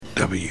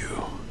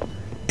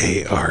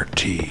W-A-R-T,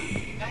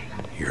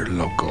 your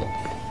local,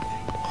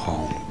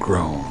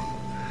 homegrown,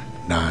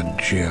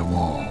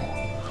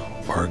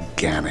 non-GMO,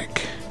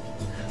 organic,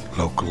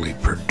 locally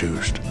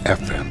produced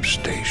FM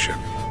station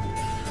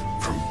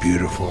from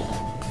beautiful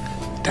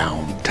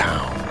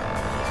downtown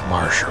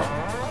Marshall,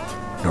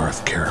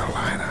 North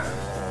Carolina.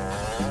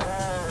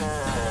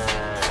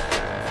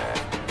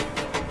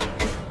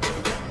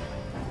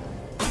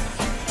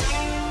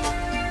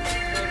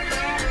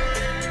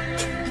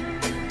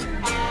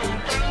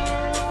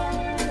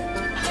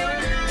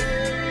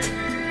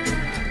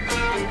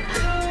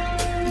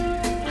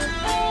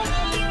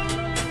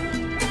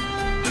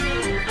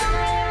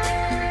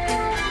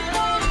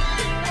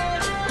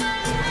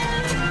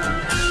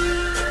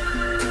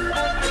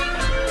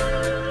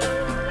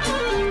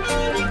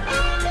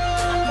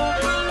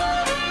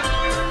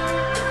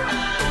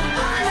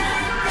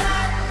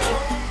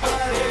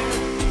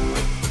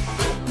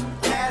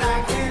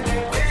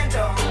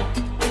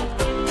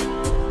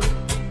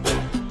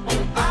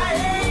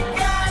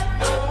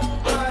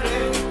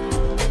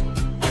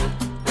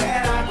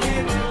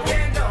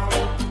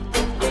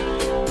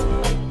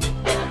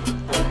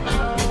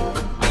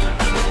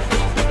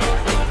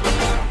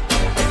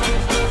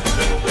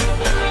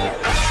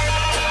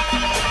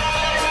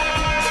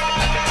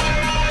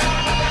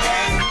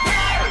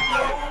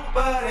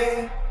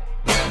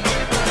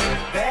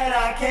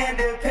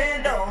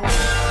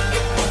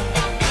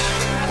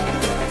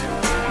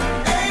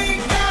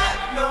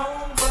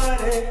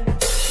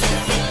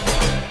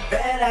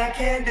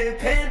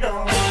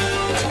 No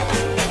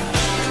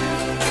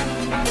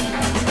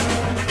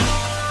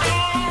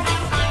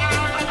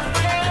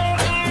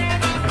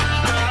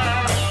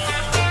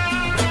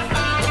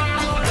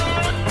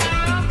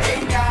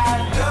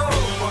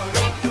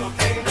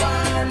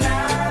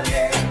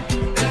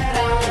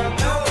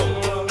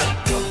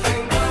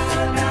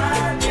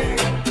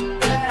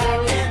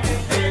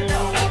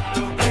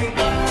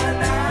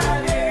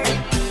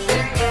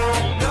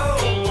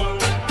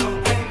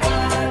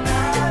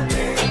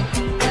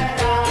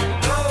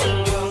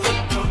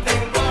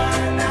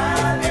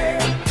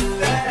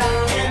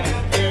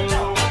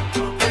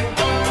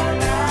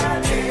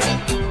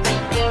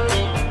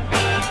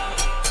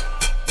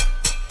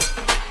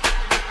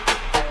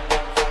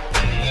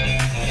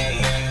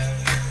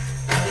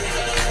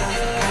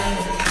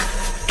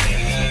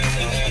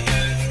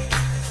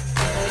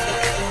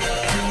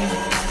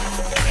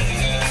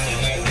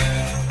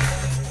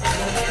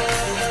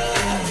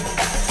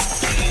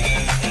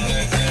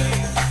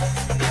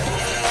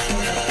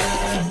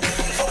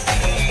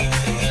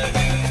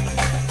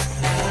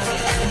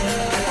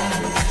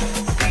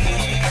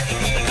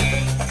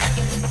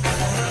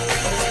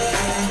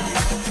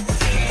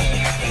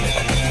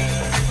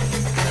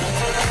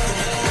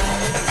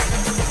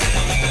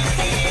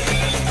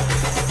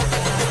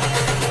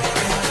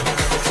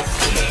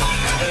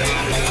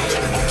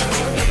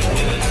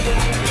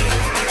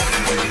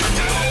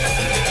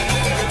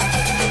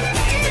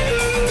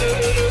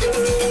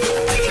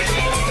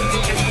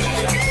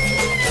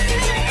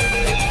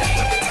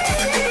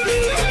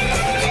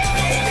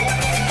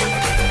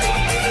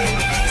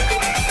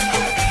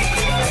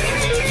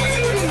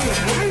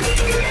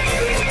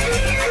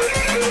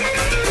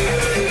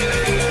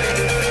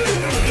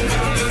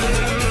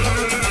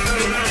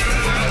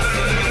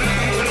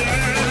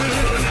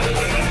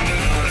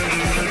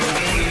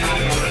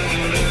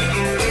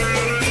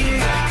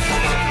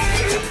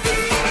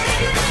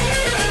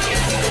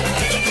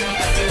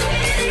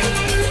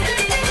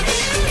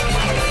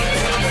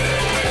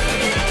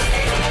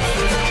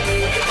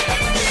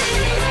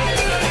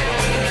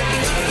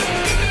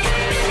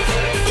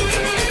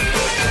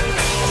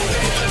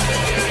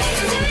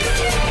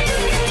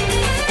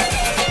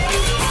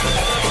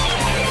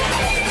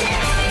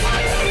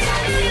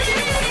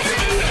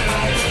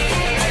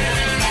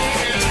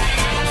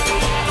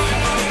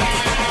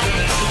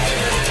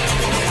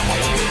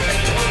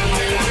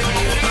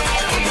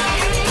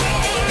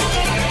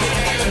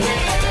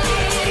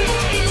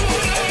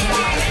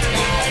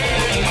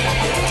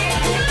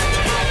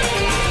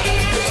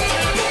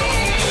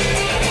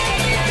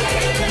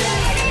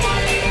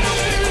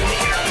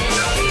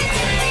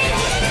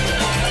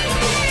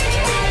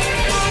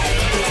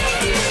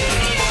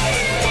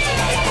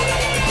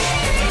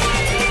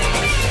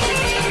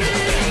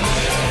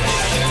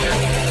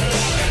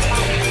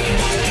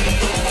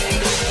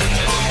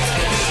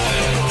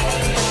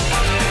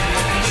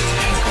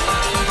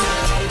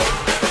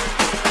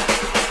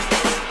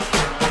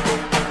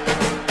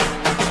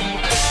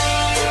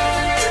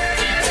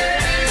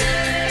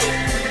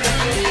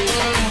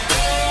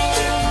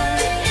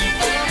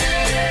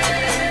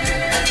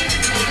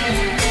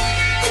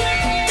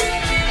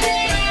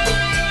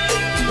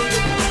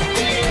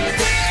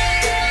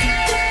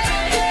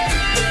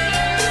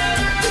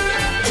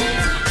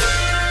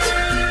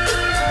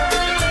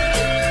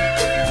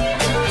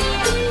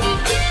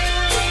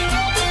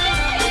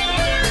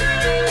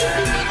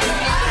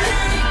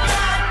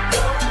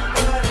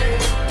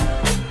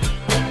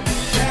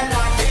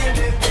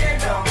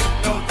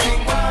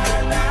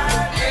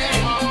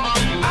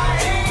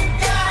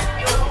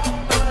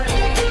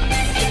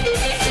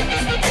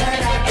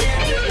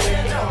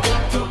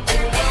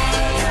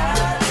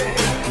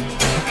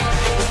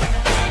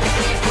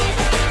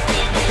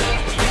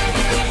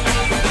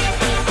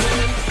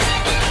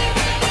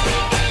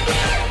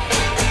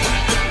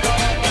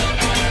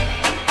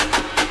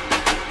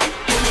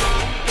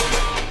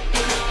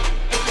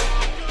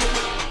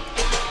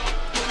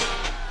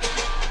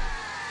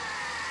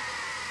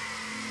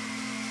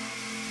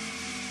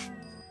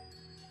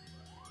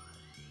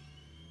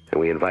And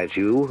we invite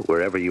you,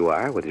 wherever you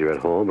are, whether you're at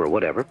home or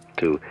whatever,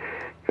 to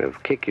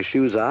kick your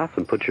shoes off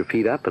and put your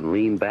feet up and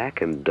lean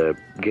back and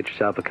get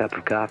yourself a cup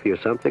of coffee or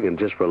something and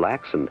just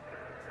relax and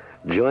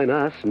join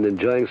us in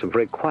enjoying some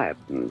very quiet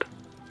and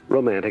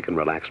romantic and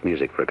relaxed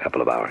music for a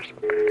couple of hours.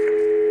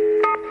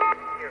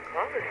 Your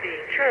call is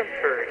being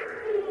transferred.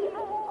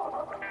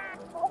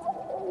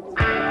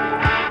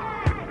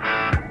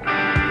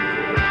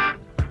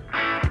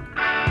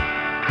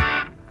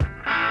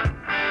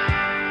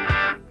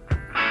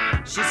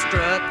 She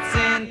struts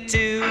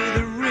into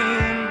the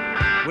room.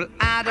 Well,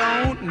 I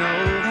don't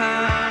know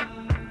her,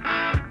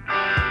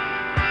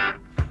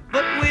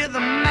 but with a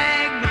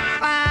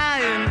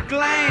magnifying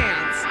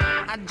glance,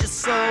 I just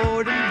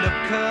sort of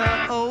look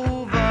her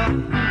over.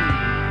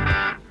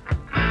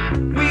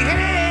 We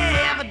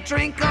have a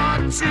drink or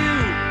two,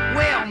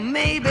 well,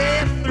 maybe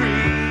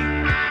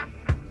three,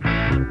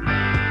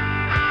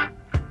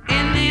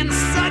 and then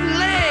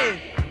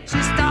suddenly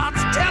she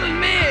starts telling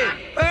me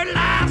her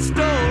life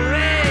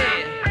story.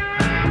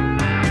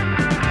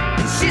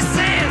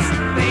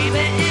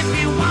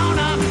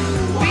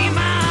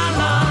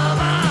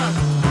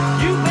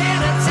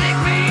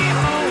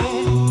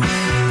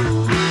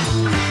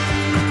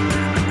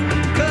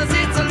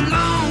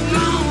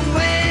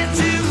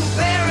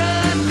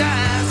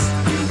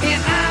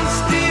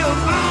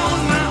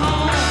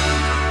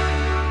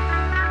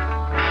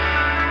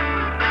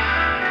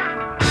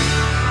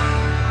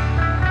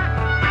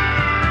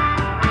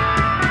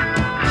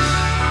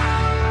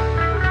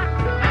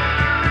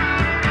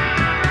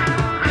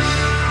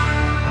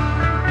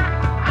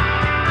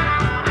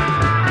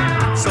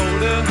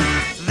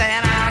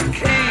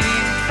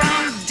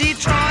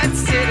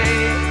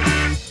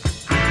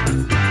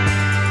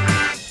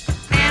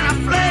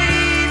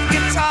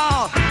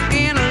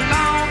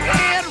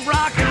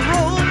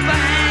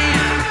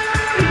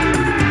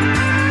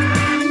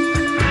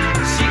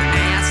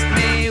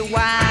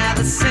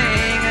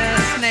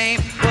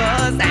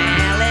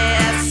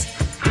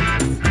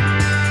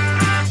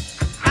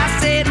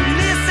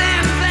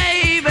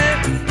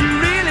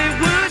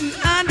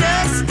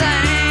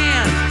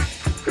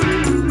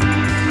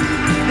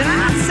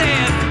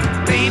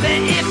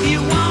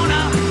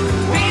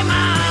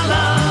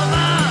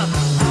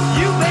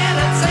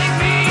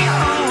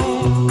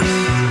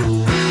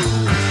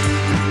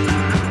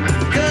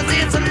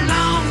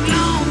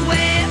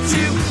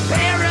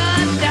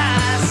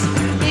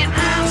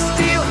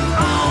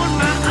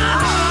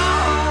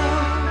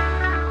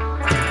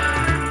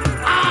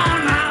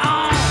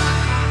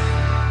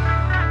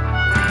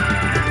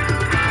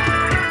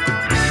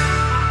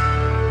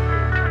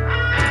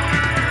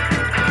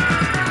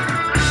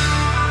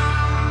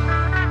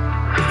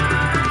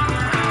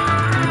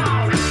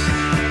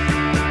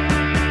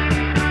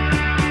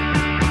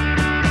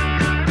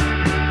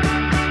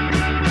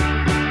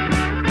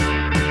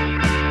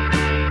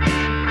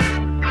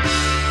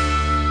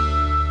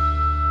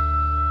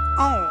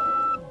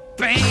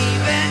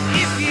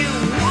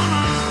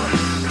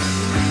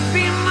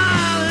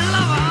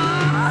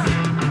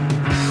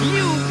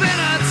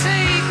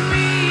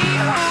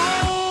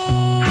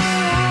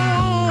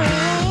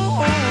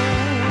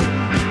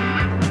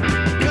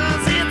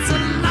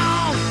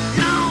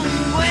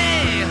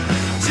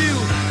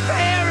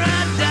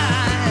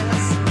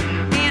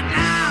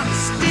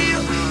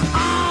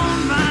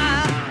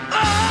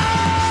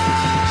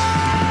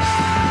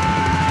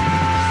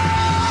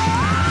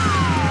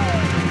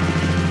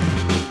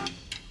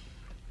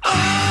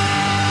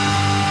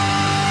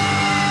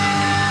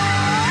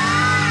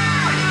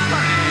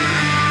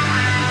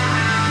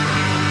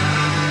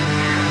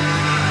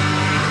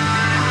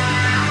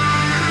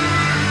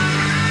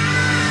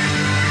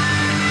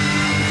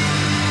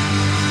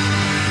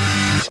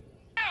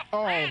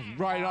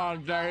 Right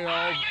on,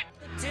 Dale.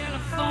 The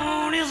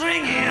telephone is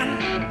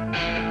ringing.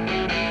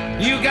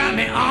 You got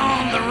me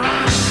on the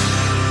run.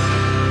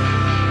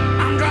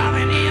 I'm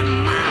driving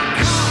in my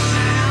car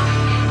now,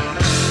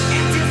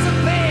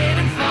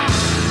 anticipating fun.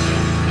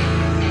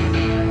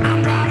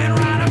 I'm driving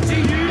right up to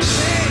you,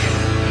 babe.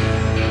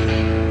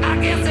 I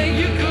guess that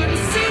you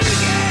couldn't see,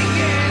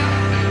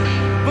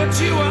 yeah, but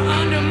you were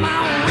under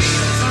my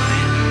wheels,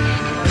 honey.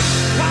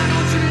 Why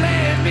don't you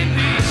let me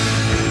be?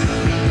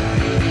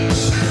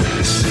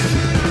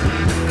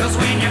 'Cause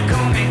when you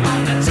call me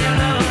on the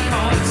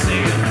telephone,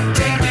 say,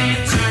 take me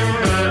to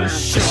the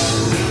show.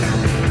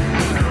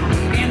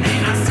 And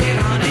then I said,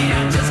 honey,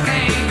 I just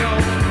can't go.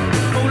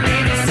 Oh,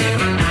 lady said,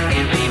 I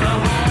can't leave her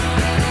home.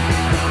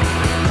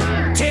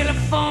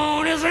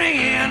 Telephone is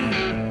ringing.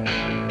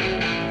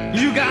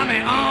 You got me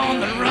on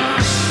the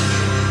run.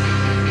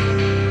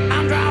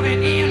 I'm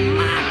driving in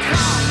my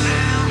car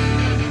now.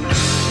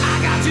 I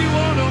got you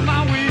under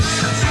my wheels.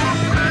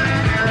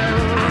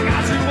 I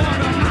got you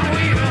under my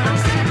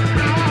wheels.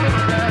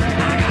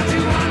 I got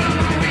you under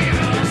my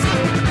wheels.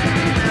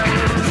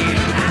 Got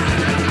you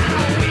under my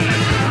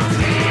wheels.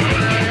 Yeah,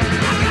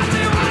 I got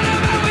you under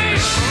my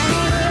wheels.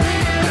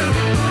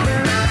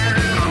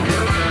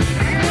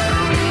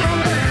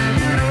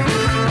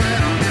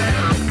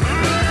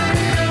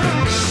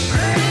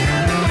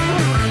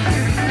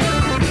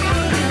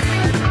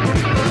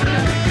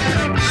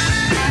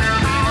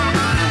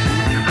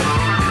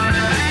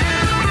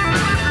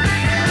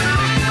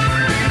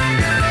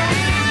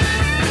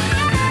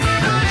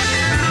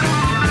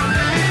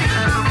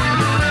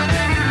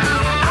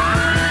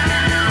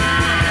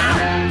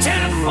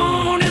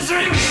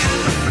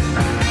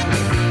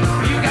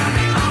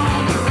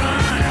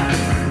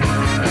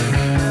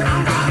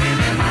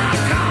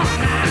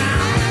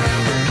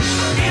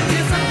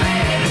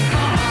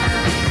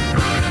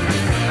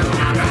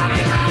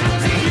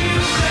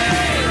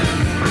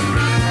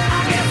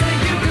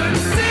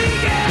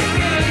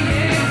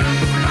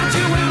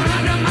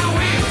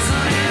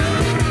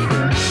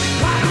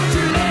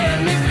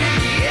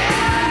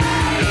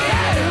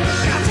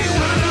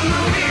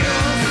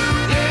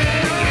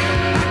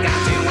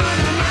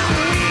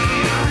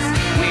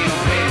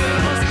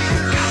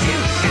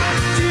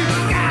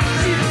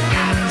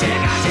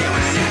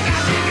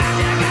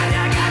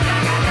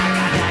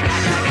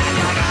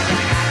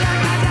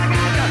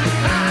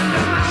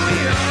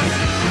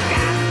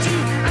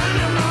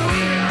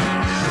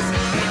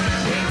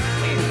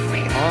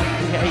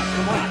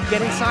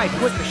 Guy,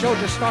 do it. The show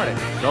just started.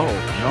 No,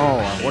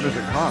 what does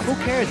it cost? Who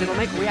cares? It'll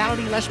make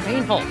reality less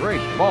painful.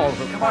 Great balls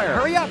of Come on, fire.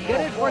 hurry up.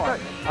 Get it.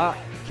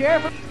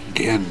 Careful.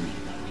 Again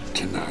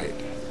tonight,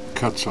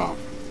 cuts off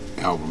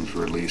albums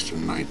released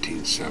in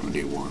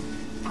 1971.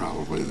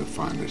 Probably the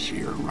finest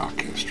year in rock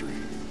history.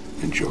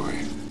 Enjoy.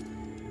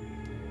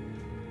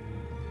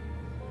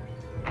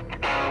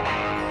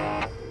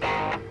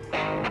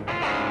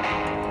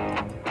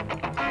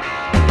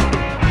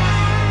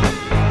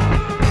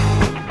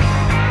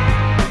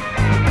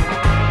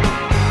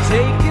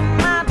 Taking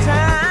my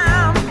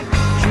time,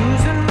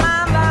 choosing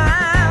my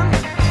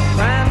lines,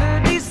 trying to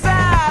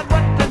decide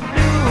what to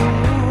do.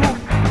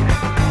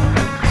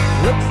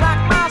 Looks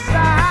like my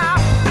style,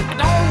 I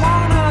don't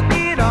wanna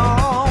get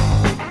off.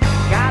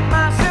 Got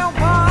myself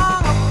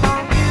hung up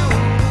on you.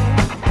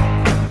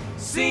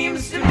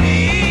 Seems to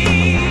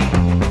me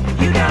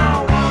you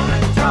don't wanna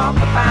talk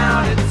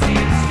about it.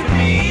 Seems to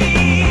me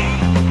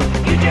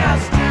you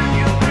just turn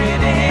your pretty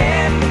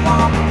head and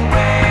walk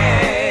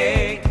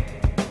away.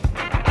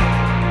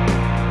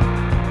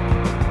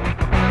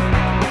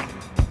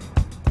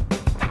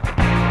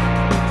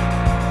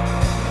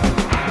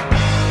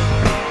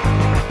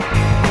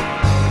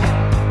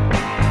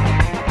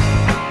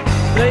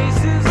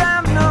 Places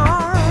I've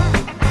known,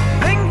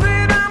 things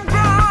that I'm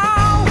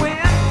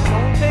growing,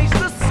 won't taste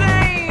the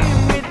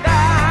same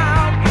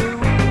without you.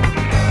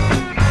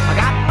 I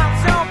got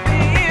myself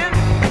in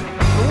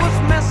the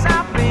worst mess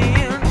I've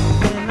been,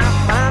 and I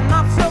find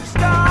myself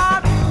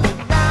starting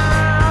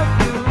without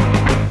you.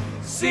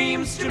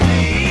 Seems to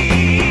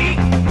me,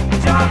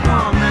 talk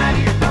all night,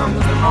 here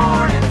comes the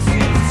morning.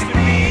 Seems to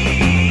me,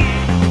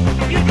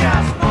 you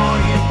just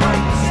forget what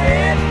you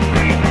said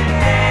every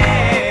day.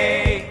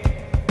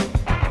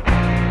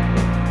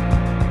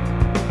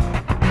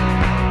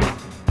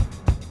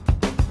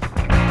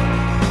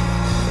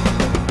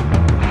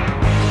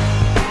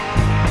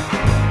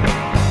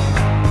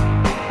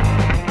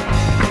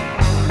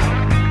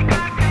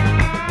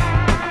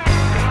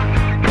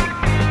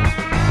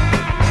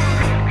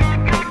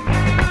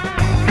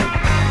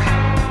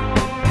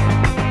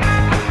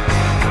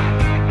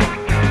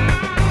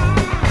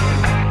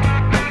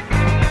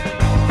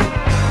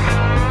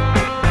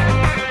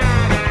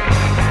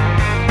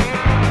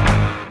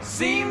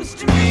 Seems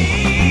to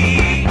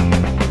me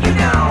you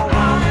don't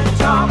wanna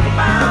talk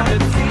about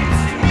it. Seems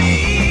to me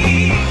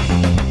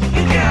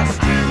you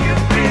just turn your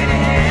pretty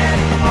head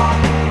and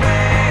walk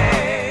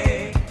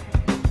away.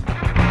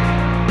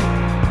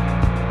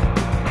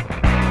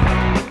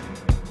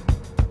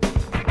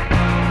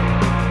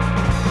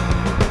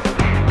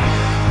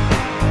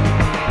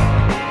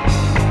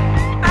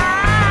 I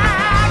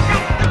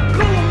got to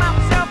cool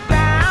myself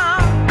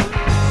down,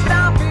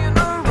 stomping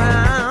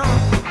around,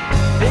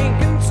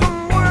 thinking some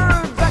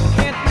words I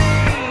can't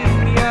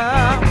name ya.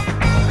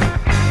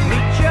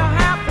 Meet you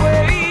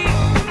halfway,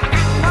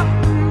 got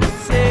nothing to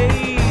say.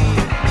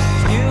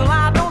 Still, I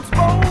don't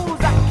suppose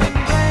I can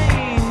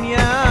blame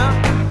ya.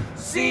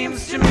 Seems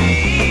to me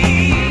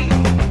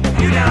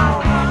you don't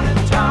wanna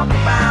talk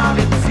about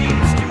it.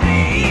 Seems to me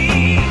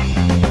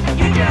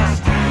you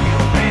just turn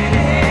your pretty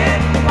head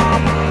and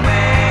walk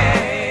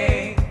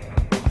away.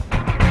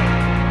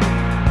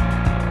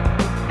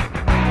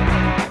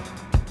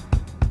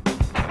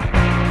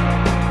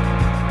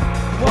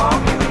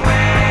 Walk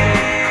away.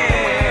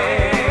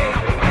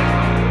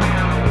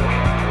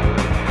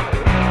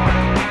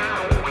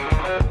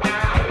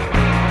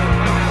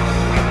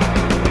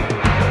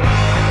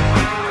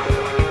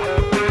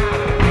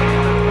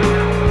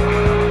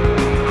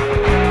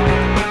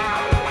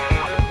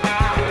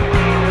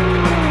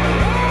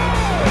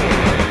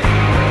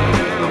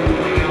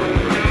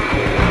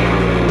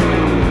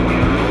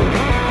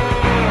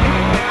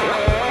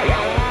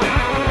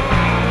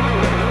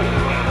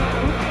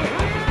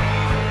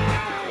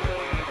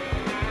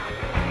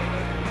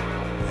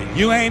 And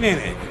you ain't in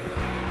it.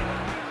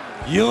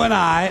 You and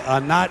I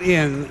are not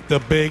in the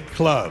big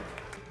club.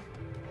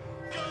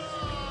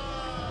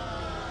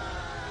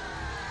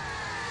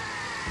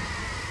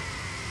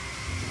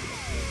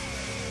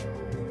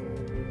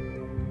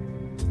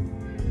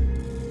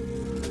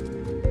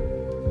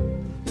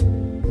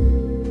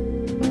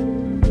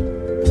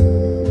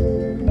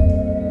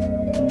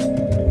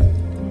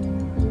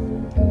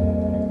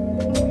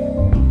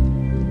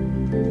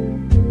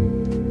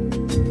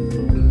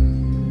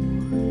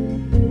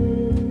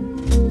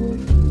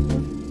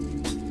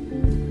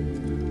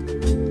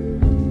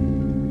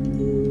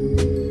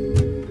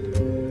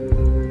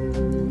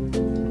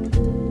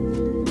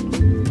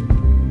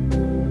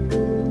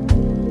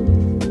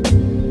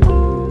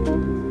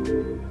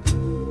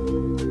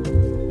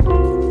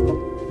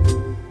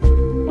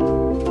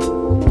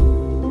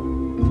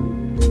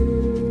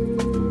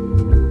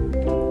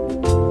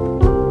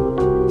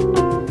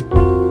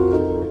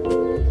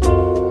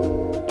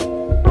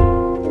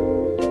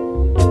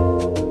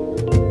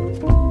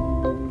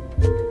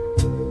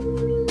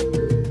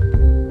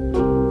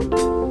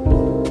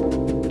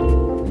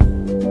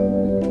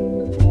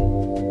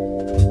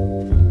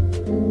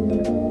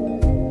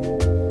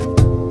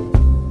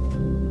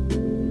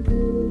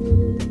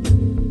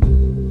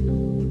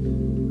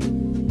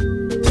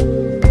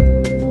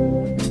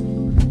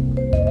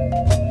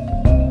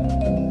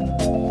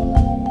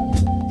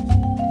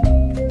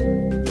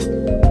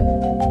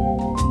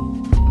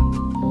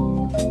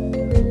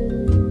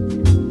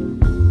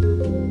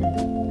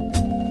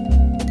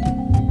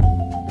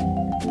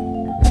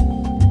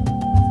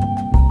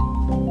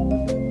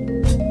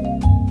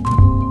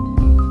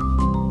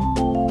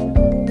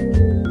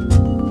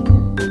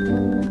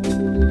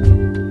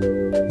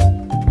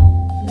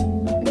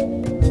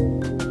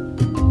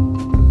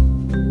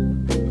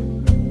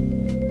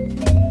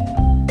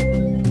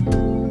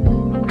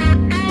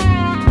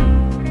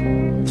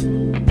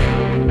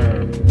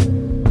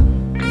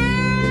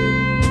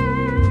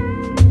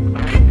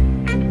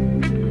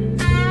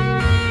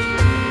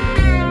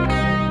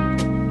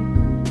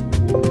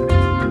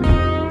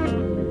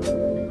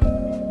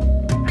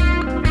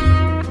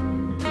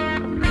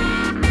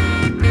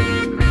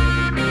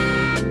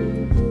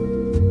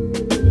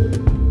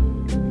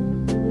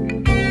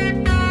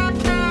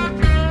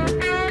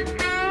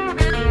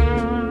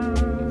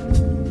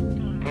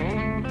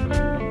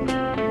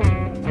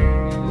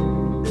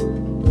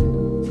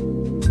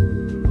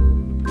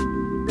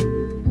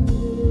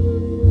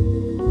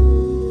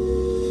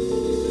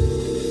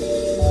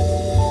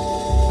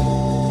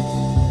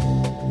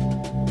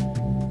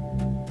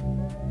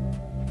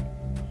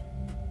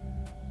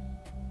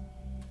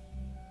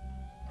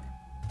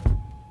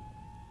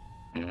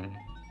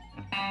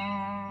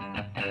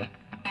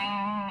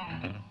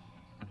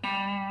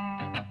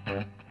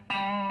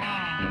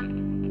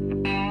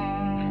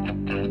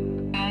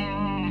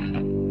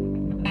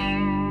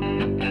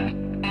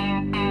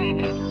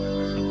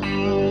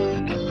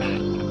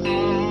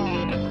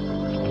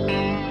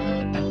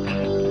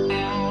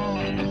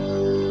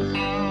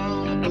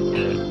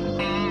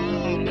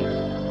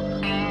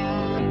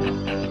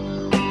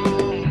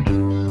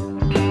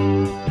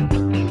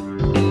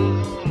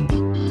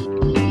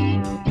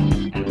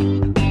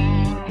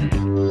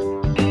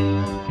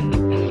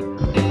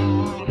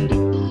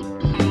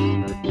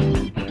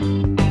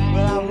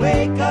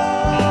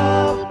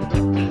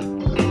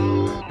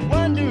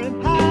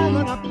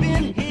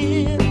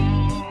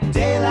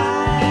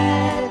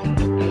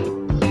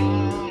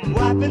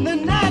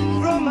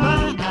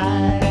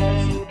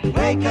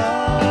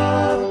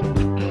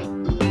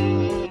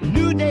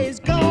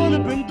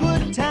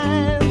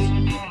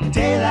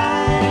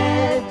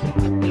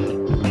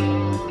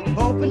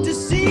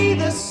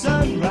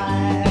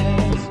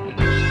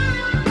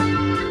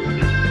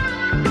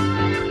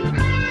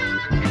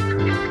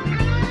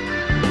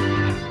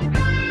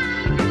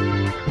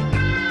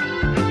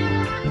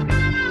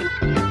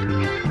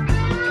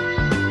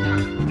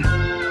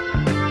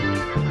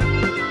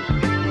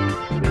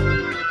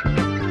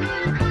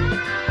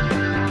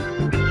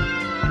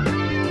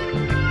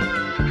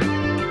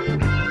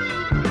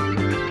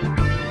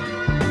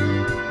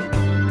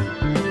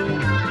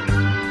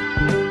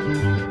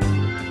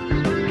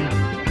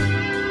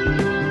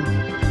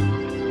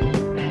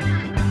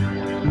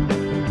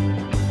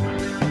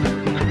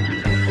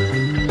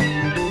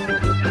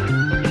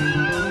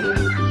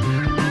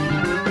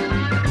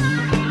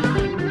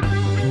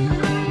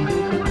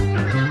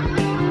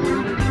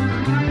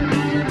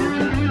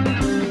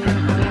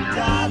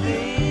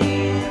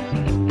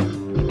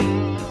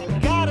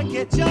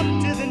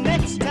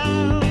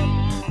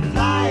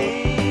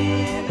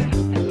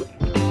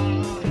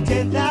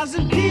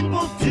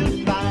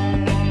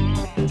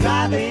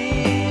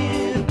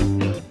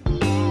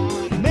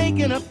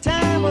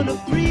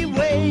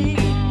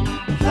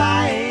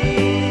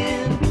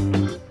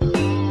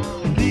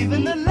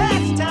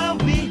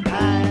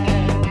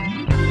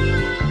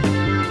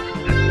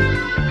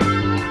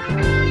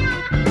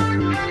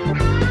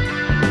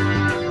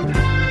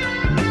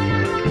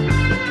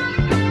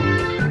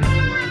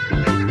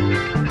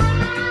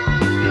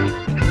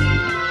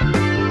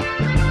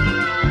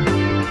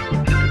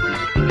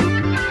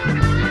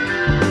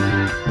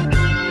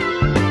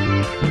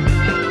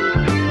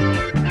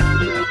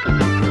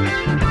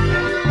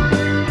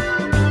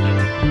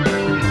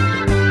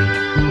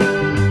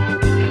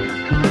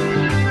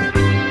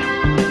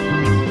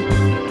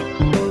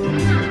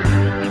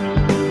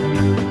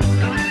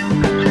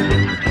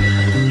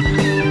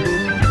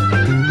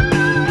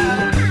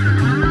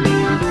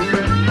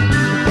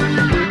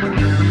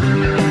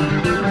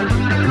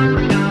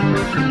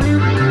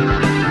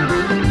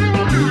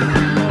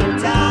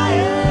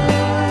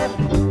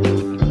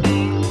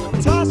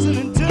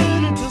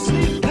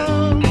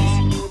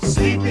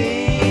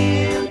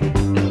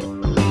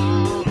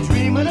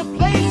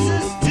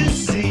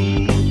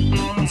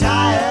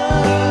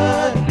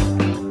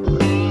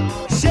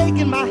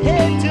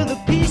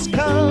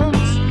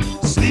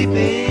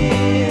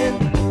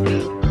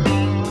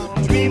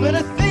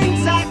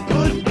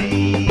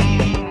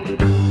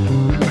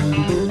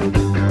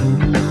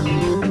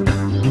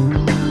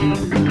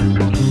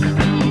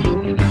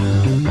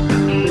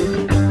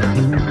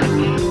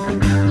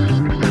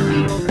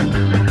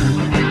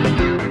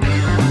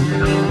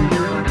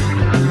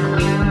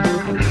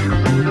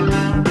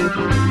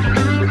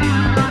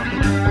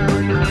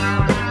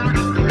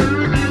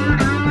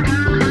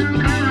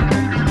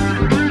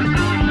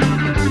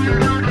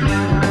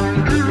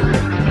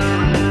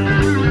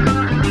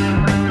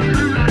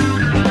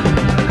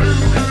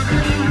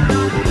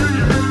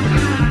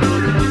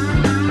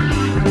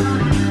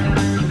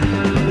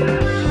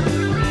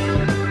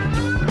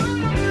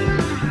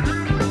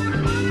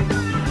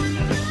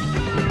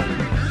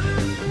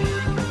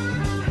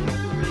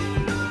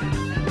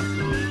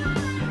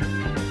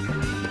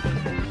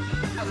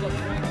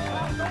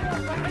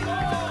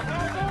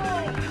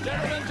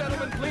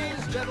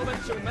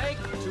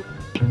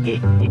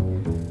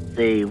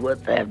 Say,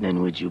 what's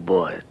happening with you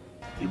boys?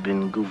 You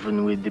been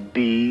goofing with the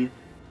bees?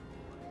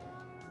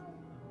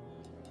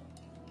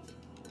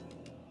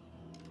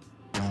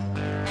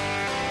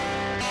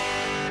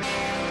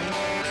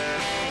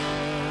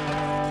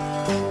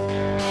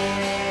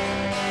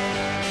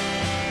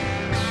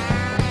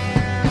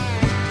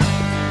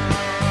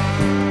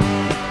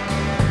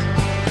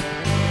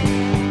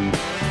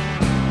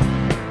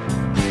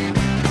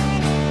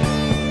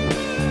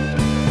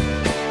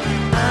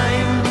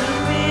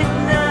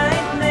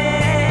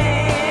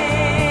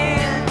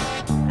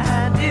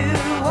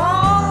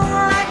 All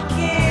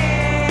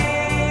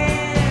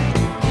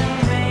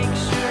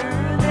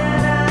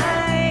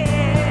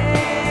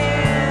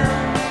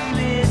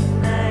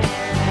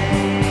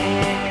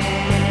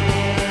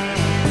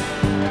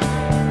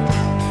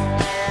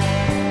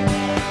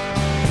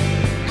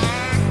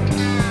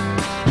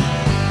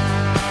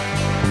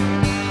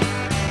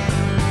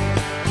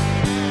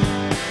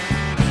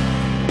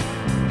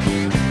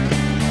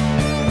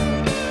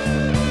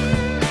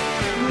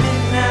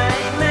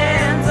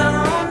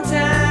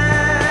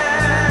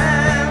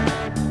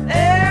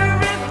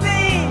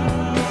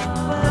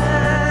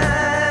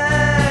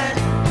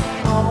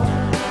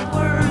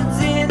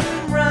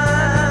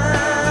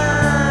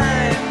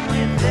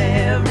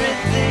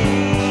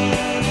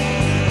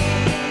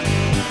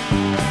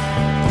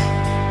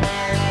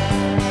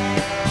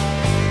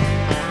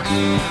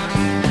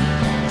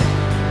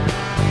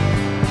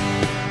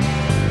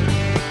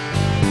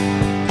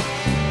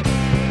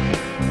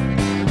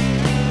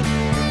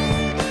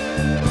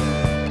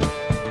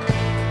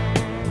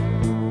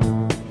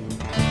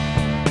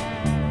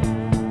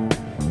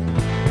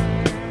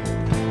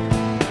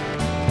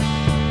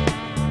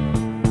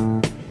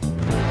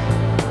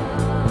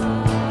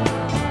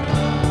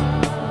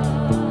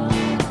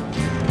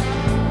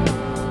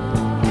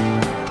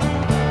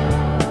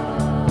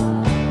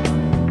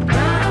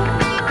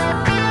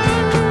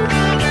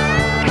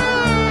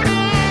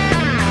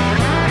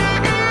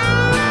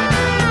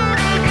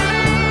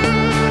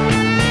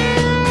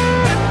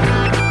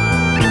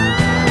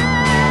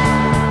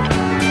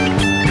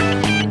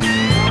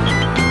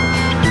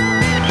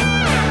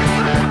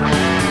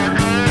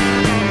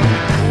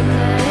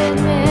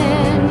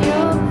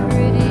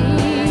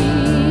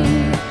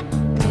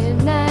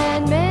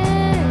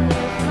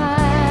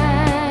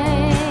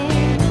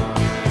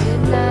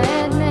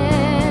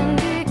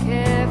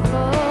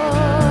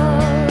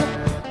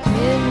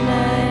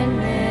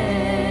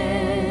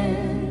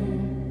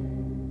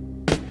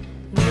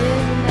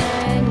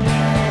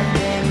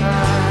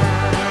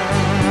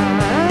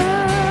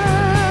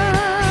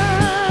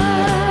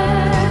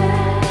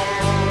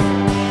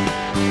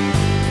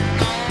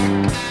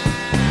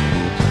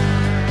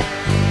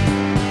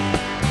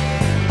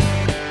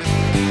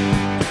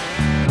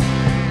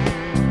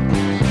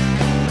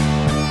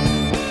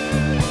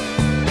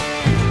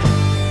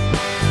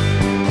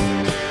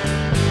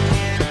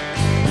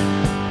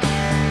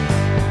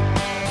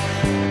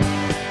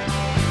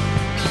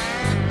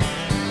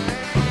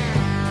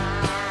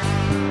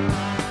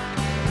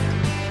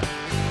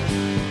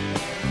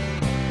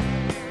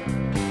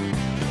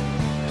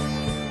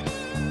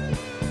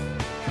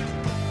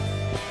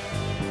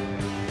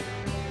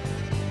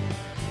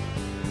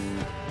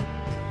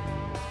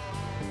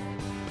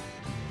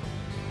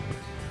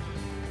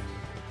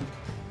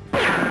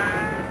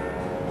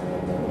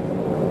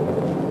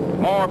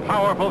more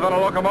powerful than a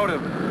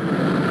locomotive.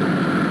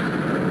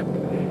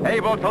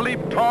 Able to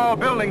leap tall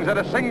buildings at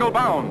a single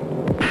bound.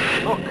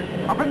 Look,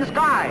 up in the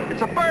sky,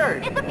 it's a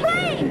bird. It's a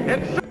plane.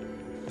 It's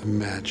The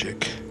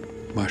Magic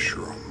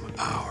Mushroom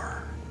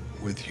Hour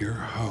with your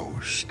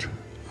host,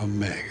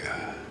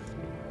 Omega.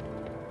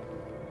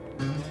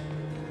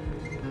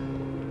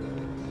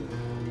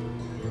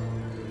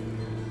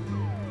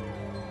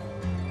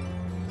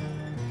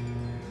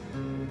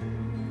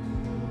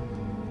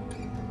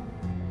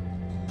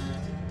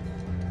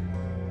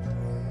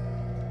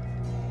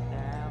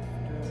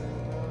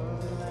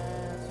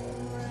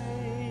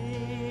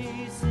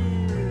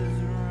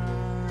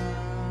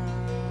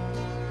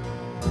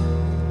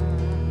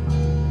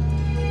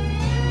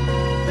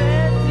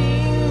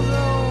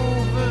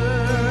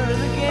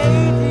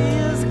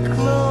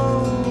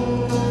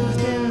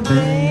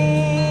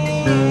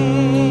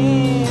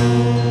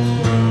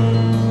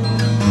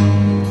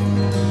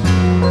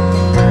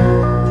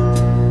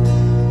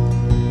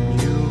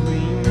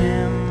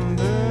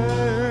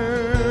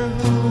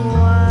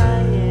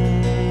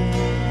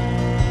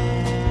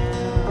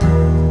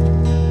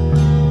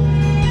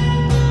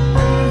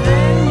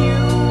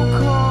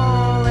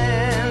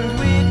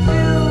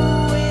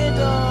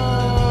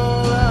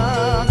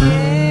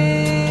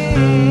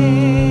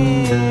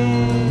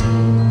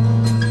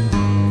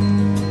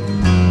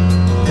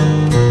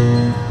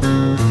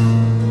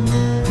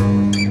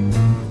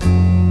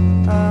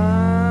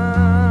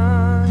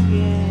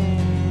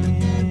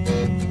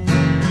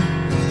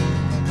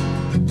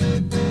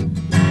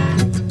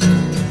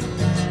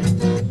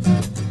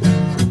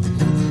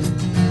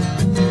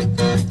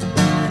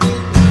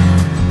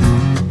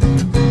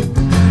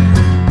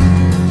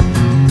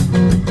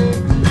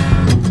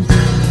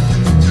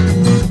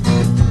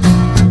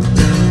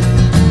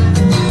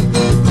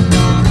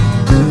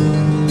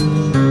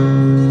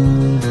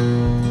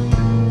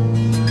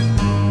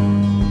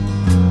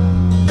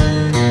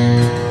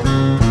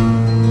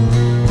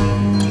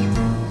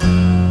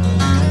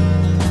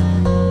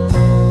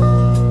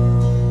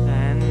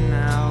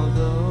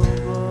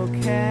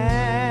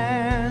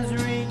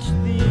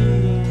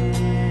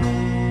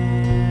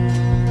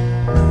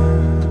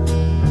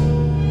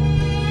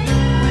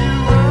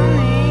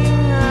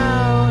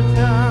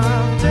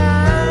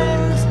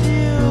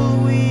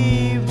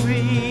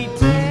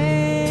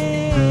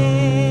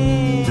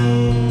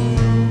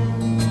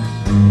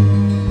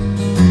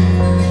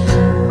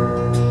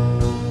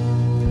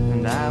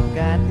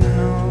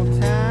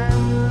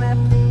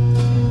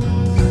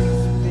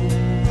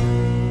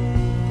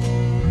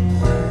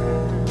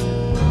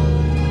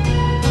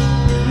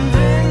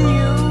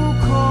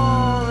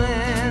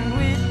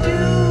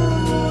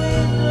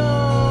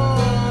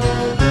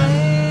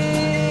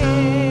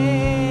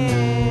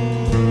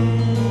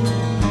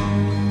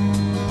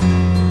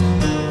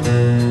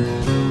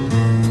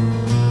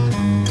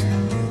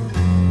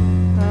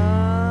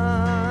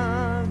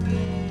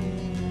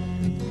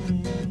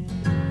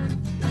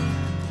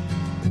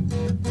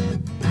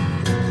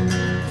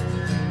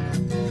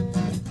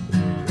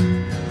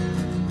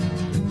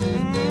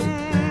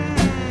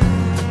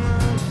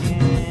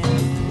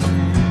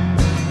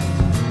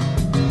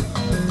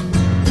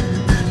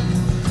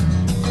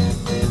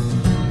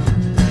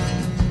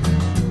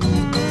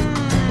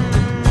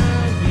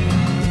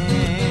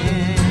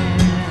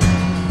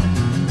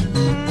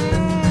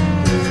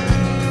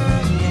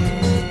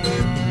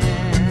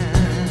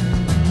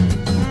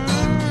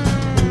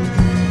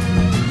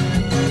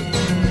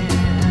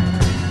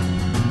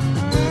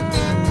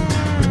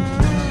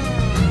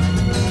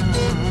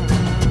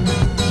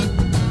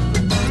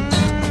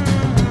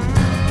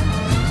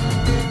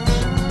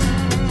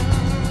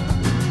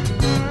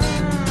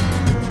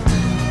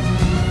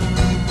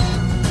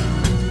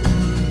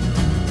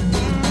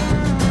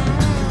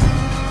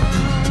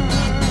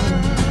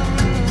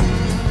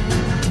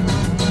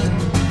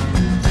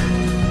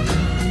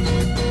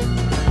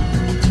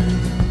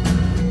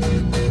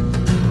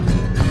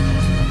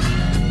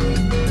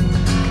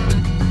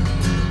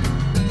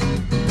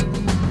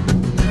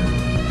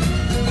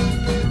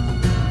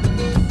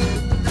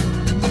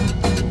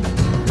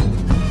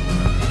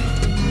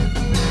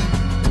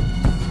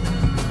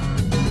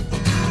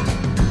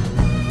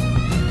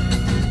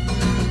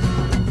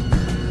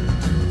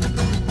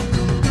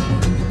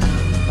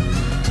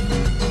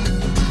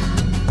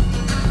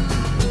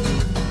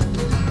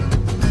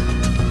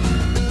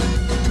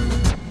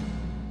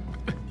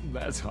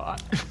 That's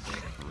hot.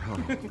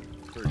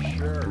 For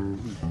sure.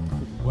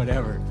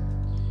 Whatever.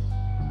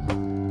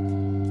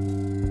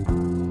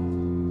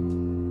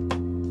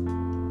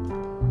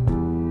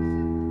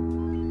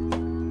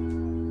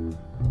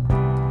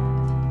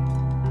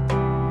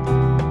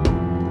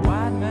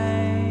 White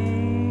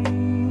man,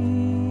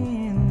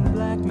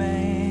 black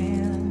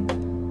man,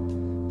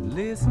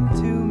 listen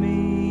to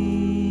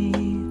me,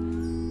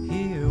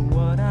 hear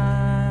what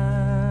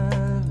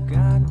I've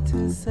got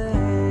to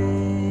say.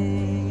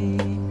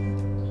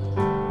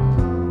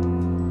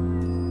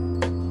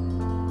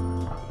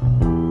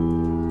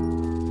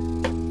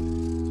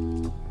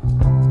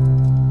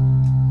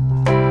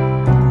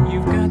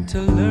 You've got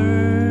to learn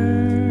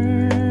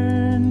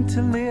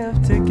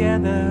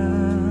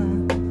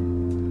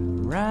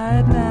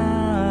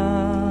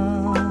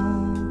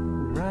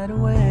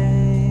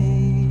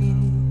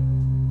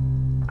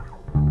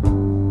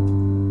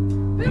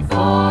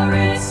before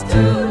it's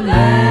too late,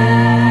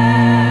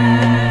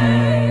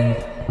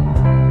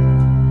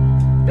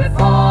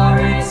 before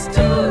it's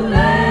too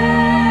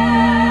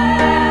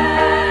late.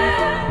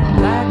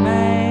 Black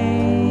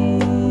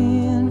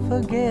man,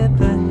 forget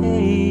the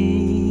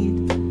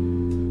hate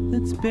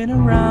that's been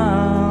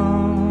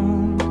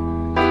around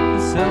for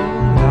so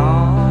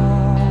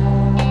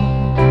long.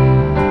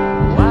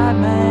 White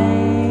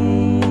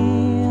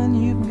man,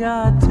 you've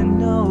got to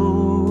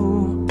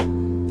know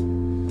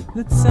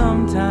that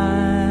sometimes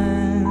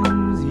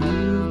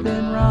you've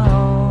been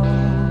wrong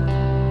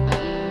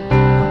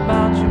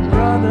about your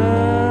brother,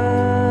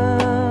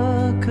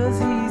 'cause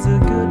he's a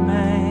good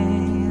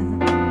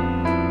man.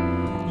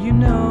 You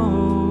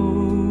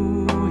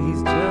know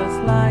he's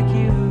just like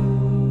you.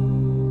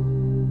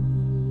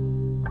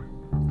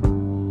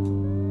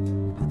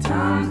 The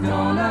time's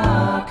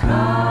gonna come.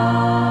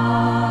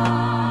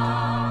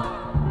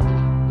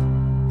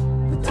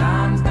 The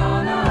time's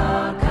gonna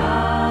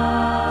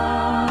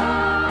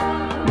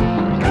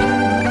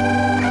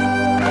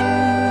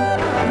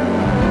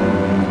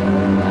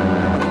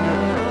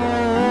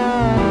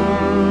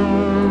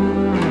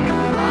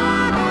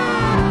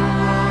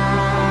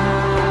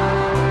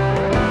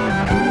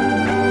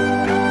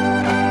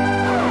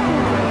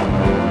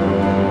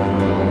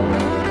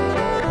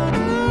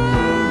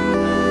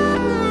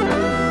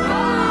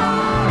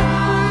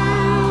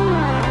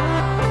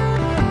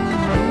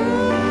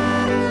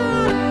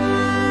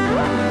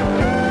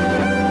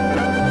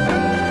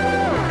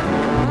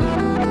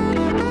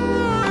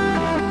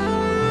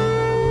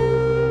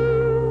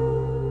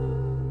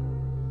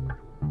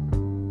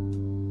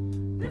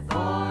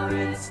before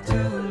it's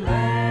too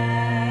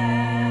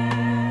late,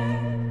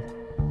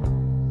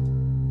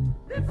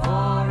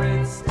 before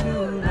it's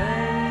too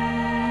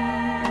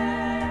late.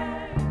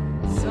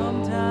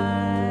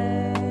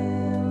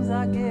 Sometimes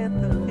I get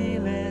the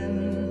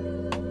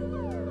feeling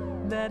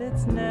that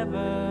it's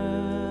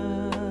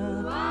never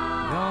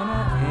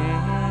gonna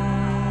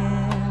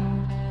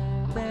end.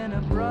 Then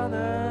a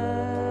brother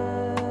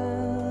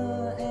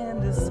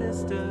and a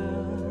sister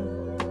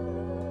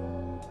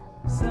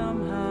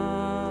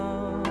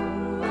somehow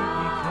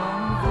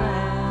become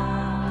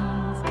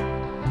friends.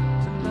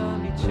 To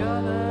love each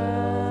other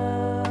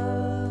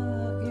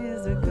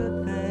is a good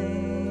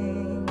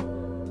thing,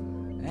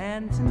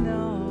 and to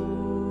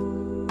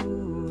know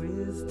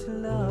is to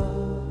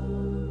love.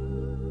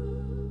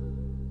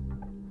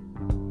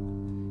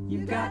 You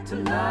got to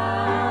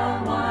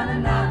love one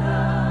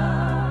another.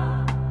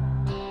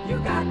 You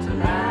got to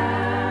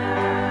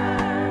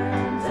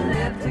learn to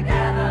live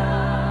together.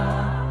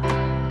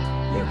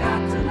 You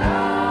got to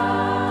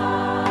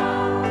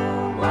love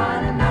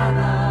one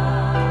another.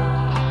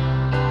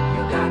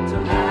 You got to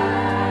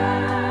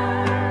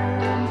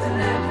learn to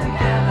live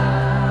together.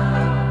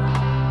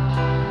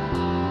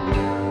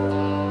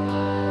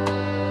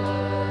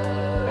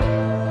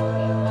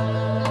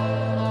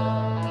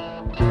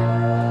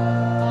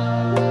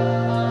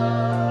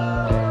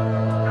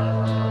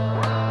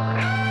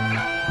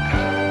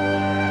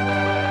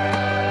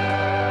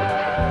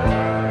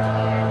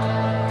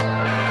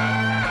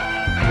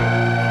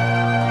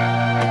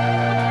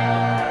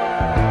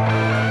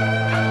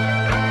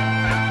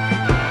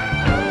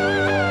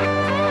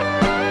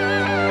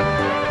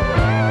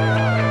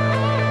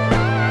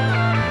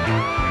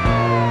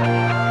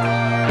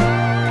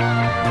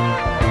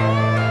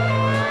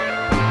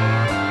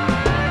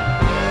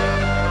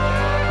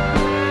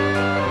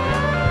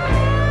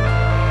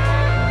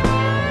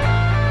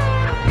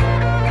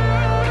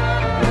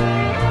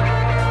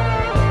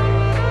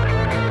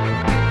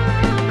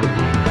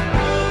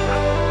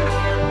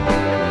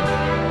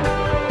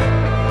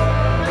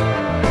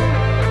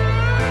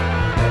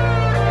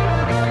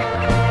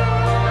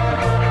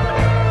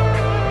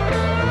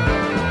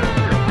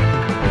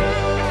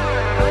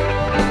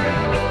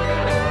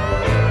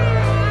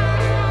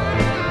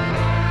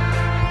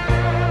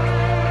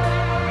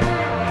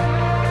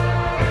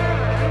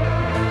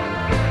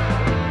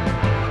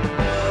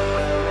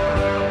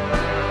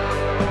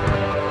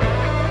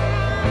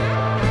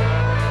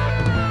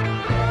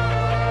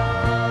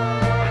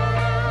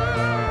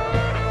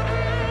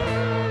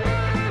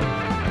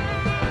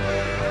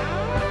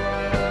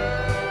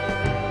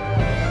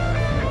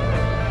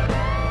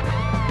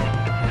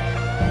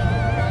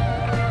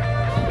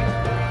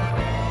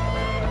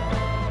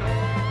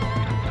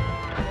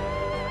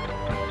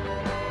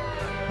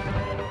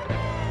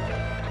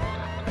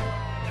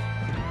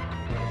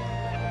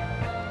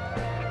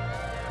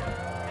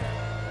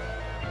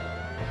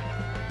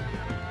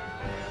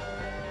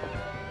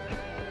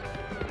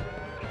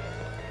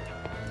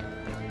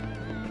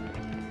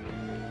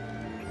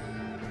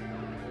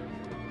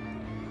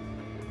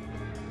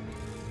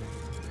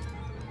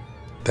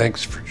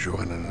 Thanks for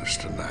joining us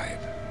tonight.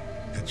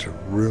 It's a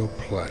real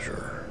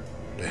pleasure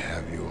to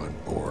have you on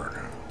board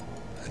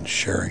and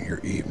sharing your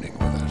evening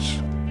with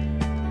us.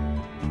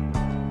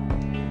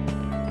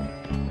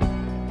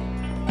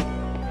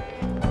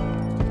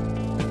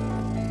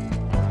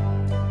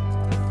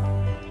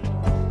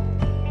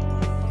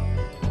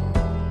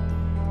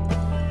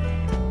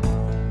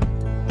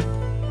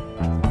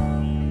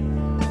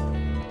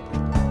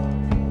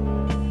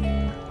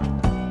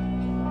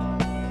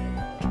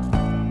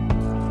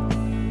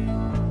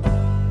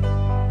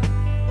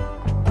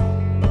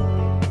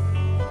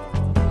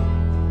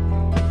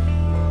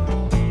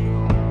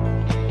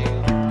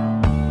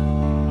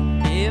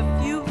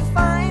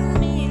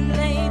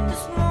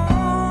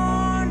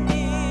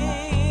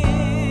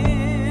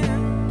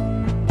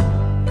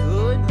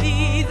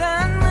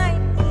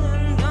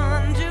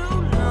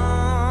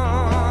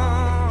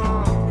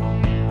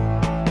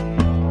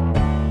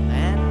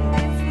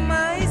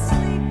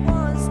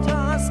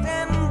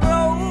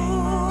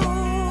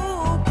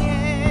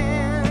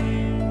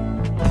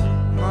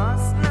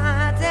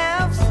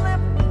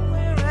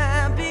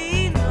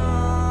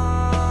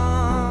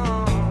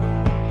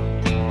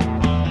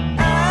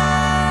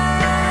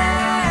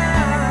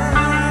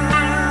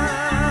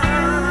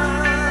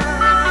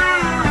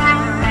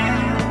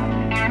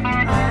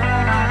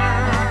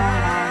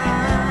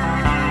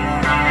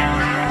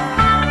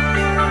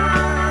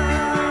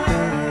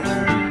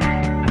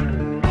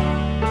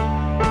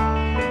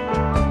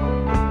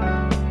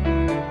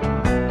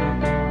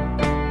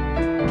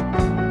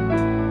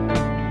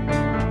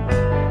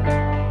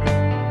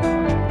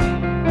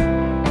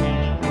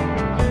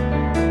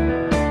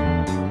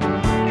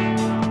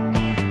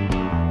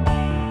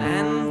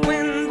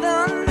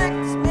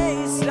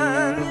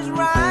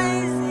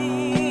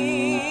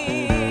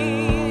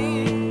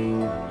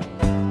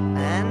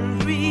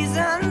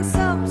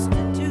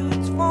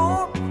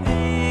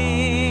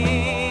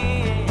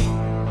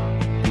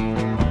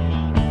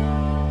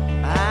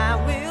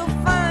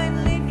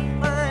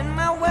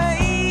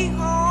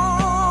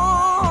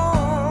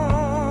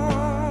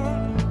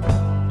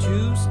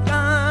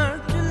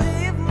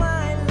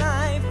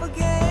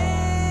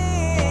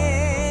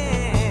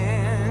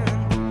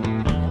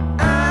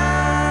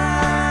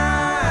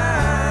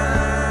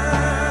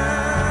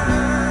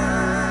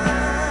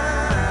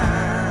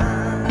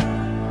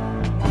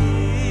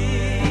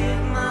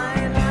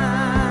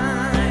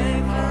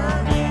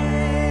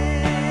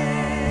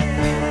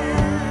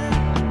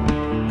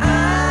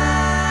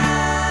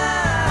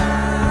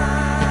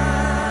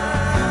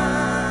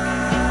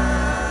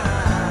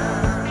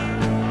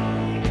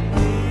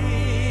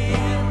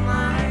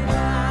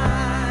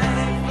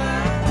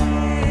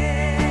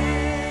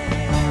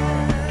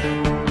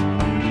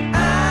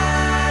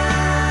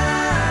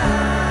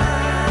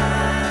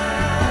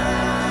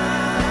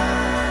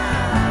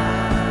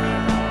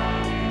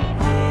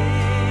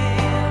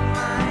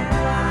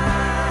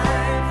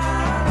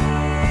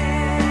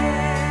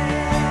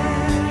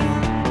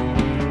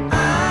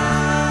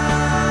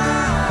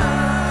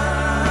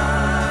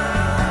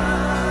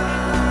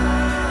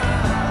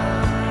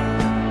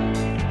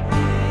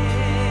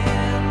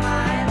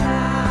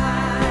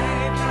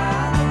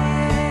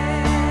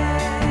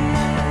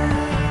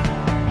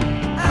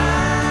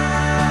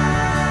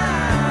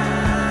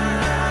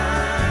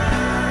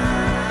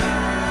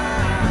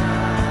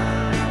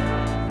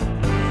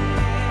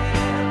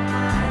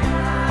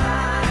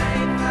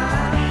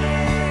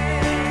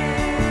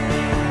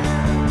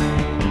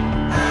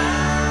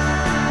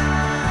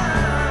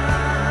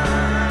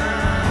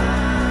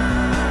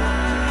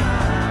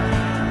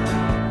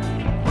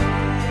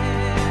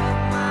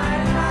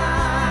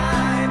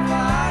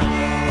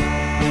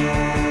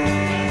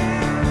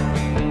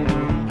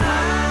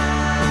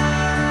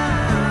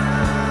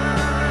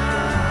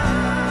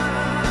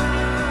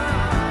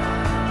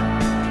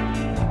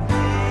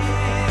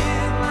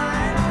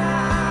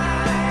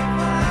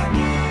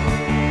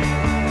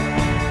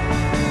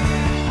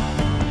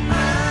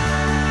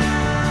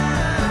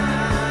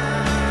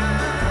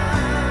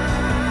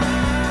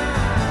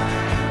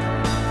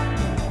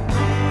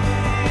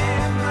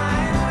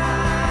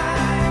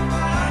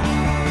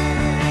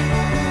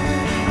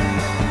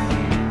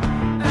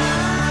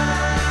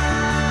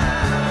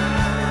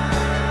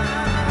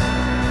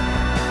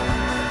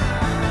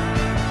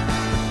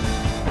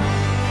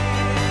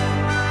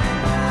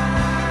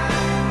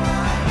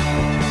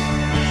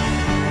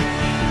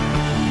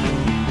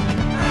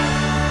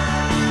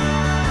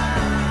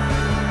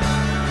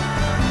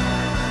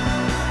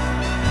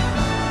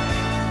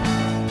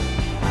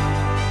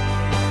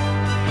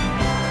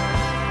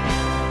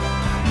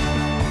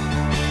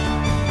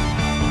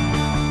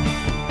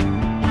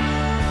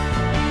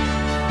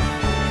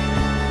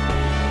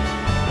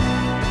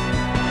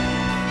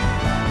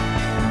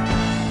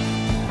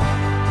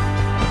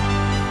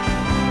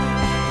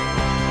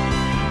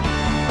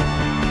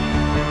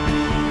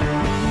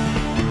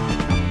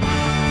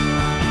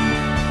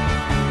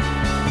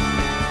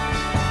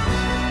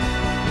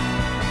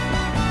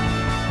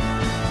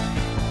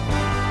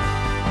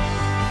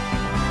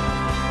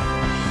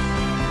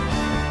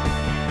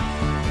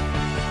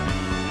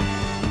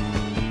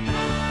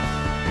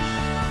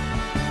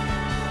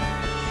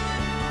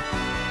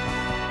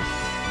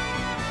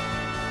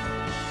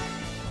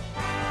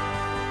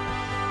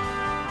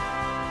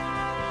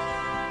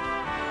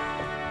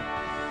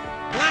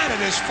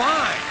 is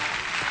fine.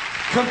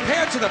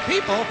 Compared to the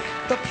people,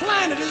 the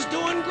planet is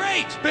doing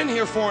great. It's been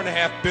here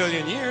 4.5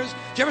 billion years.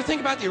 Did you ever think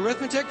about the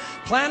arithmetic?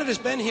 Planet has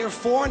been here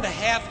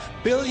 4.5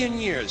 billion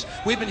years.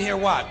 We've been here,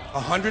 what,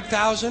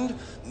 100,000?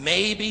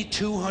 Maybe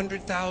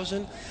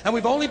 200,000? And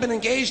we've only been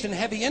engaged in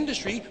heavy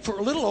industry for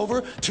a little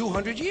over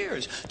 200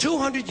 years.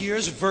 200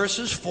 years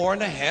versus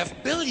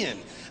 4.5 billion.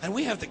 And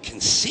we have the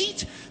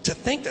conceit to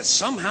think that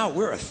somehow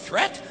we're a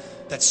threat?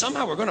 That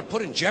somehow we're going to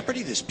put in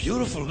jeopardy this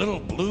beautiful little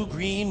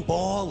blue-green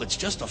ball that's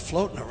just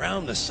a-floating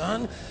around the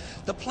sun?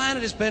 The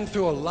planet has been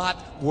through a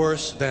lot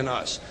worse than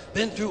us.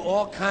 Been through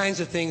all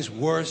kinds of things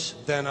worse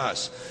than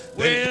us.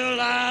 Well,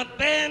 I've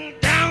been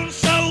down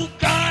so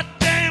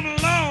goddamn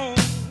long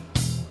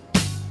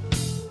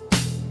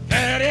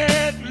that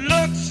it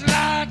looks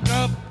like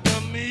up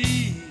to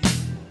me.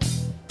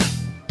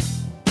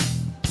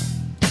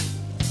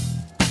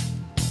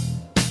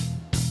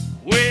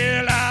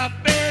 Well,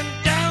 I've been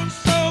down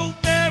so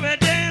very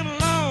damn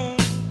long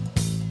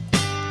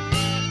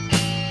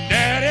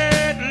that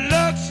it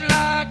looks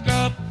like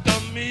up to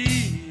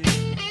me.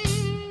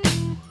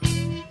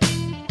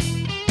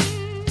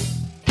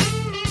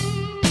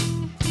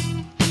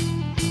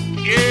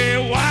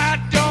 Yeah, why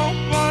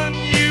don't one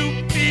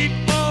you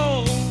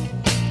people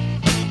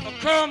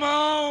come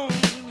on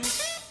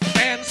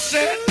and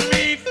set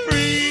me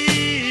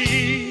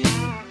free?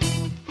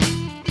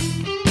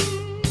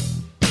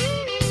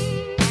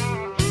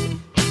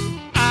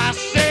 I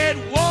said,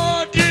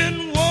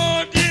 Warden,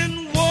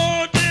 Warden,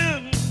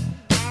 Warden,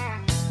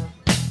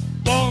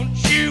 won't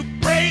you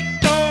break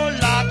the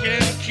lock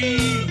and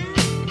key?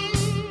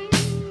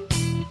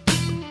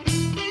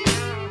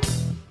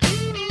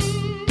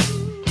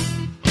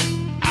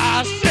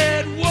 I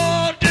said,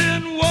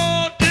 Warden,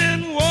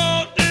 Warden,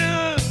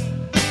 Warden,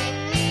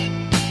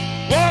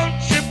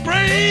 won't you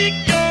break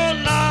your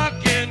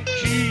lock and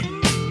key?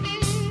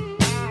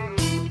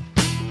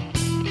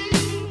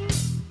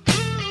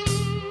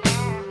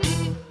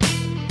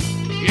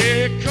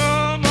 Yeah,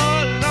 come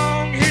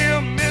along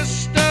here,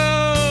 mister.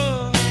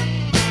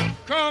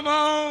 Come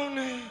on,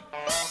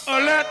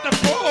 let the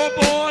poor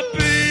boy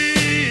be.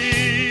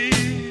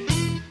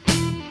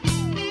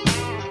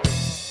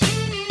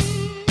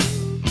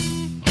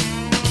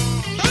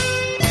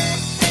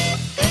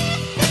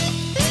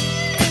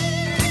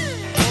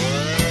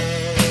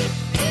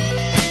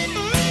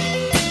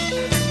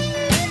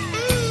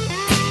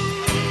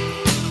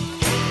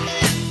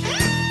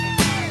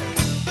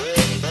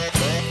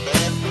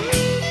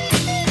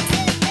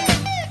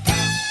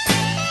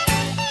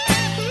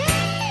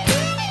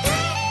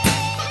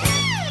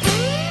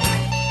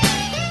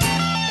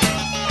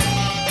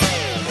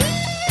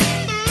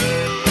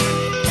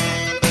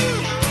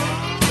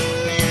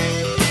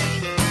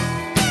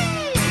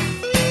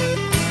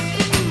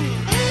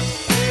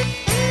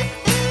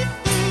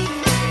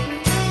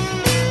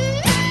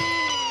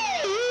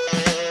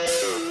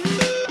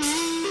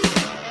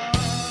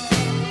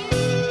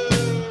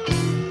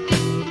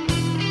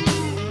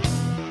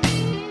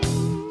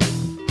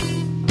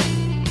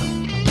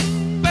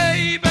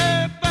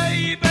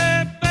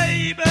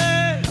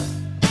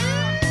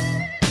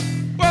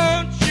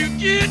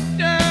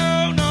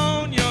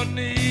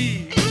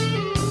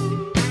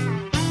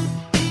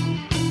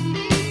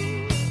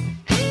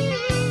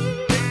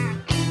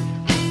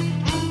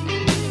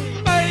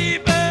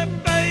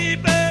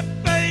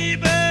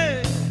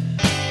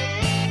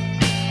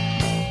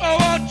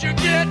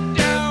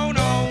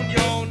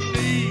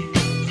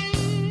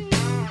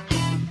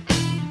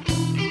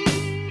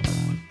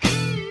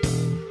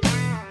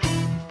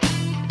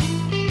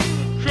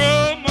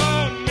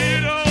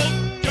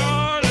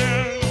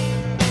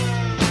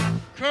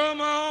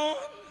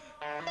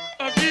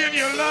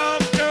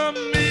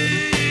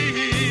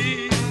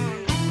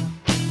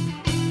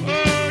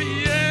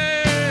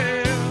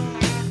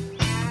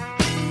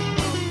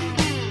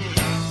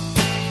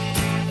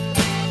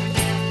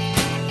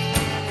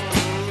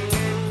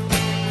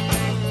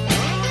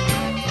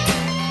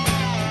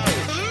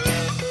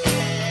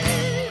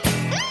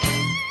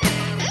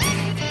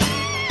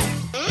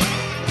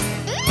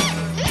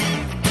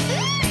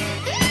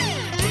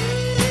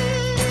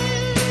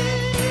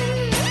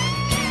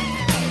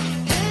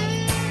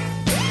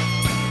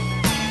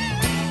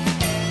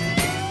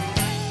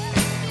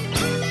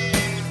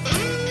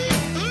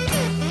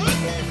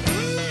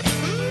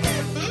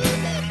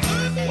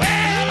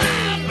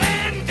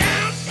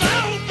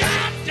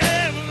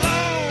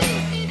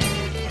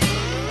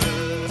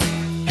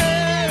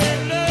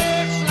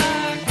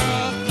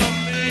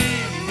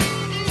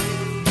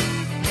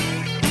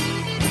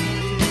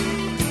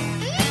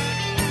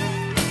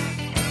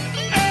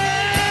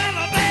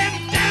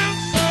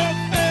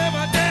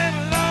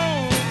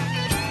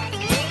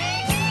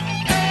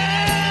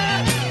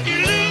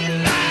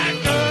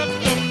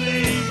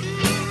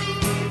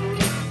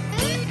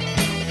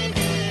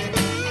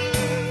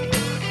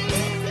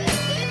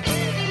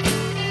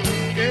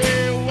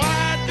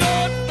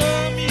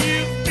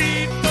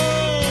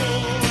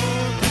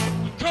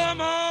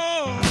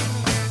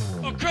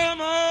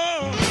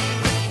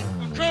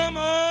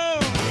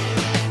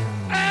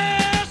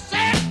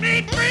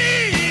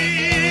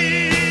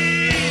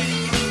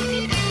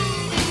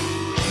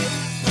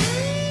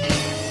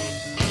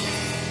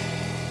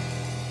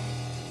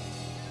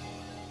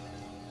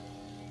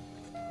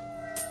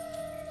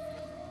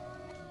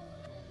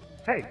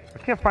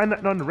 can't find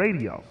nothing on the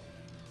radio.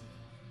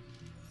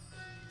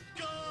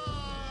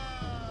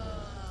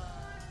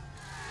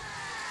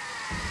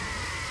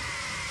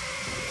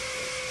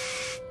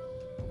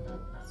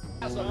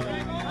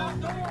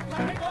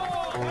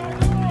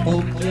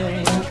 Hope you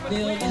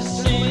feel the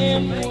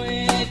same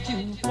way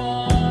too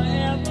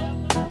forever.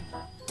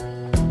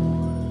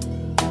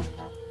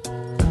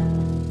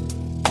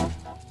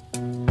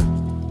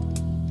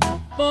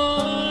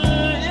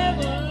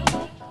 Forever.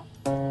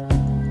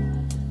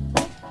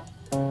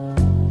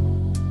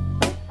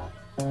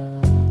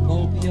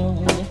 Hope you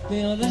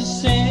feel the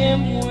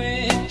same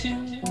way too.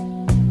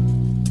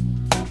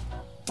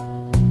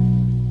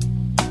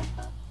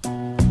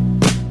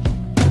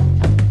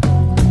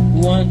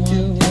 Want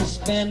to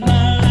spend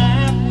my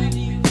life with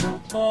you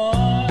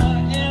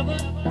forever.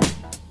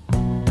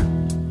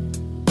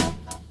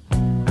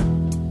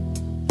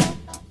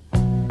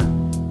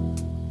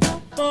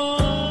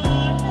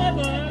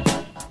 Forever.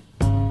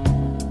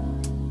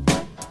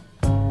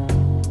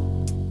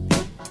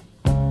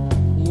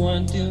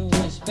 Want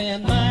to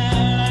spend my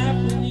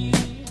life with you.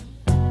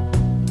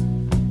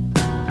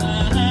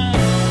 My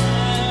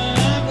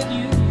life with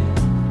you.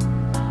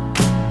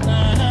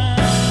 My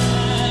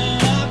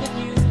life with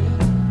you.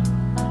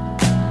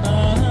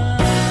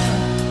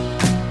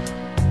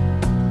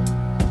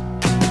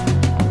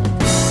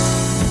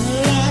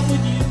 Life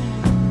with you.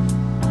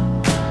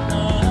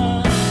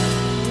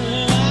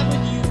 Life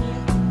with you.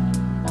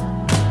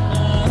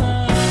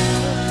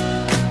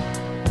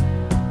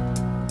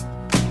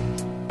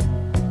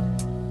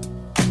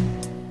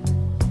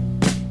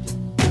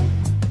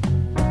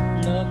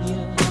 Love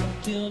you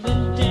till the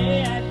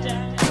day I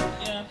die.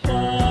 Yeah,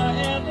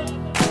 forever.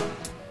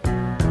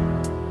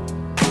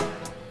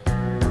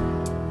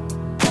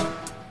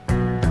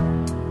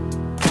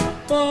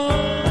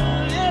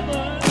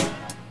 Forever.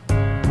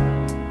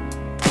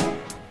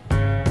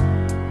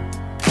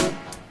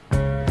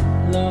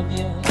 Love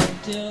you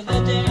till the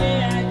day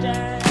I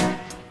die.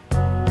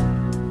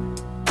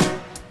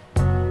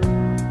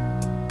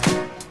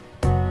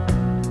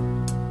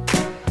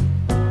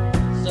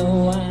 So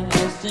I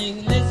sing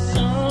this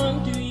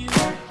song to you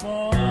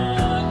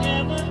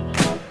forever.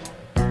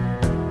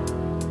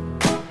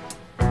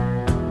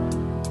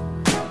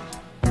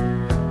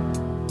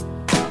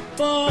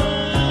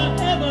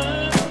 Forever.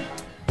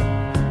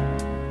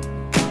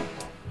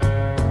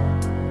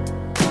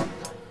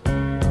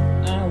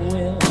 I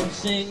will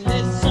sing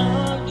this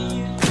song to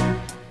you.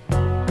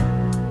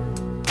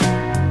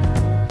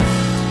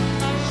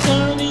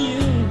 Song to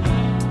you.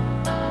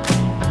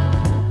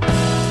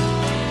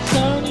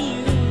 Song to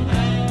you.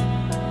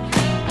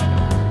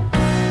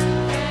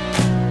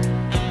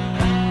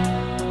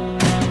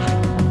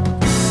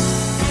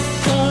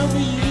 Song for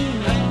you.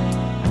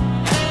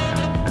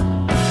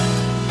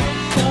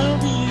 Song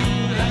for you. Song for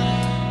you.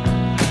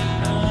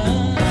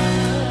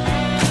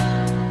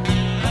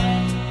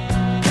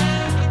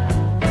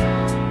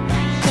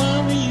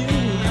 Song for you. Song for you.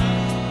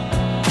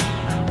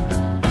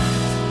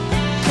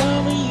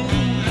 Song for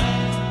you.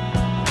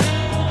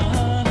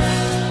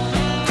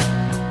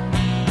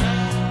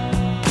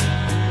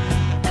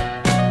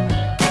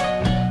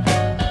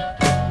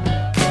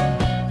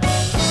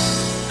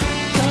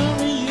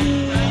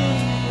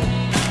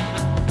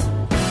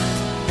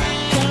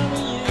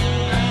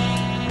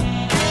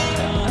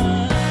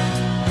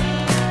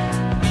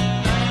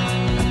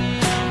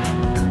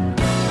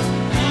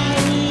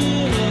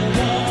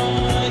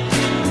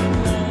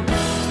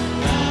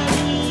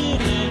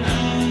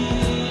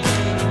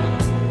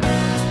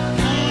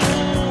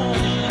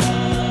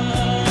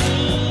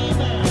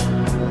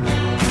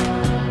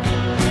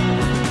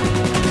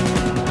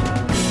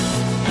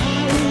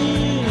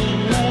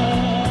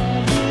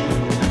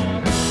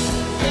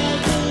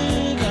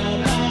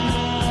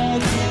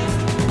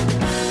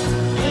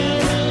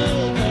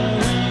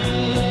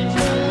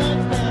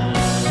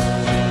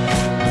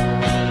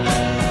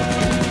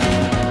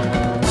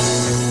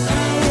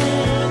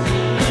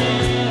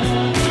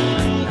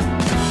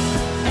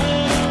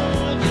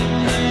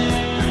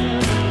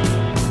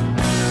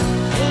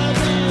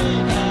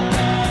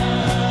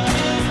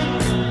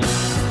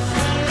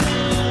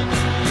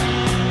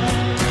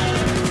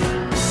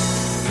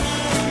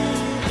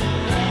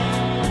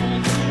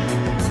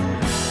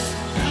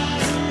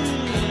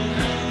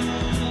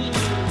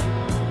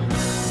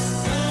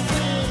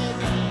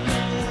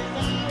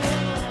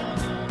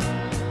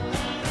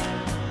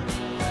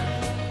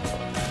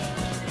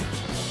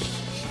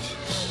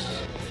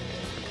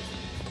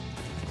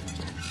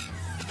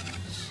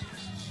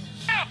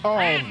 Oh,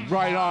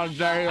 right on,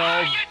 Dale.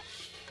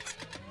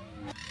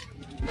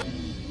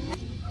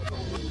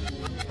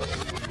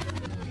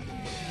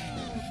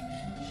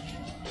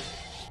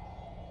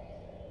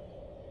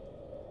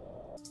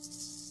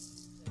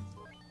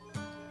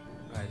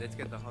 Alright, let's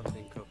get the whole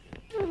thing cooking.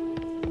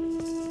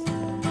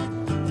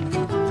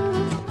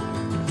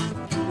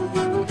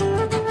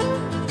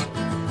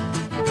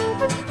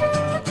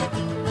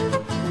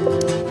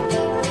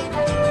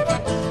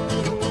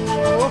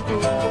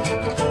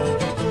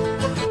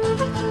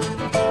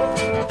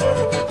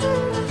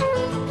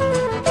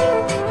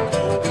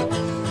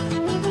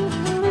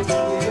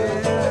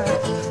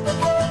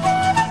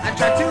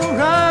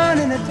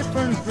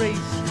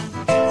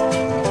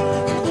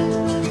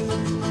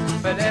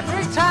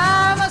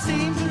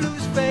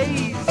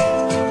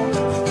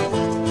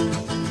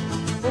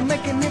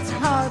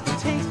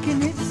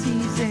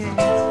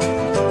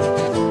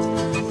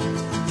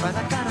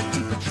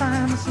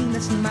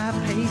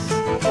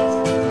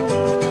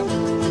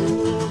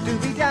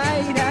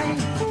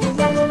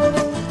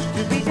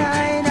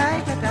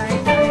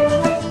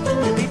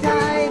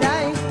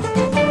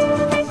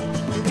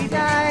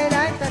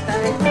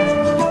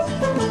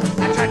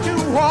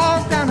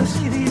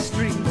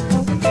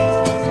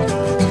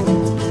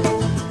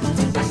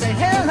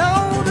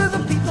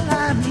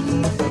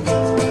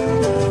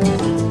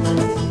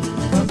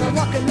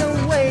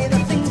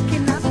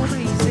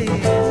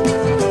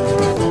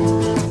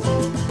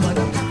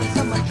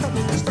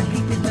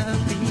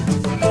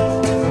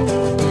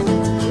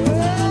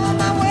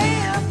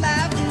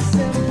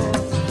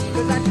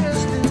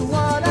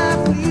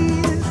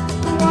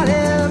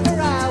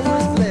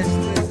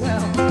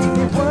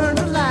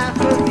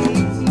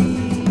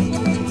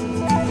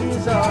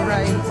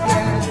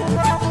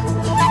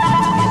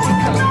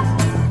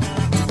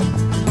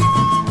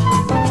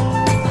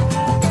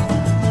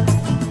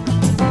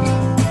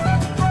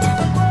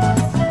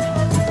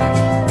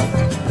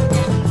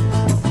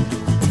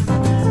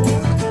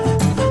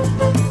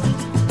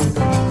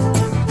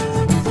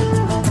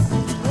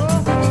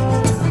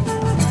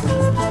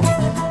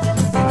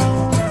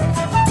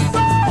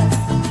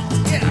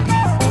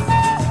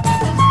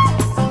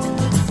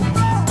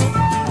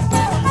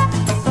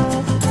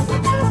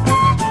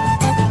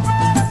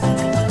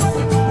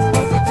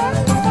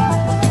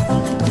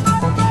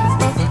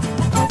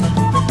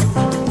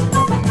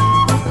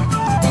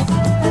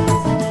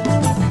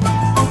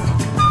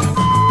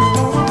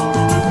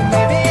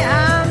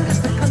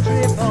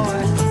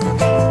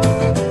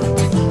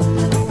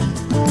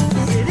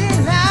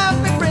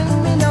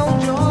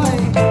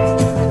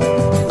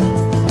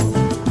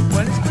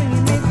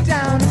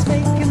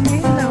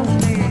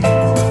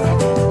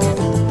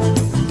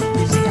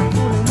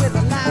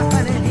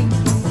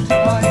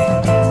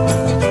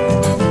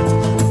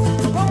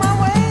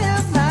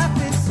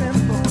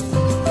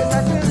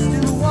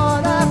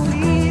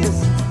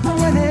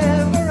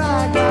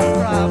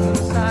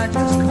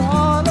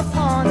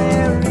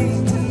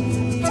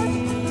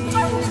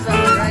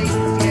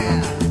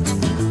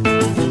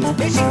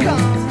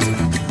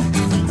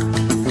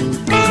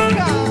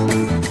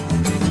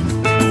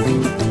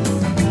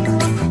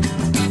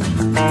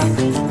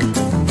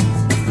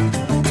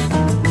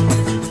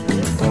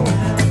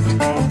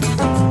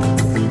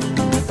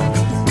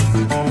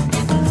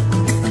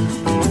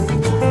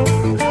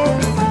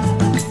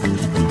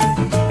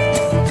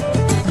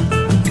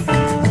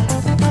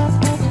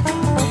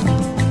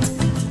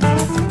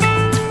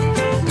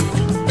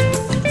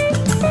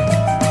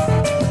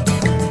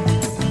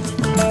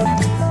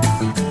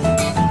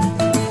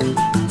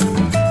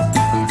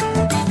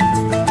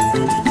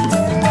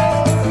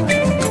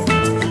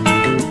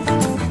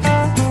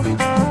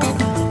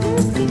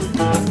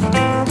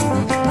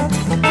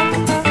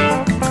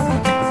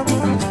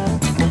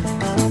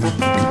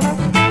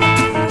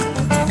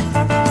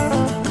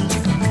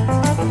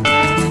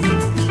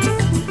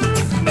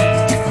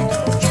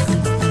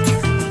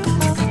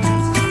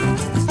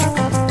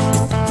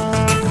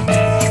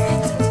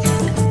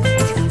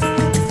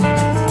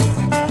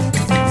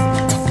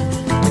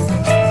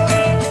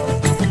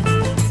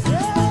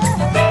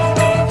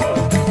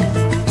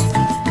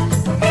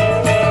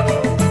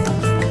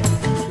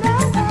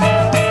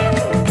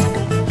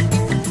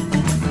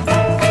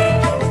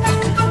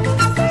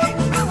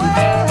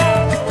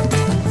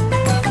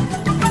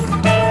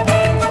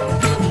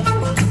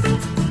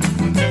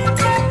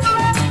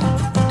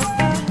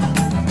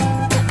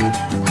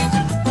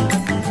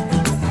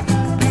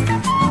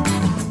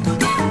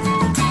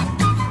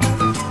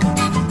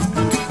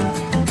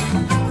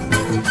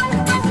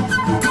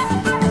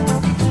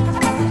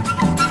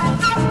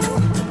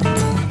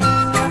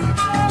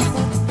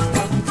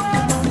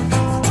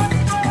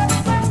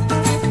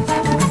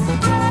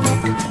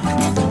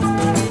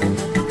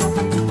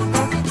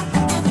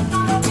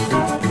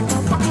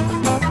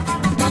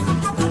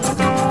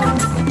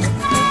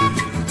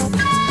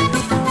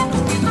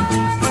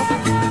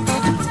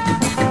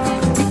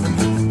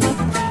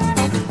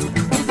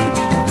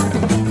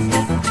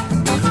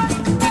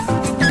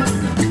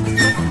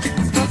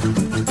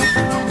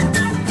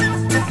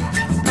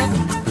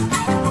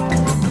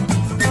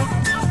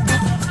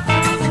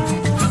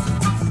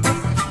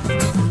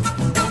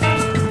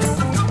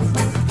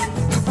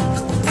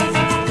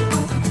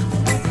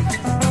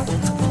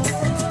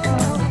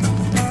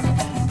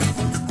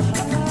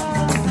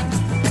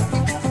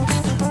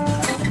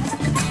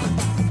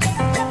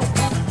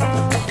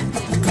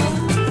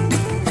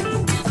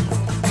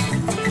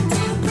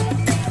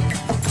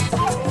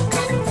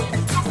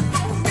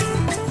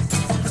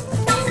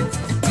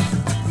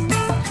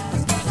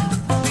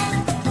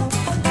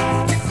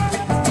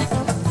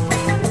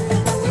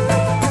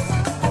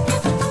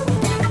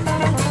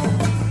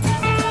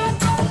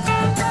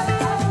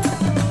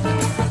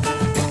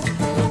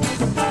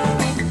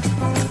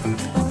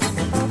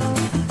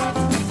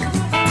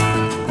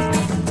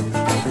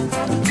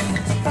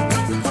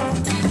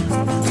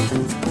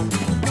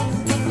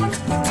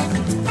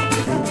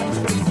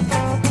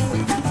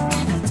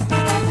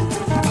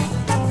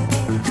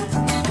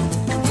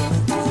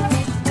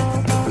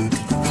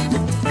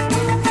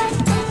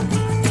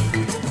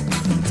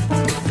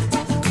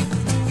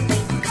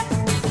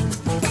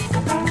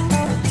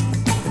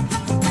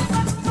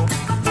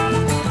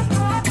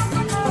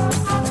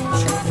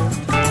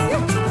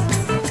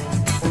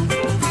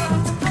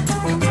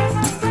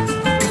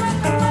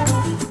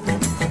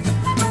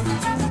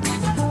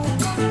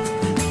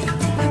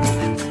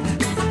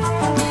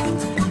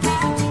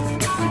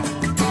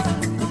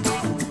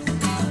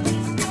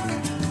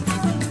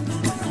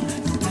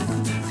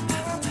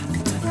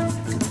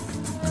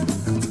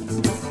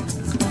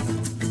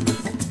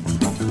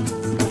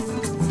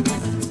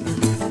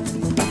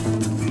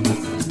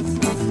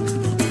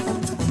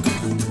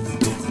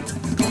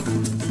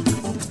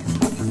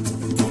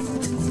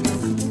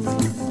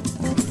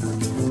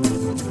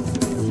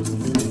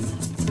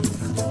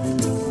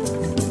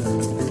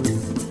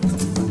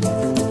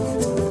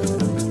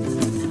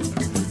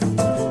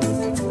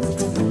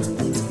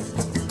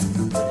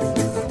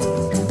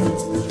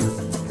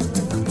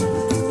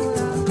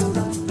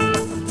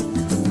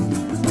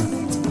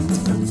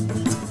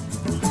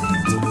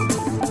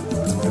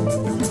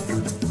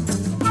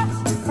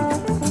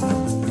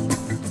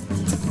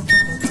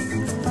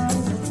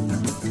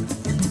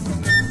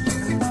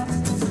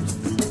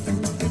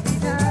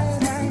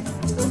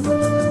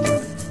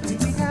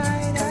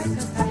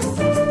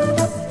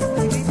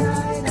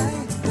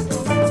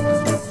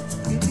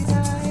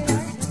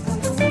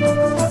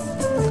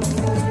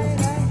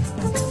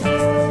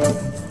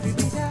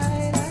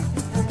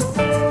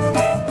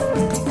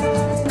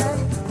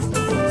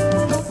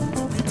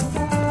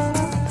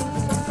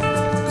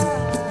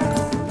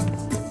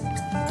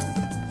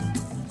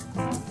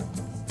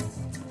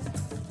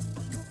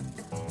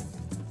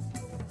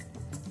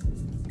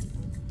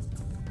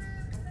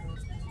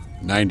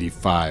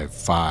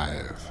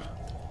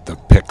 95.5, The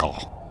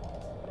Pickle.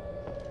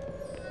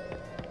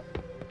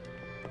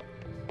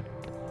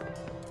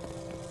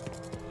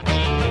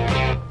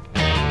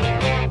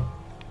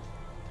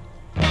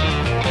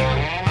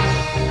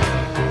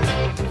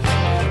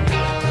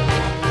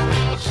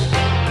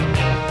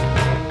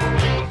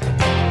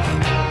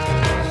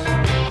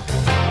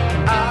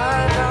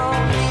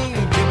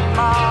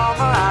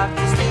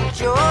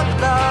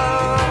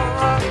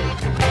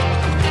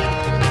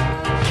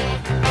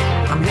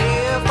 I'm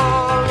here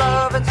for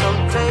loving, so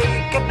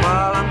take it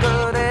while I'm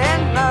good.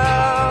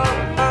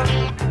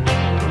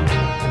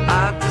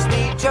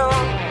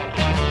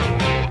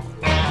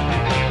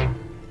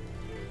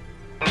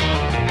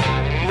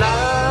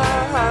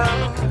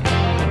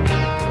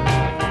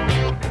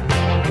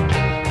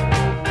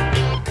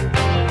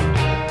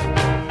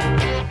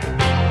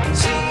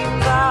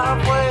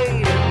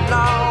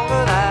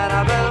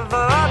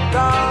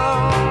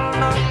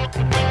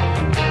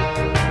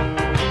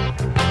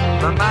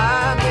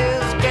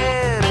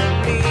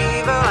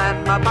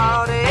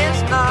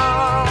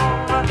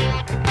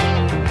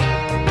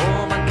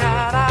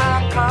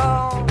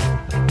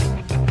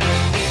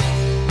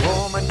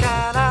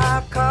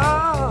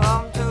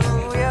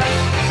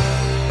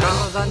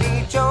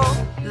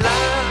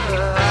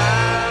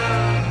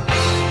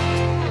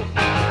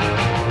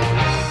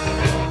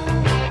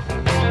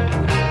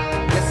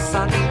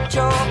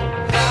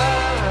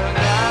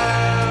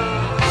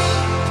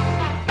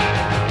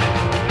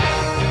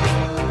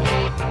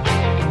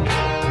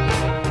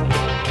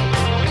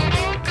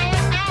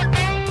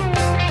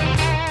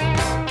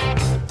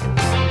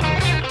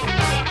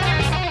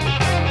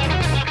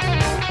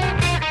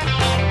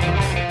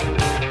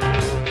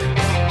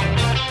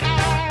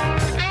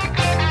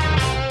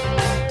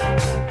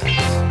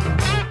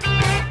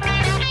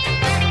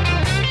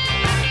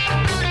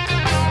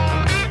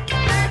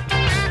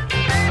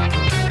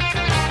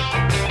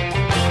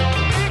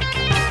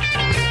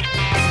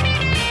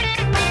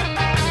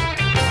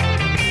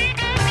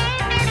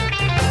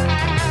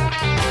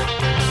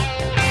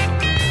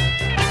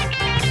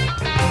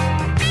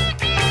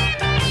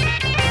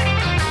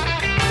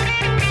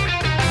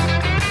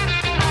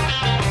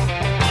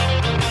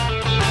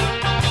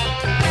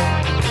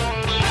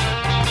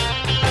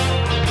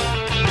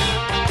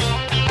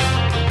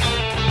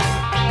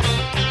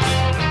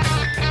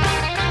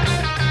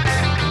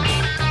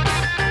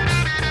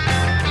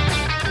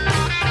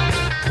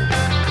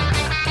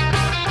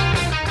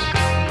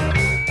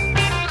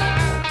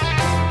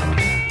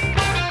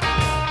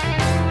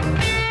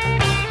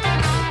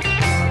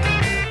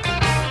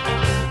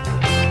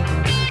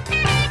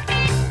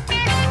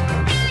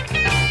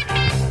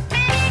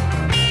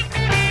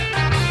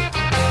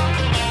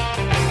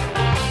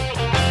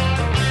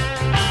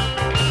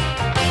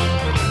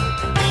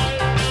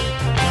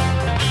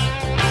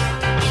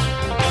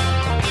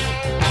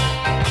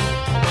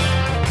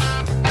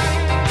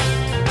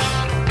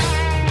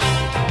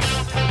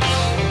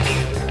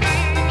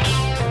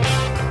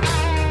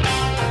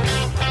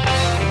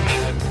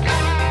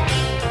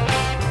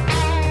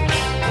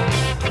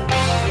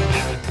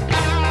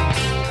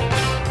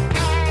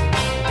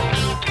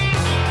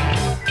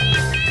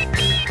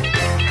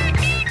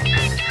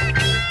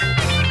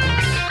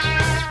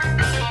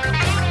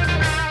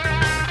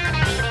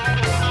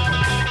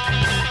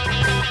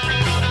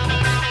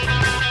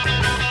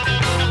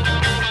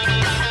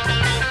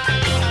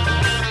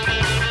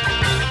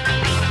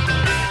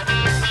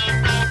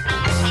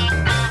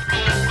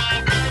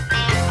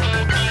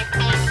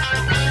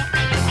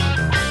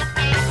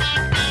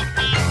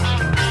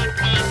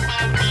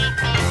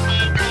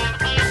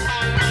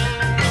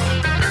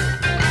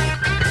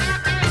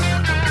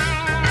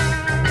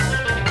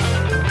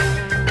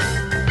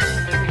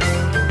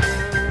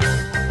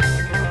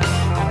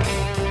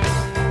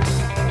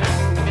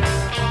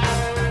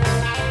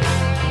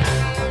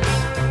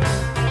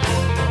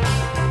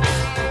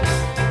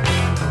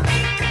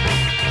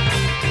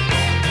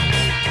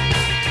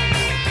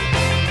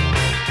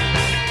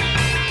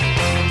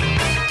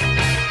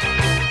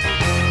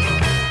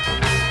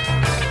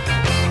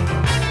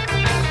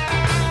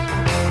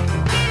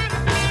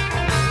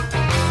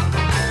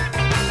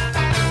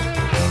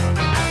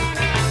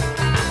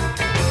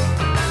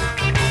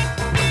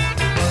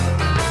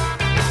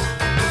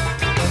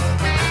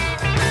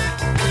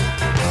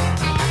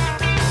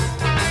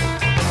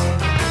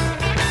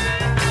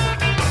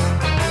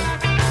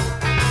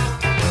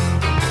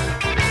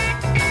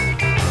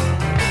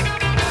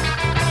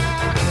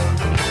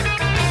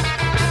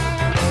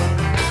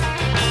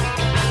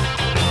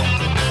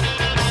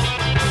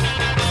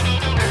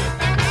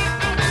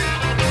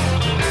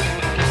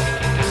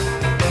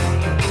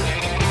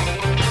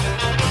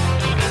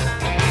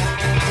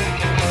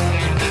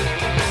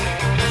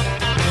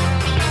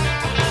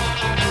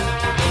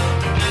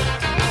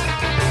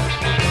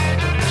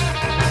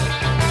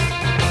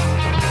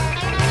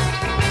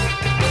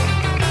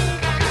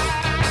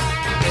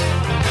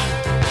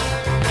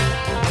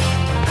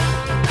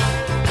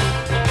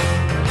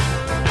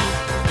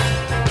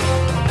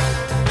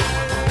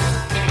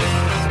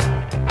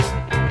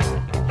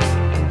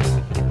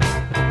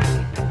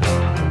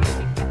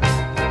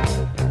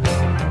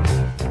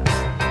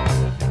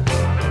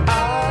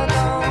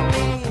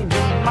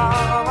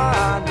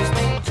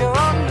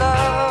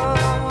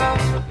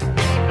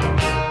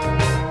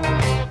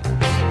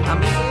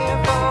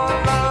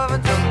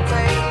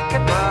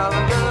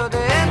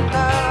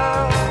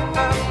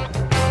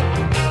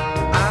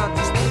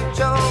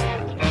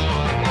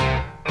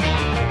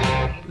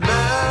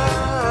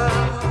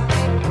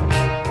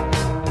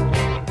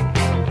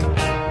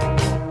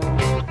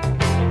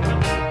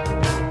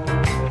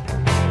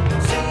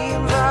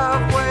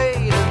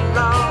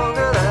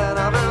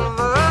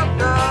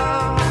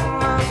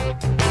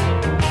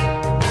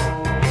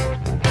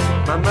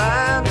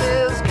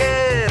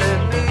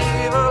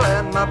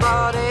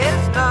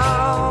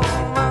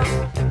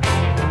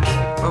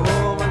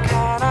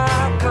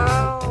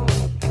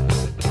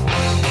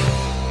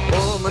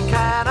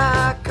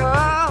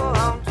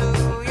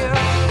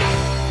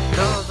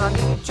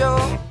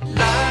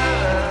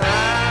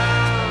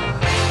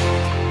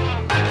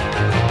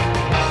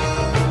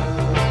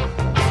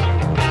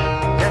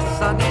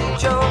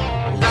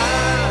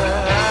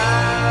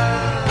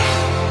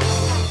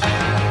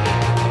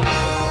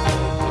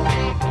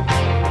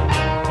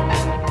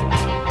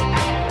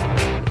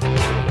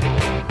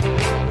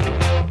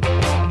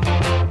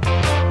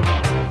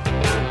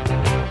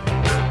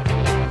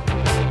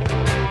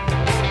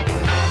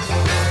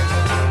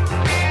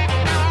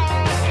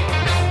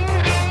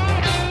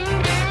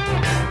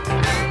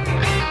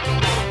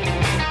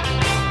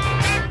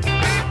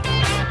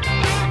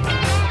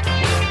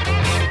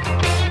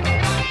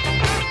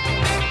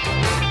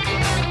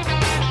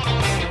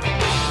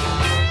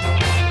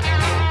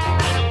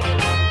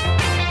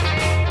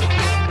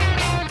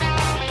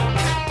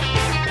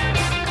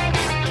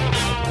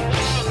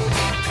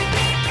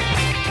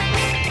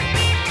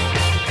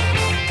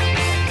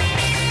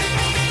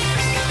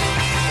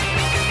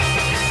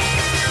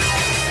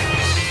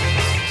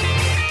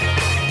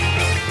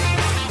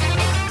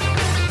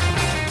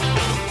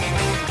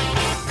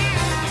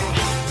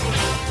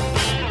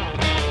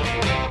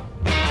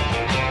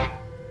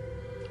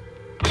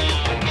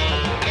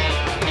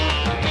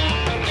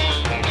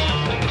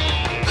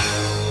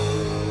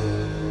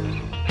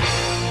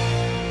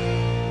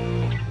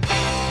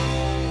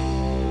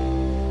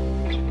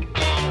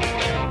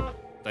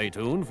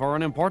 tuned for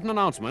an important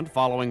announcement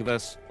following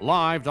this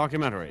live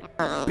documentary.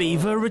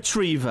 Beaver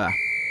Retriever.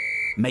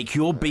 Make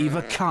your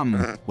beaver come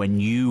when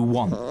you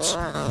want.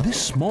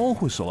 This small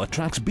whistle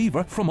attracts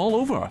beaver from all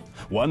over.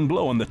 One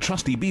blow on the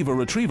trusty Beaver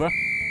Retriever,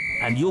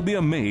 and you'll be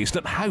amazed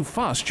at how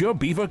fast your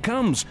beaver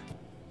comes.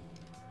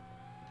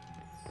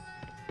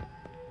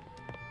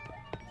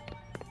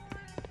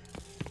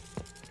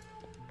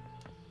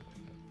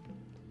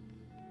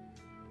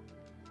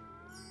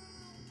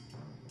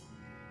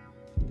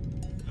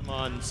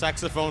 On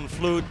saxophone,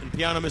 flute, and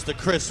piano, Mr.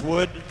 Chris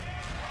Wood.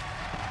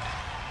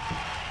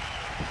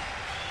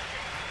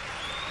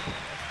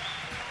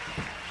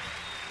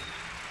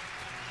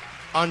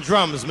 On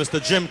drums,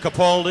 Mr. Jim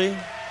Capaldi.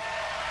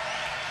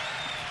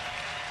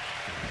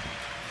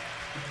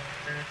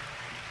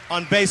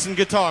 On bass and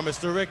guitar,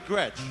 Mr. Rick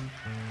Gretsch.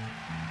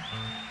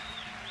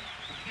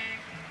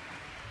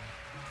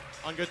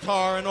 On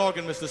guitar and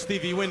organ, Mr.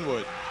 Stevie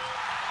Winwood.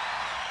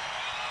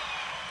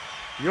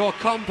 Your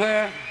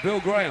compere, Bill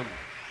Graham.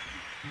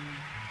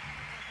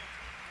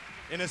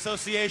 In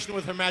association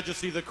with Her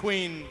Majesty the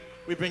Queen,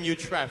 we bring you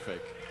Traffic.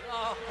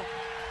 Oh.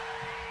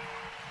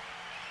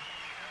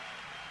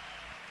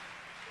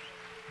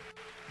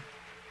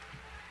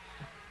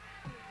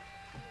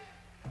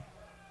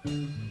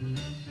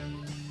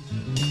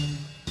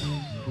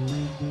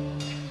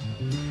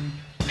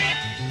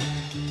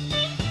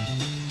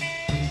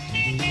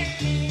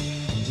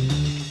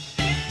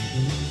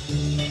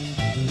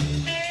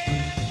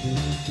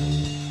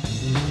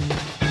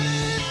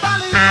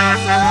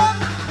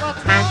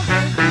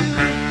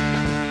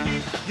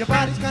 Your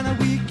body's kinda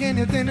weak and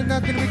there's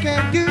nothing we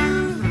can do.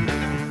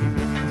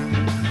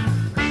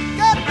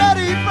 Get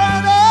ready,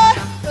 brother,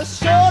 the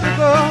show to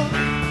go.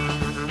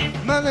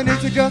 Mother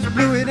Nature just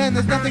blew it and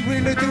there's nothing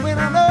really doing.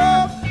 I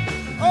know.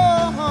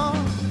 Oh,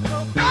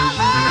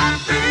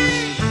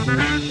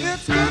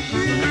 it's good for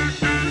you.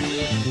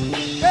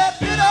 That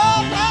good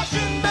old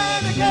fashioned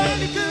man that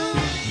candy good.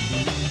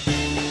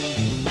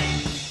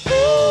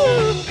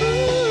 Ooh,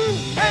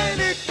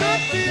 ain't it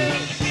good for you?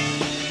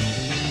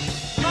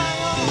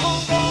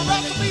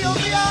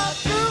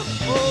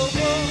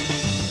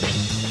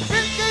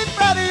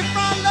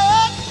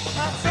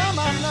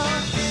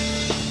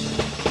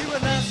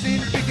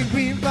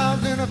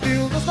 In a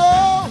field of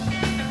snow.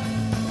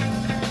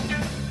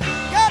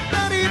 Get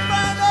ready,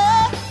 brother,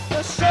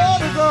 the show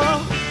to go.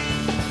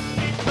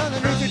 Mother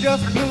Nature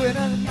just blew it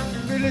and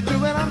really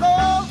do it, I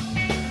know.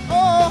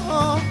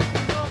 Oh,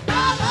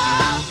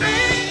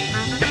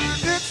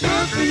 it's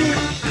good for you.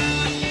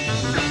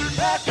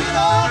 That good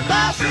old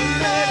fashioned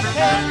man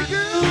can be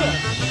good.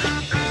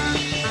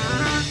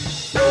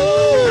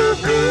 Ooh,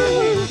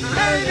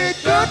 ain't it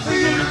good for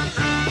you?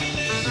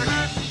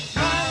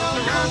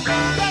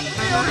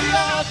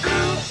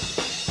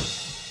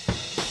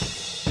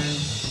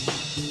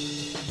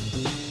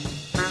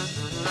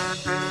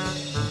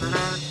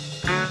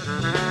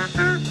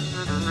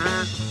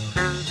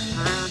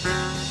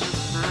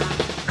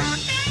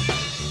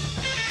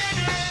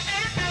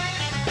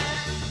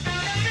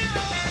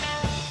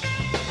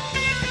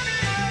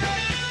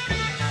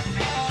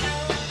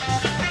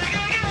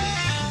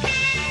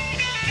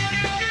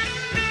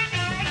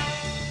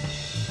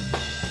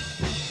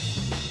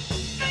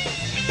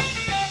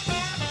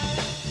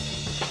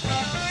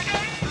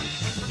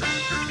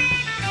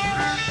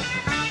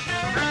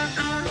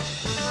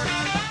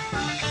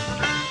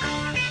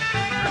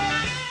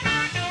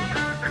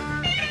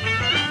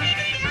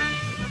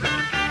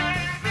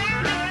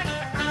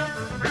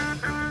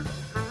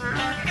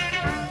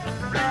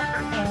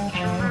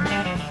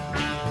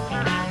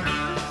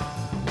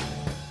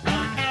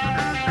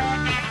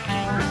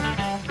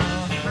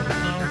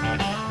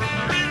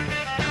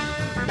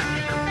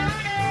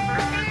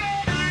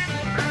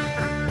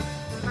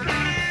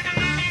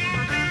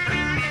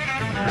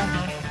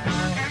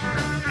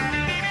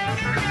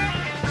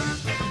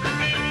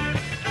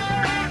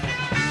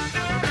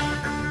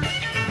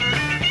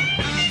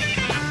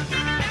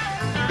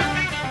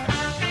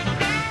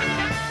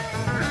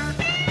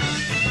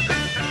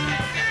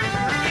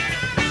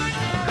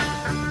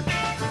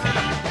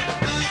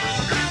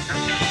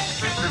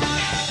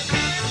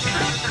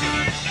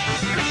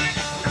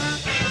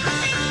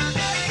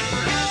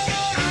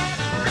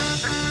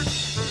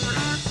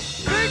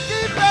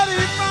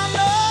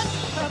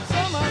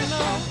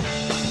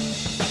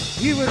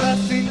 He was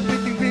last seen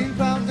picking green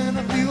clouds in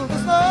a field of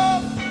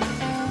snow.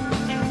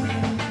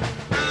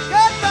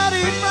 Get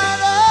ready,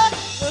 brother,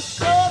 the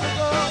show to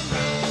go.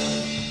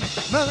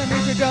 Mother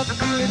Nature just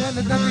blew it and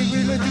there's nothing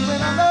really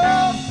doing, I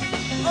know.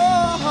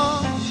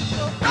 Oh,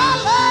 I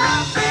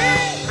love me,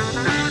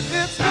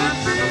 it's good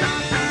for you.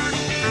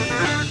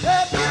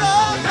 That good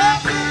old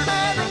fashioned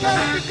man that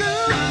can be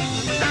good.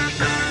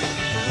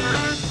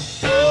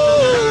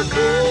 Ooh,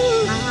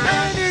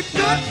 ain't it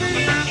good for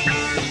you?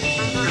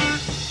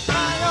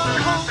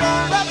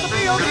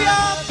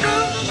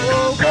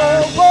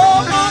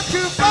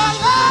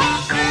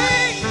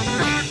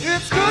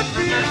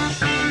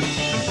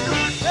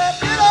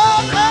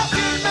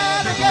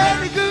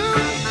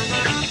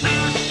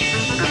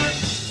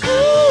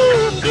 Ooh.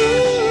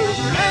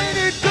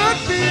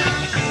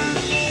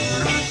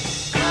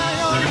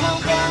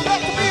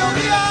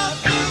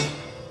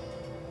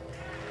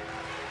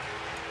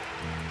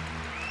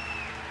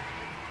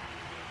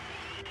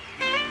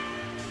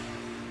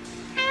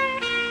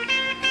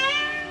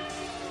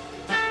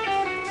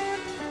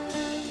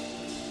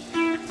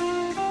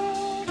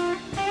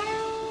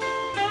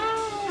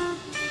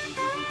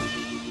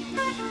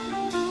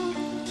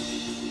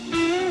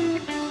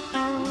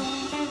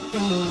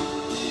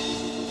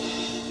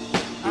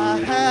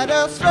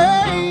 a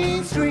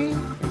strange dream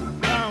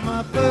from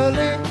a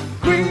pearly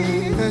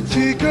queen, and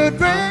she could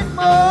drink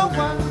more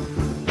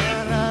wine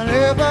than I'd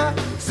ever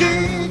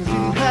seen.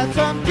 She had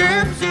some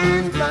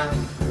gypsy's blood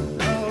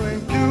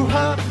flowing through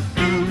her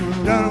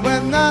veins, and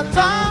when the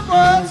time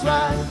was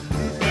right,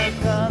 she said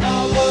that I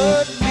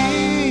would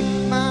be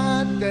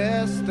my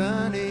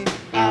destiny.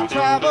 I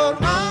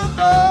traveled round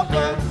the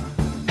world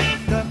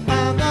to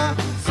find the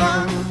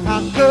sun. I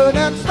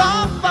couldn't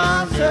stop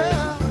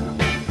myself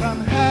from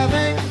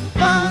having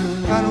fun,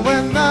 and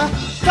when the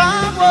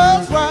time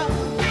was right,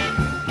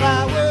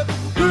 flowers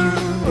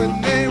grew and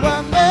they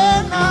were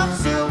made of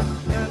silk,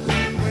 and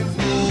sequins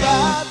grew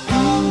right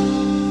down.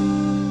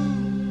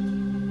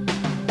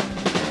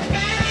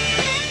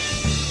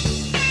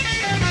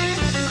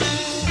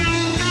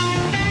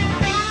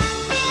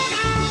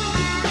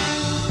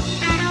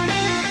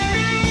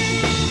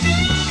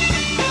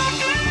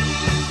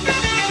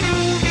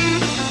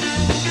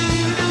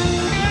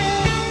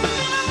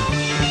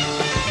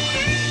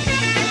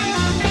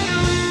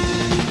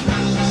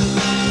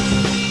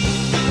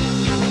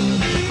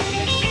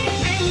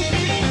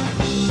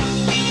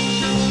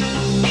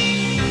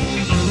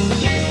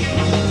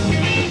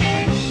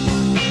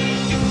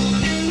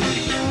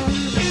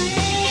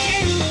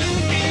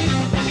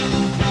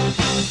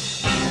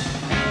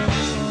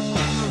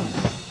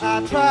 I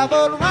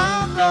traveled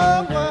round the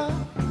world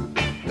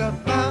to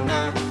find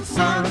the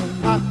sun.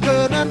 I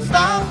couldn't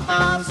stop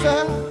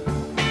myself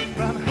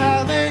from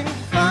having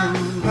fun,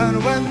 and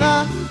when the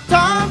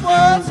time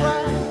was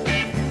right,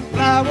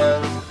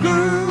 flowers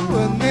grew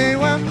and they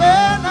were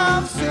made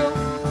of silk,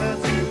 and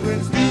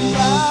sequins grew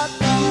right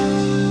down.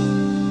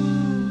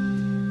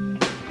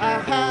 I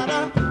had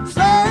a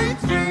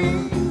strange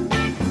dream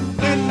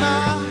in my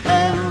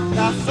head.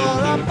 I saw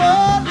a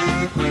pearly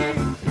queen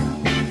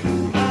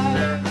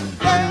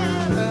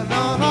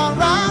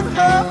around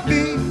her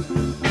feet.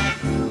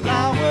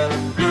 Flowers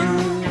grew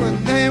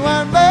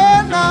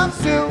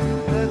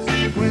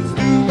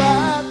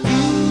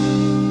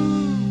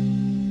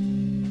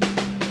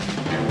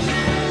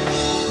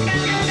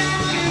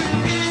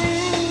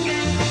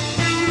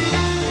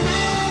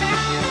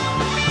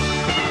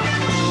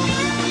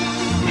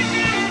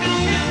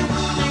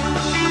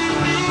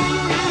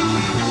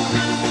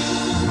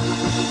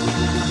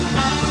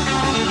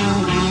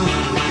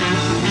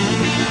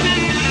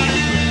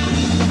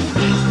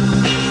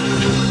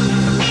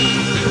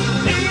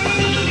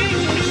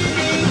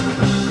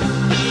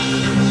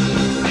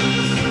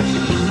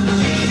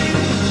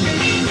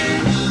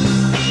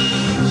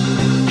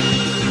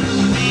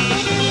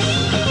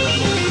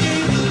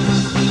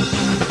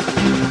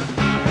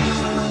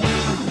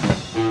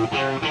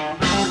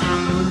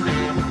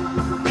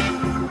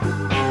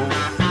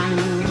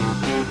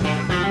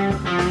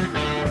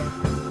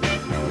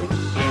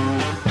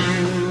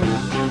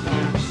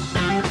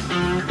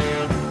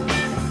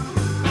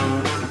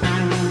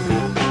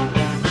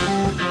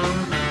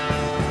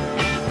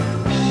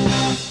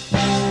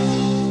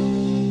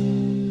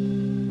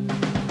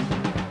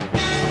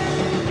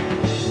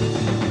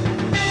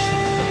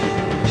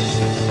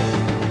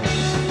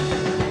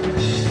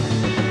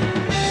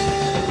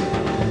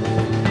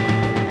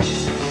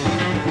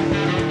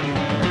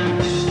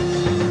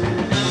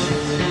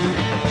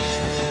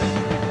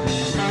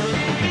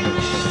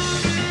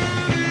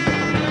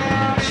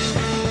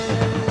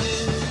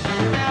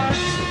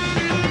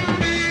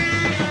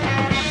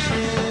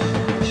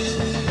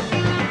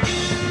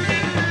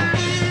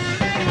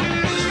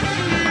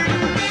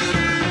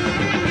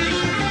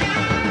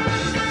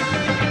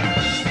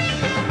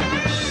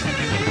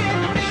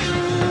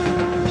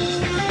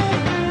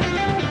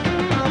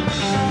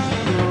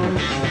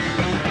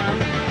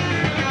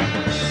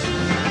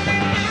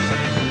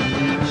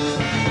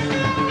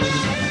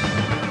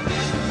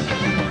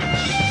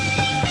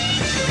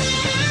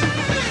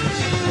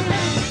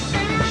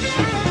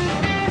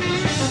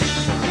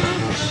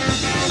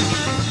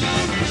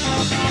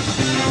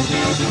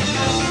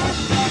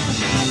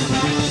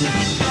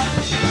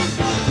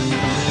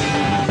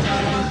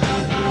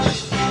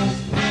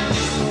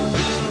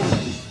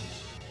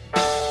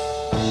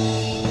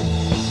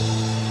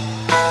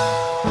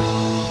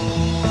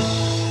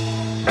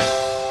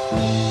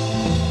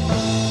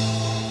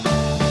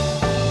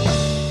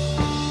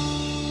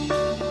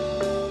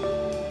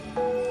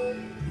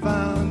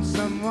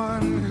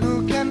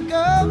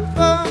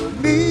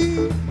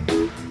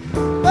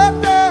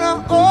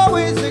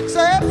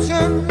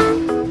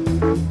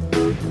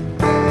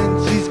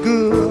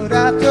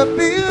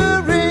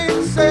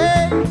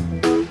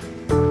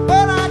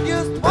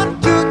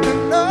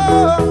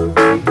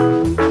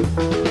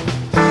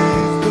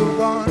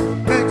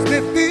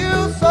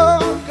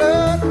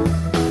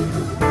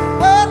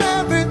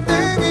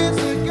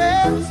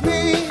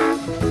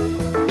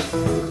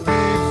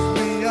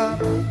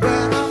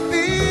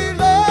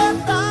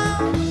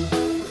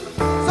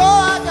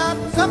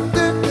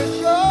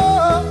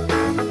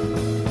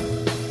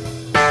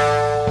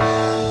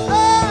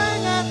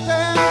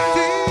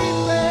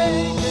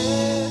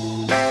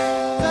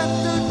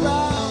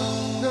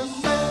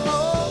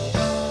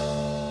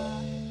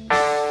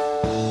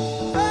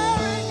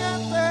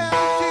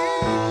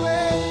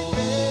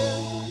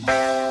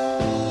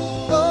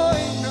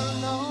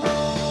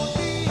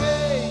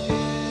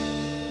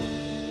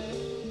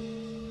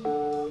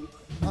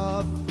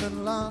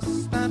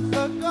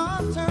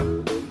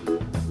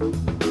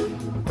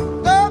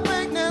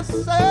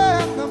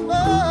in the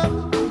mud.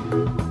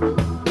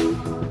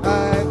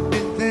 I've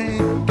been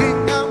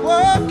thinking I'm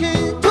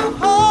working too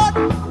hard,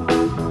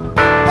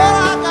 but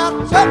I got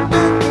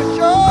something to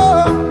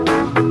show.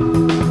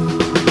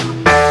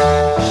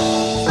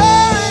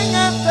 Staring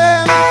at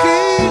them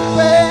key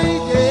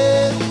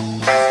pages,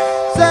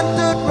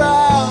 centered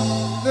round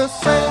the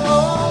same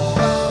old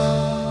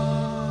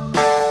fire.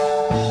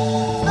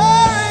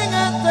 Staring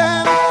at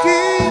them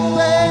key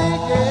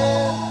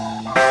pages,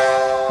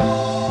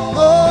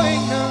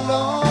 going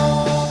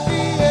along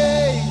the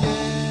ages.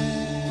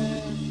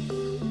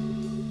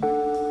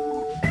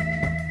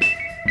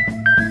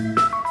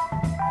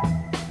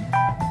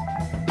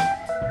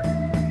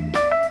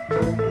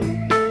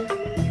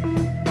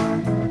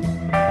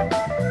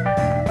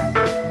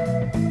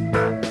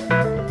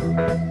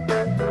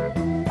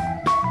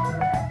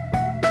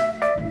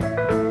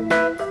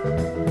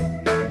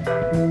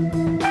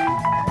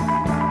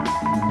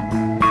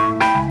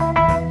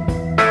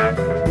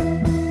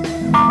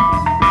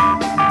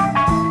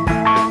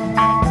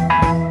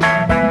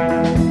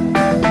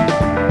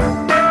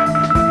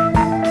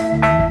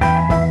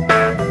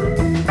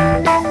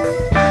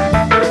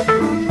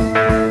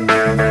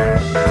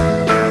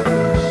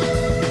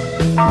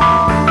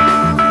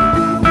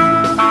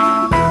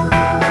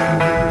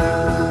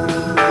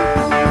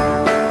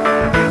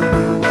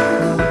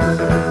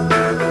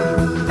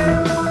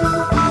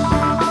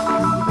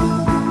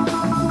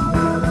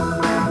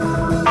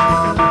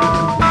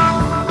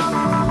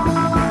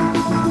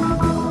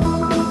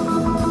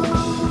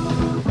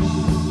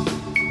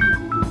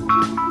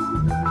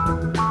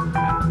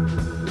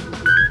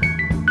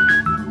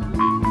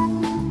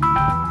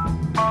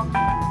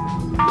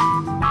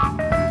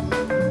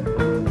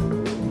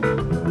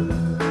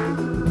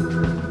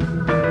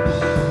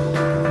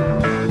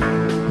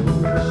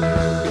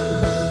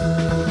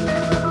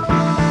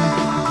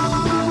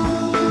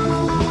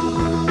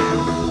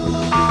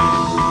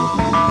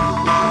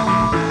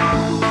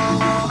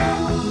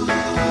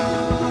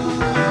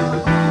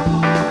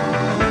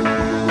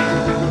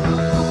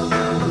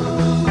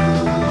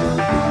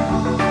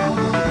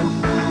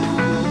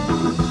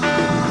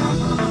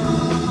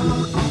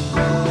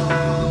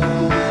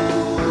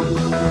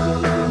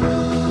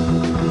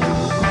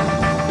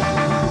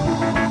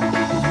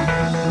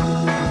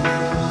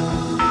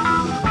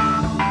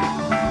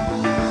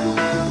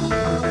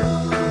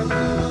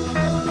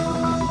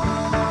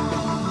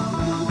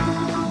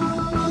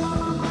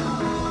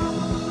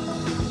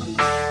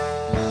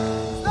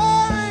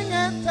 Staring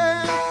at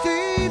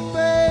empty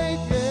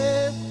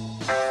pages,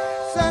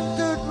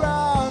 centered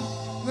round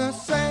the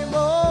same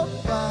old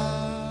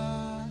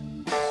fire.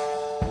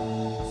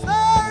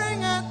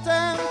 Staring at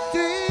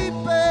empty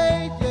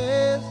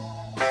pages,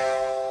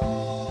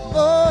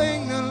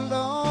 going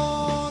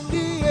along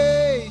the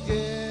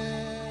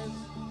ages.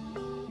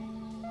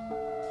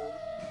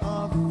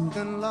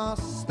 Often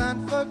lost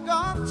and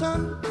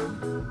forgotten,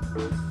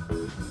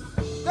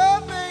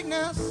 the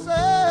vagueness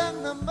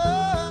and the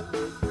mud.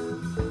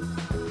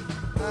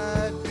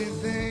 I've been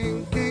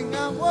thinking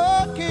I'm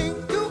working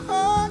too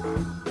hard,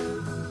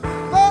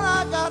 but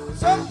I got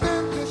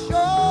something to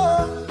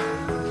show.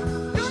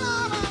 You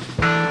know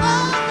I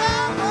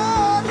got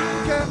what you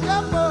can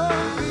never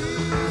be,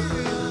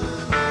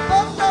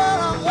 but that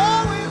I'm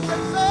always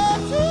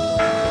successful.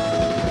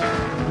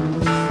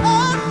 I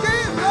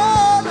keep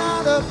on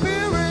out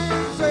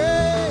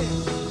appearances,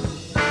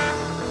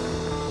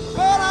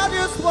 but I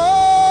just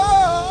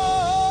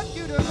want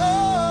you to know.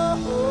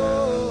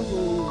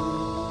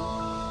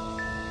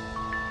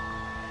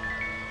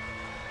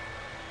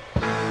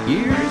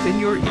 Ears in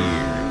your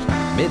ears,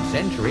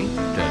 mid-century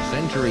to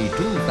century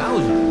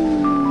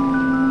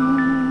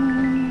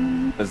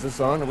 2000. Is this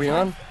on? Are we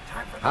on?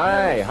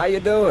 Hi, how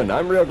you doing?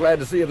 I'm real glad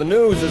to see you. The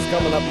news is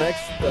coming up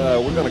next.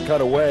 We're going to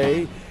cut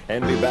away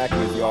and be back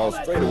with you all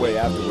straight away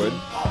afterward.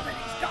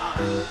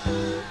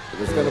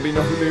 There's going to be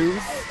no news.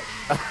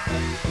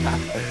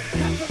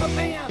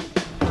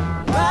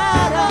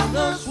 Right on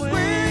the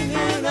swing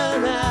in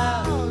and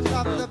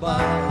out of the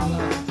bar.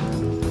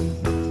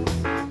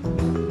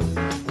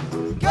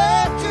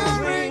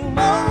 Capturing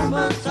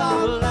moments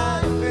of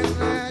life in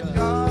that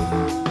yard.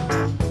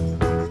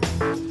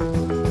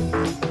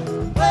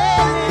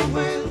 Playing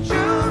with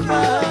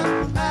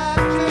children,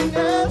 acting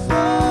as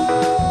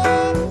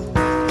one.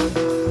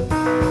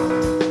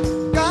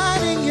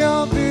 Guiding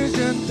your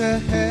vision to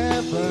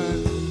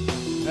heaven,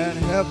 and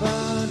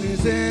heaven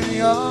is in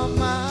your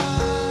mind.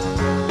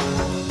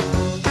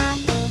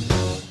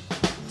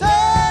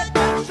 Take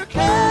extra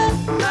care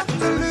not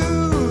to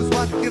lose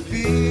what you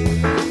feel.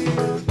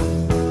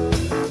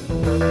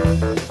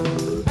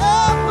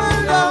 And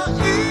when you're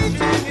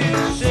eating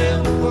is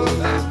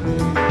simple and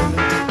clean.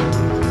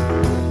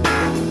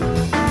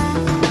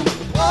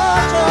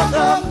 Watch all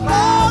the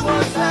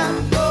flowers that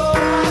grow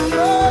at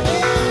your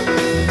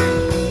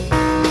feet.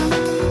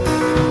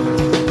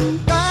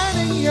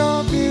 Guiding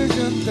your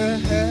vision to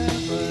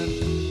heaven,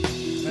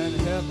 and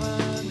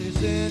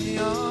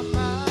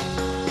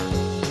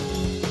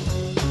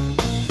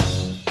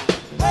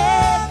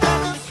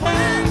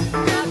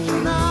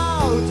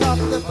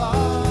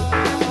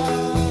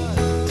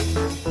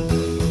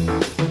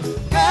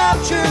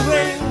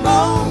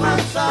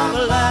moments of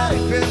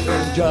life in the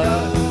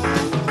dark.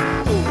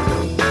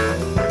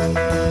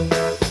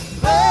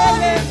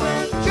 Waiting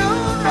when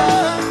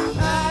children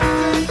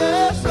acting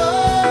their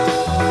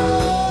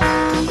soul,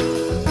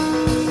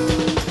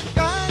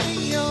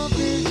 guiding your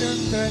vision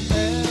to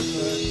heaven,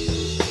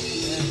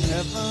 and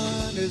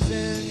heaven is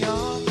in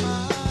your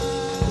mind.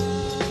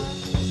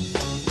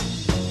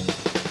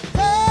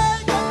 Hey,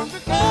 don't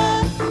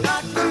forget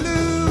not to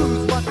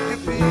lose what you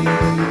feel.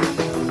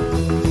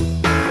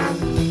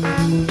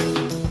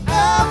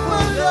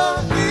 Apple you're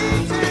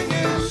eating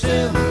is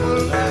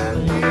simple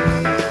and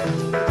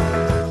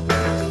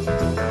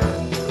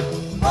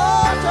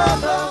water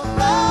the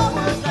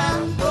flowers that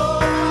grow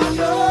on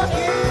your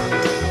ear.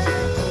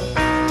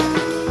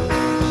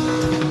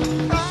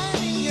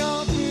 Finding your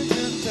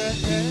vision to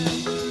heaven,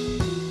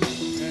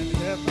 and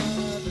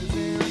heaven is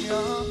in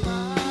your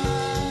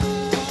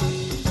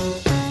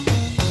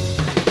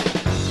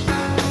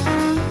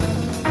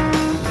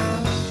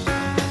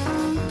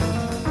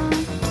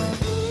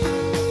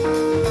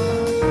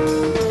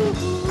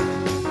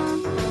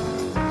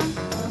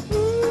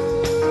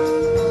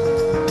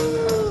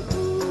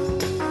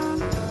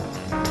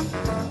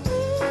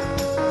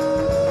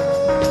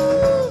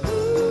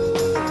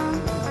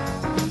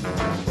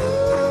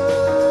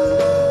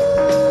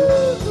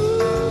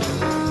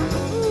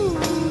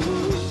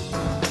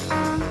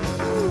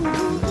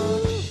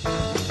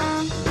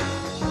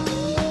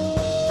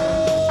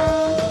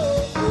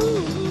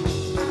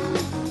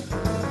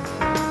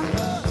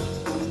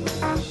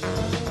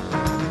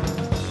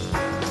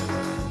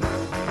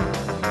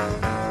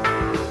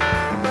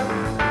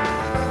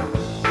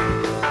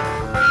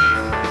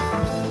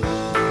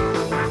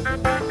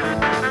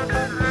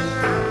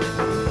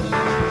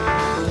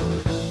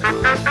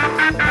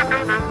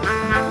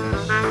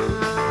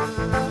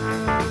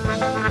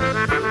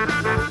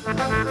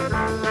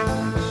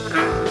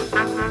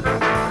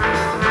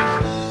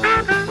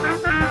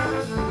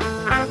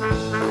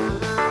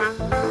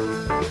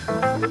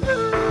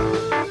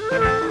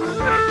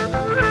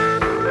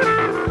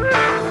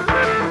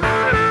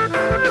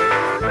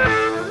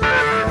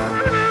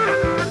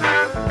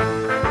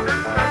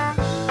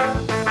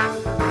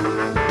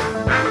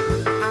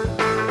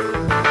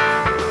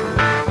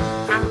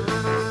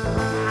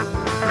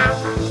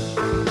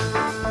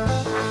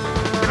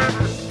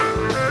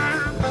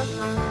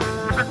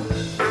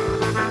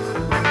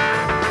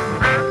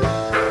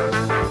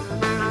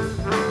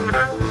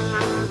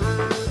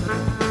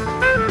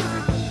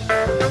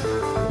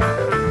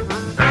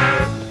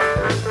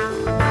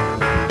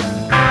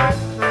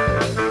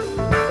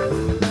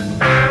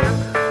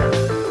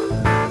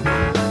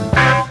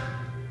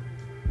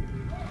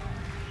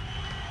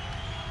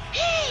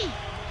Hey,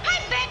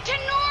 I'm back to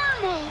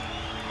normal.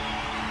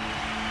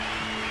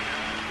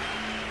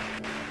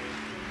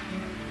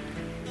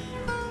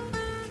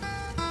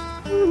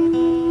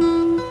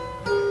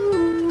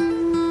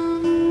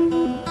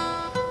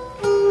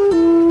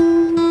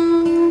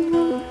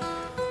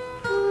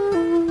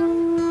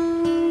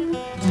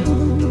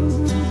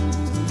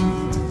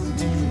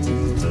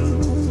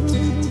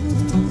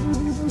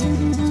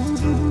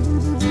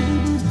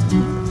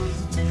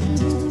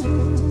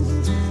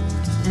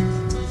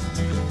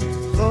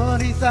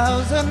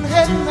 40,000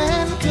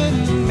 headmen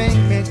couldn't make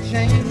me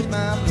change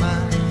my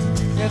mind.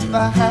 If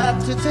I had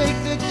to take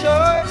the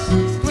choice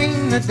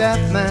between the deaf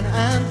man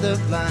and the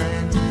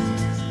blind,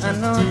 I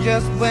know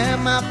just where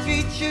my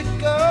feet should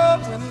go,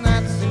 and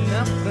that's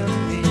enough for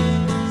me.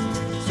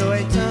 So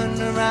I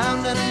turned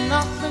around and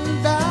knocked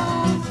them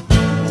down,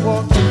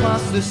 walked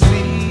across the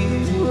sea.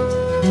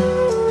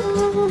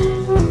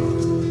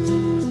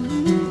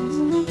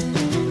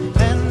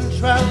 Then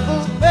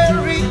traveled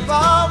very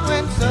far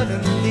when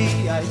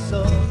suddenly I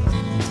saw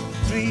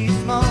 3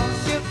 small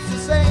ships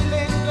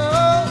sailing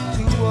low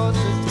towards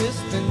a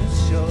distant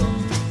shore.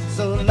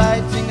 So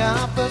lighting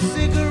up a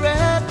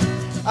cigarette,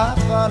 I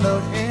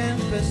followed in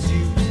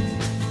pursuit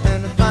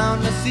and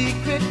found a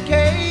secret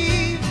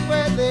cave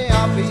where they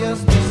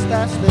obviously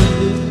stashed the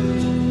loot.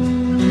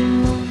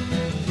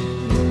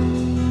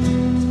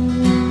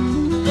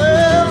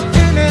 Well,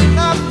 filling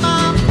up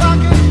my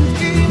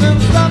pockets, even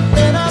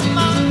stuffing up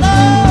my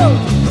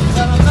nose.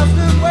 Well, I must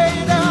have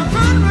weighed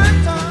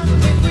 100 tons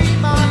between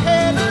my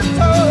head and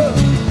toes.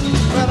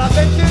 Well, I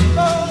bet you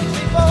both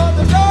before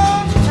the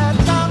dawn had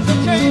time to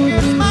change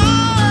his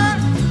mind.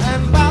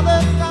 And by the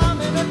time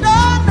it had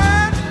done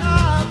it, I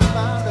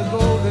found a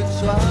golden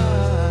shrine.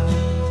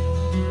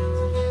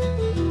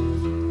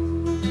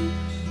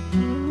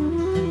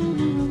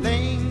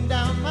 Laying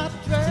down my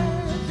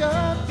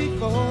treasure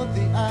before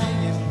the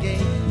iron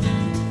gate,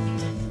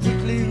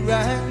 quickly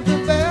rang the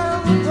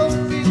bell,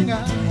 hoping I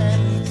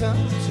hadn't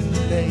come too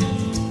late.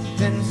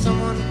 Then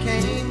someone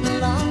came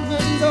along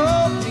and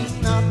told me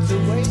not to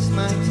waste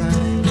my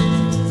time.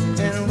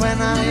 And when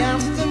I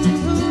asked him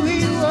who he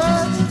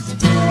was,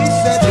 he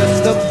said,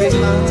 just look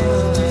behind.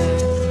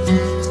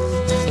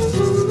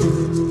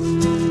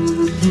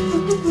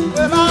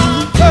 Well, I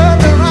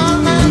turned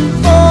around and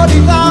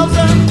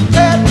 40,000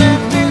 dead men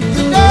lived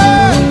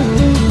today,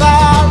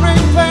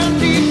 firing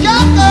 20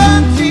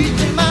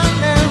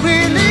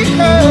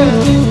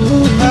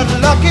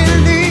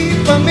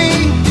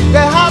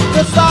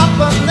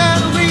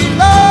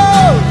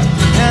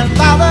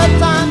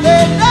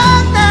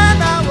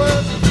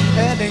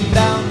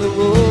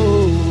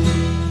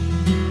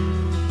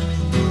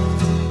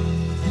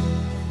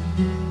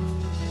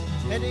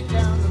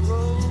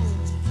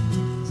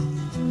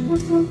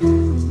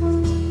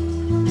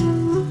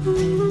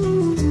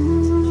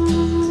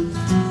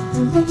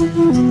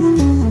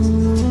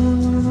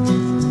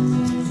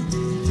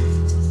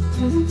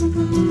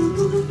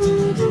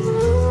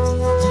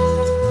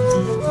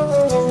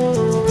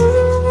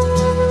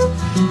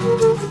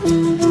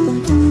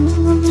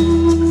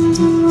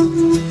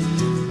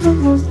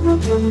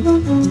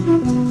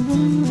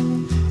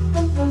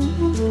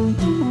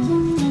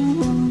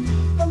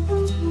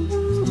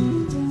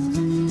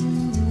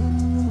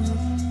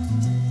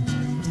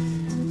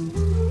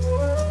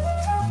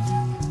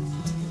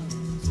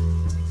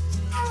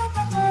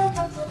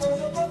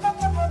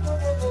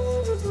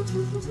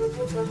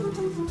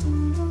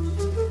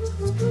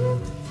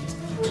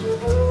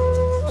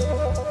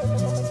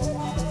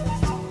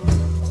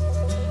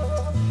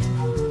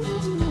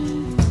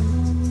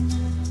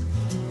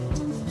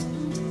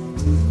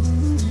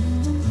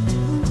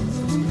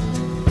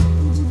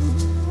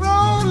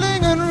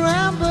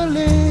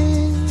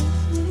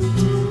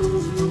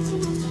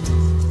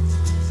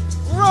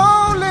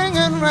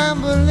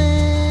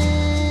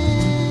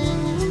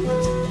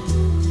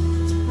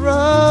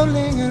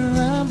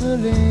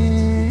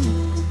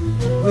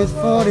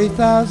 with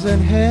 40,000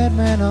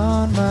 headmen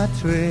on my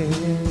trail.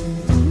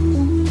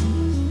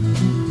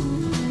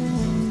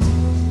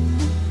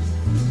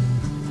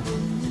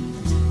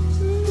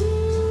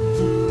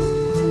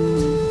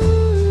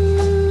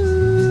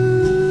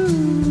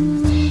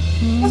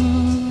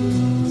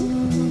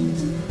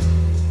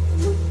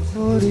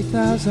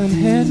 Thousand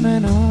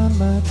headmen on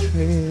my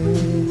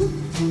trail.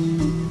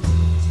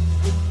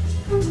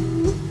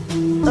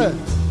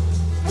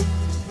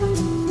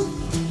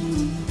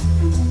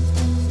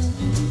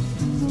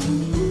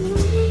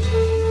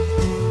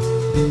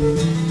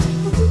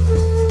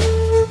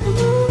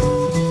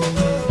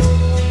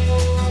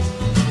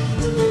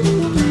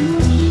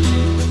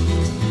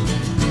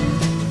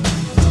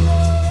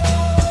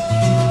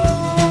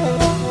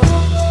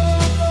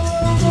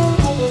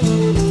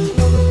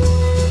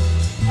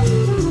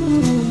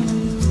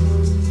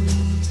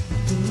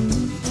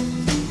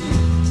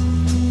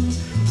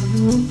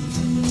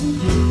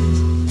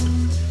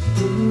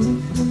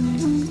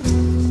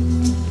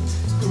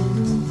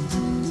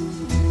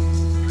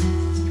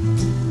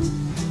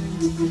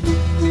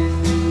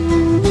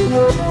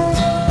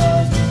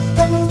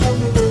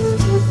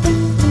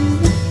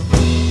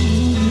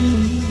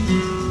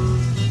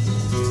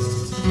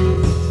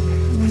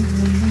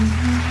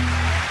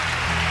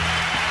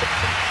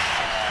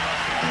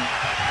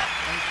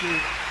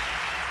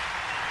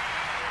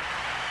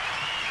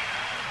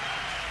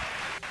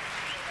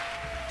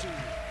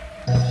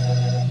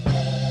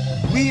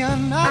 We are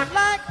not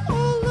like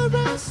all the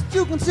rest.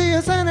 You can see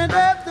us any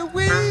day that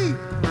we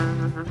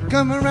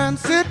come around,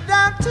 sit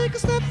down, take a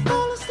step,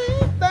 fall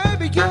asleep.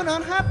 Baby, you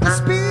don't have to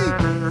speak.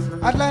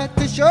 I'd like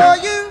to show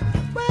you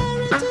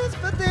where it is,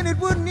 but then it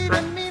wouldn't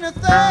even mean a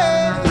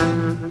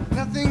thing.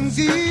 Nothing's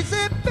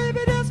easy, baby,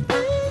 just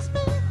please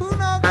me. Who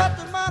knows what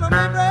tomorrow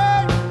may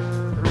bring?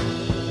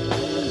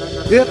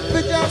 If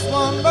it's just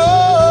one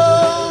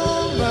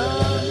moment,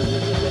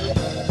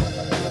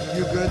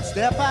 you could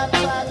step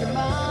outside your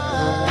mind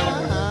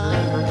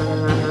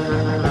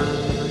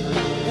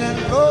and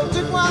float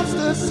across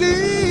the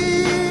ceiling.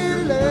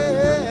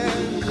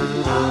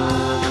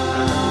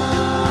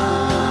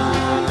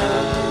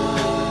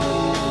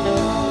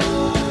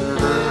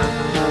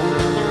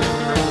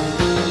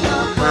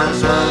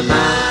 Across my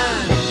mind.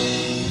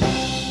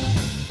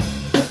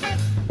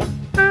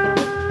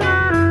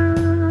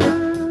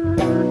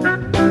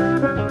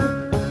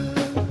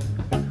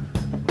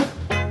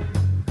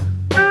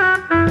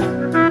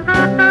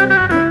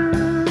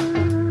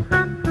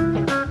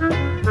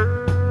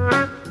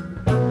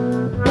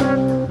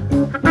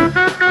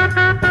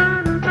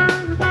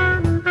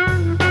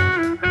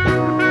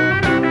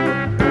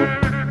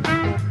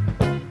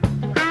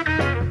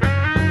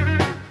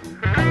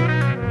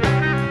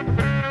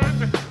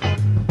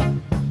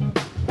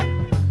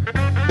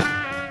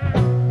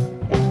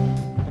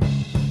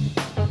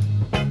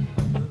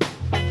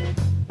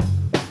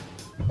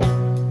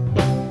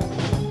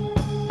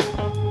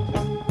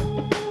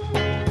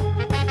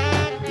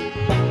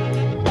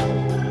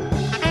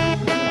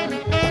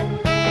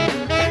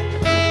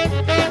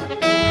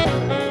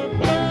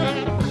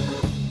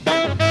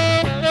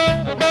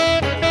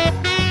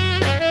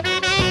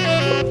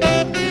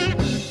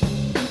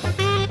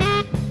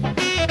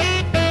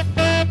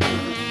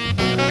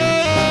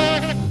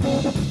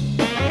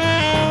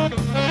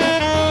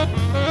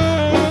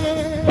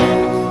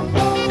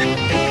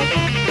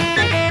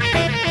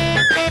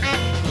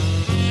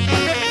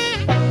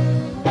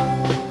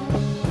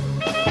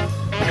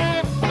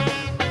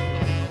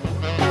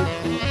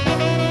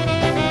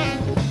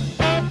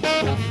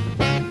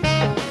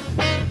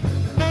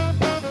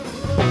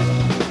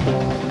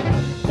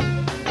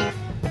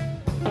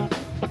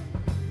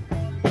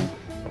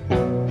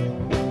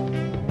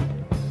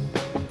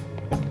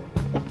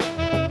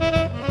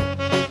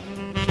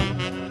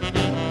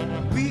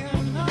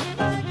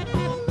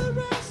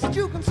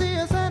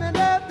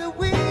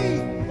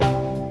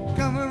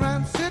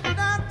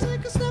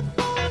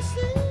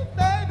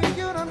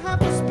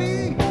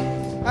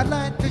 I'd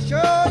like to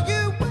show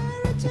you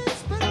where it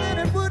is, but then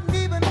it wouldn't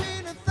even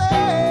mean a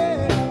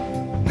thing.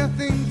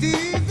 Nothing's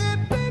easy,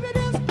 baby,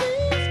 just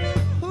please me.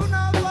 Who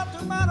knows what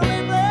tomorrow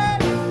may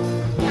bring?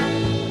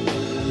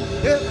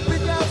 If we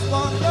just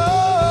want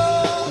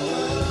love,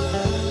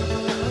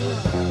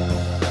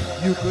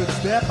 you could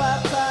step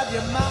outside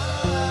your mind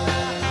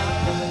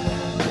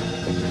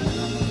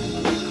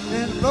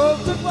and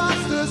float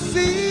across the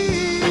sea.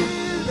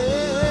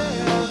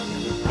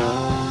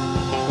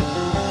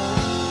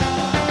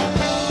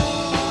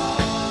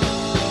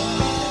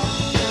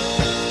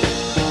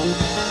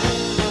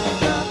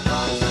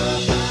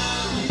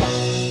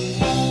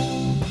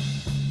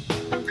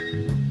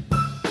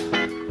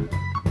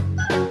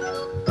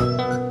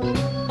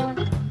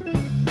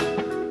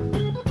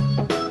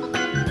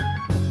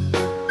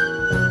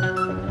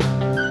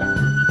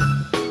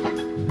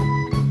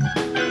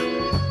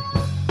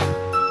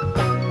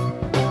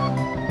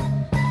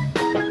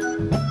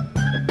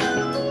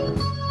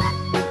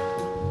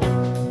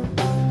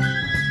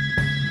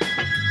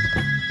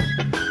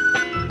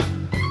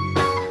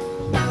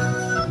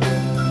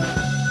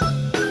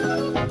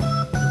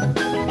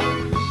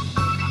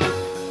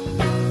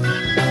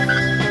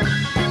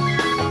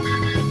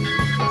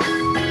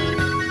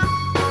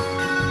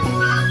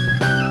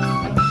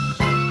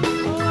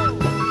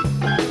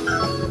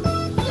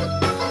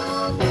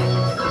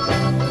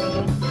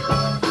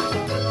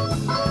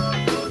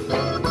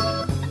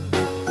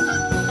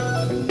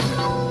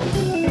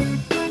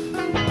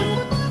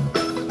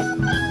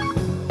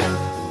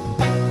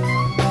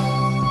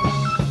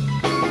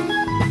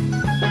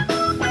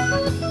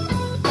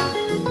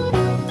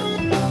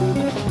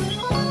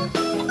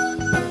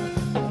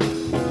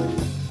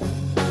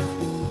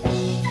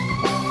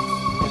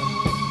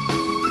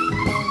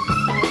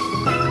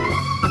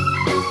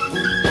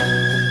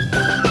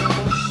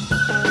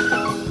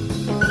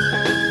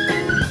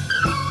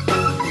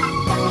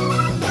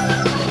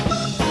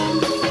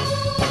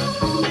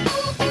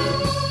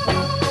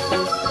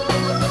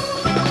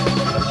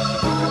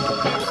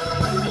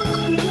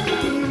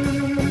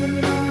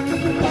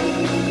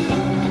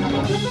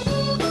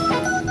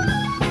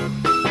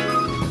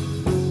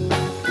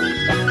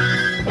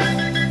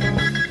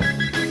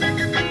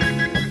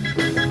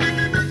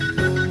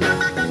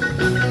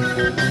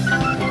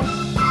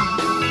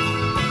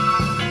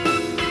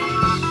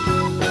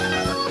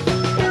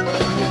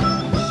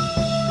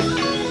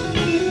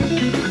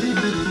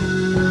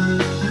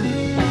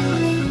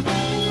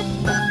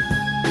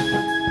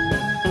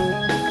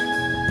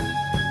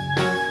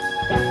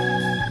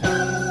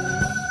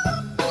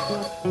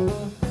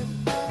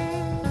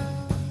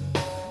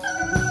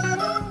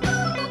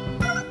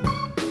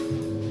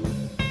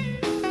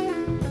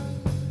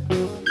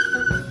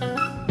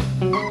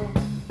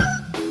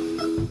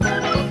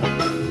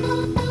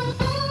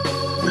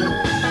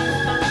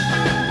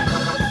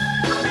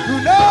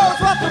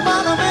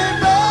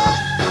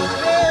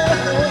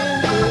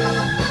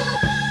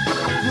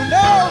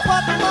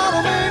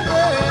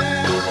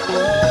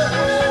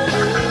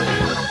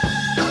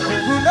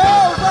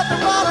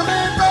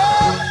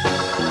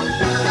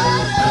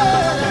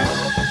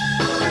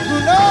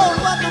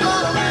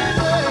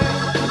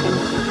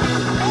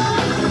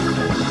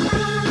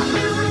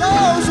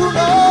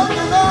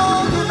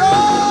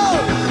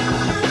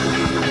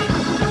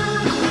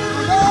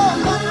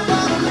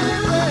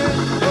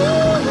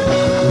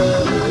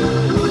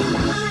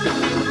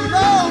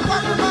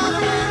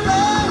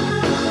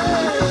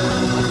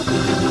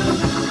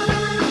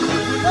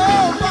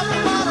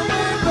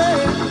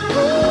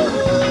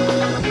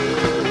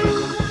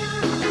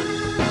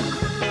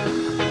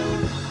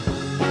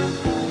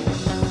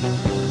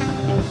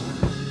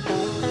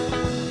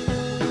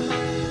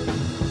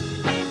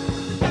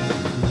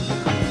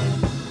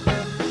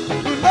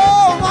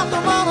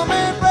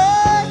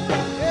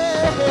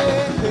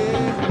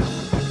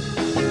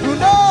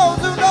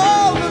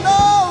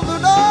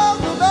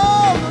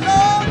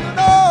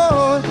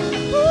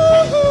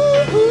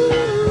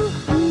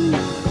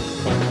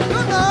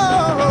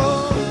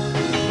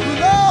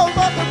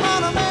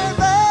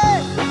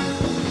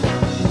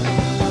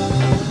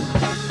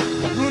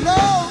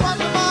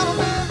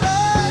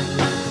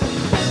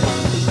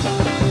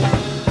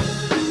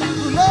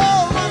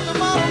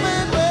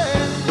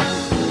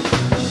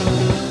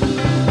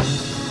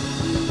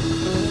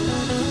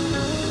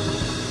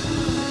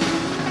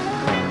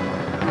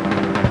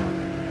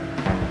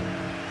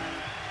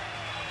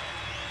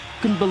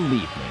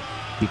 believe me,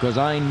 because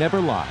I never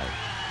lie,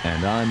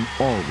 and I'm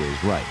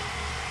always right.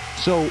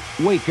 So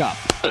wake up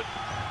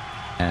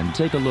and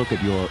take a look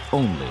at your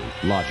only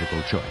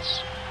logical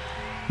choice.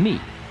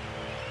 Me.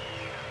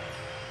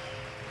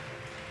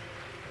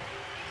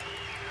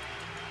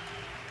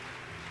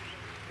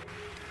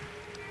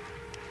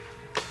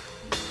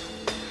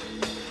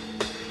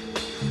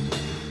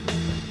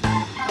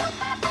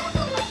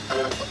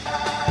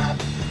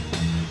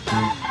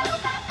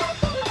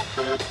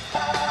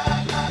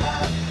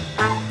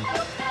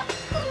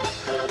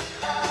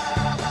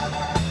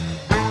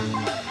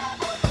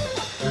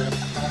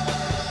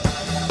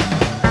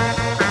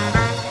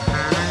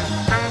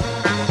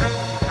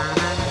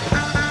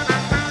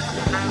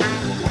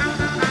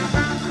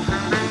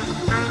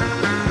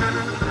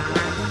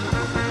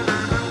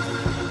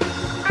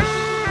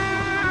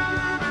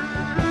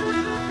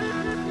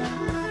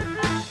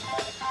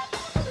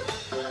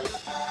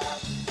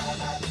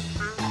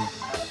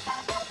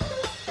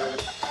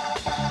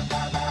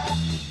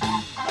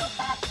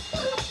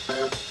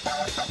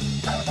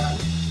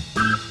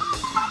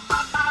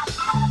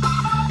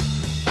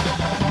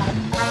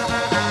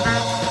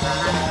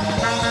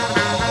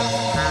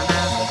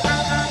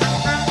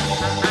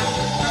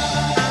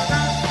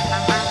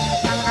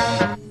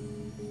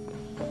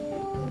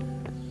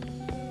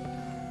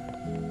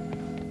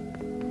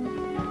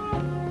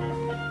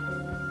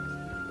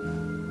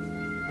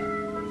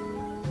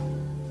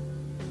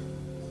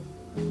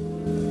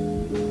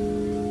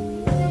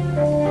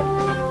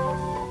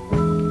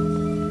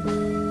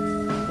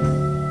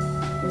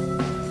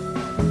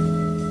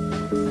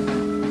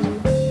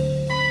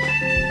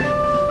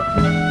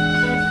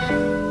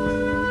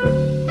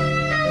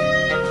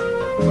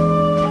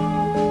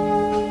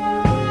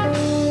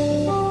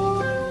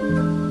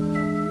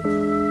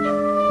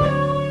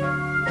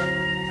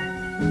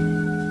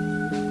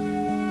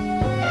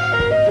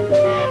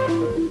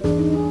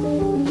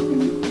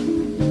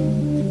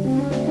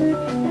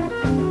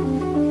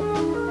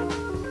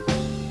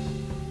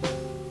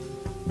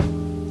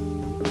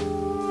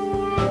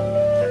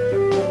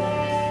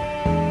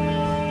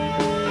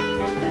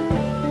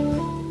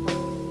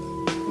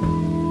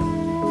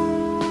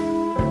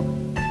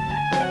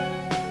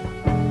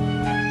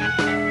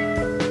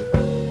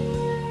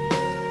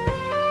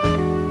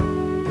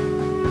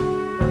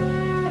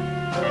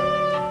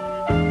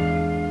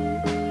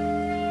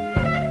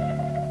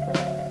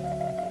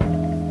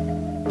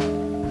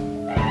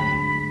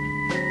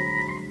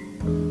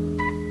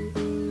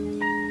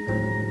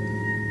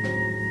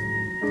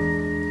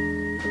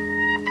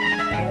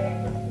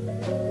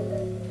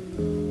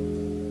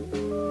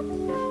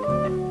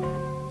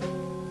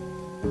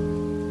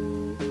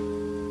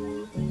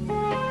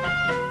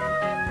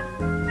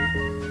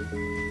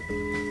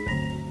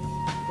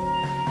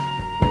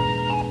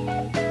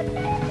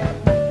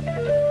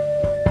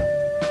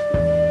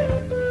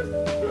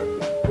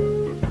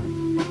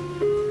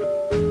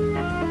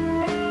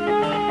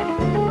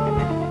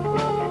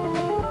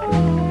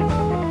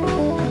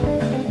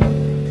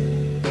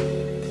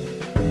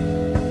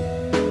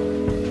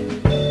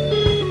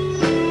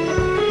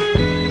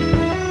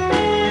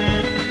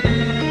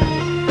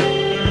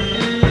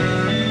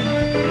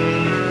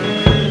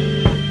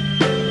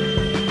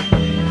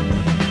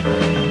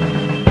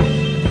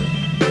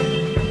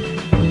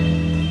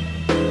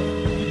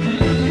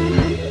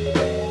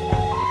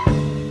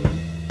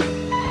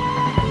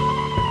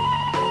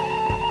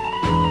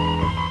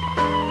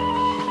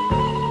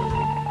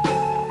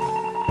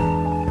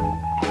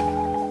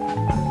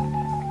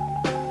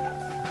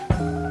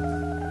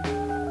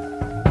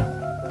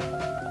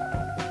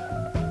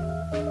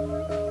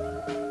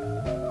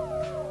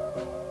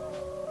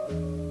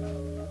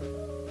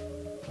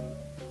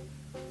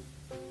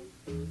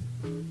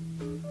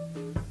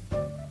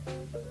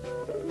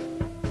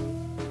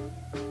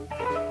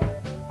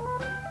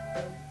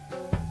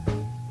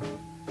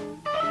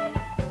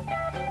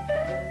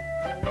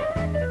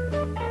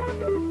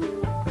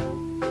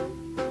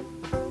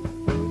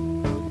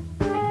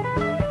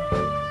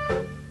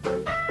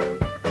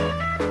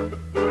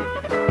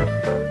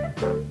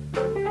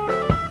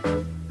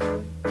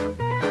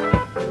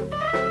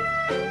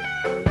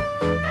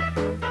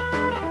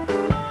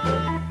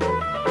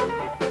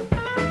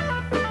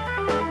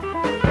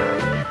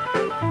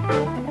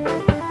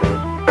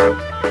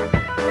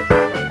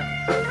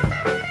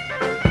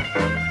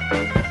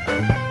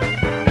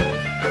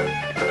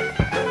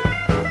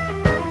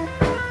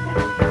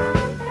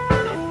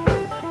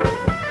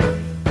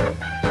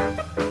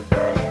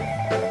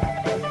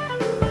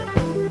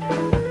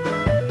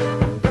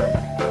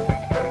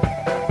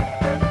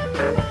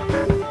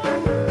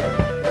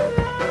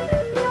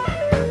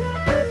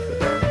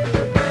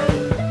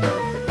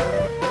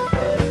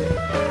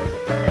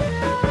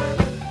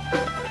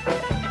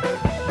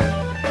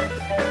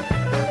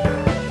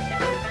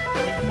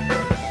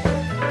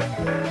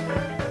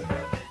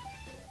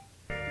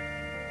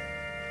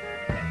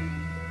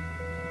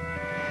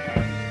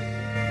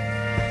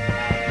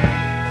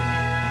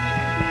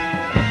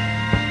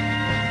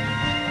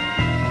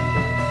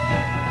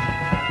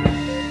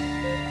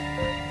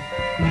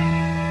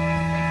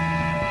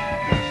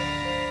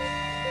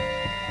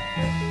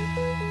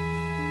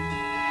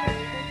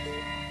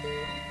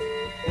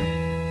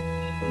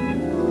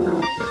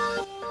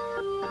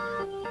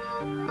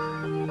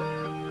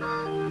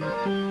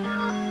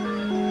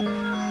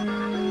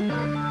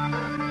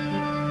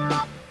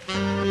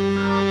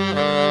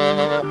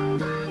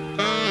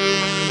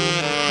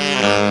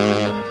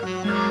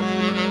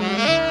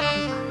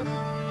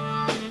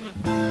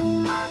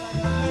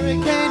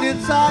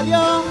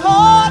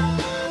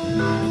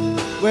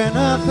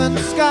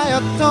 sky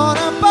are torn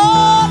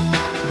apart.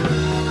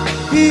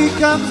 He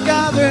comes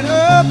gathering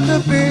up the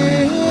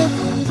bits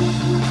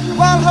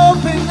while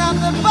hoping that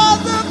the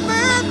bottom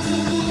bits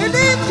he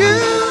needs you.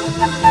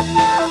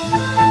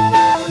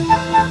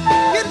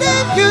 He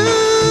needs you.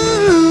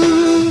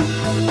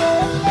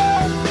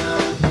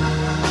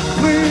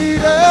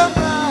 Freedom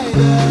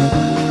rider.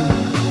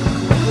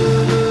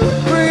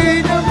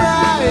 Freedom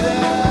rider.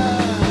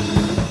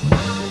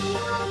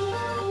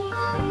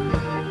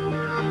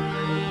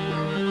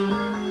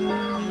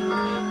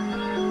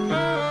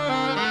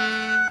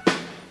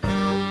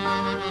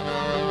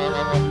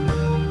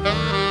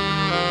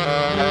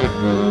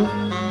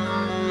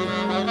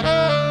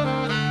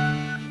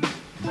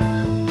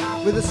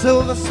 With a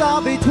silver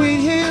star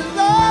between his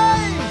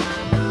eyes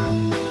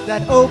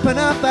that open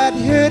up that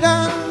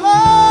hidden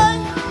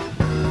line.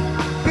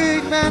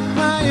 Big man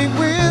crying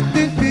with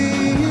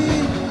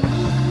defeat.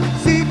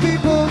 See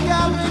people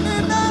gathering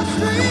in the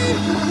street.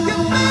 You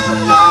feel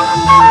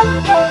hard.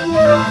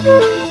 You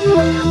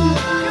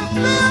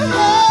feel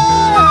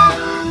hard.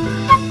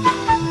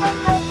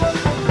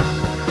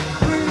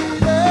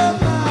 Freedom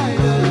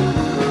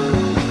rider.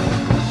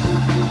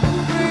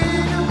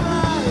 Freedom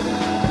rider.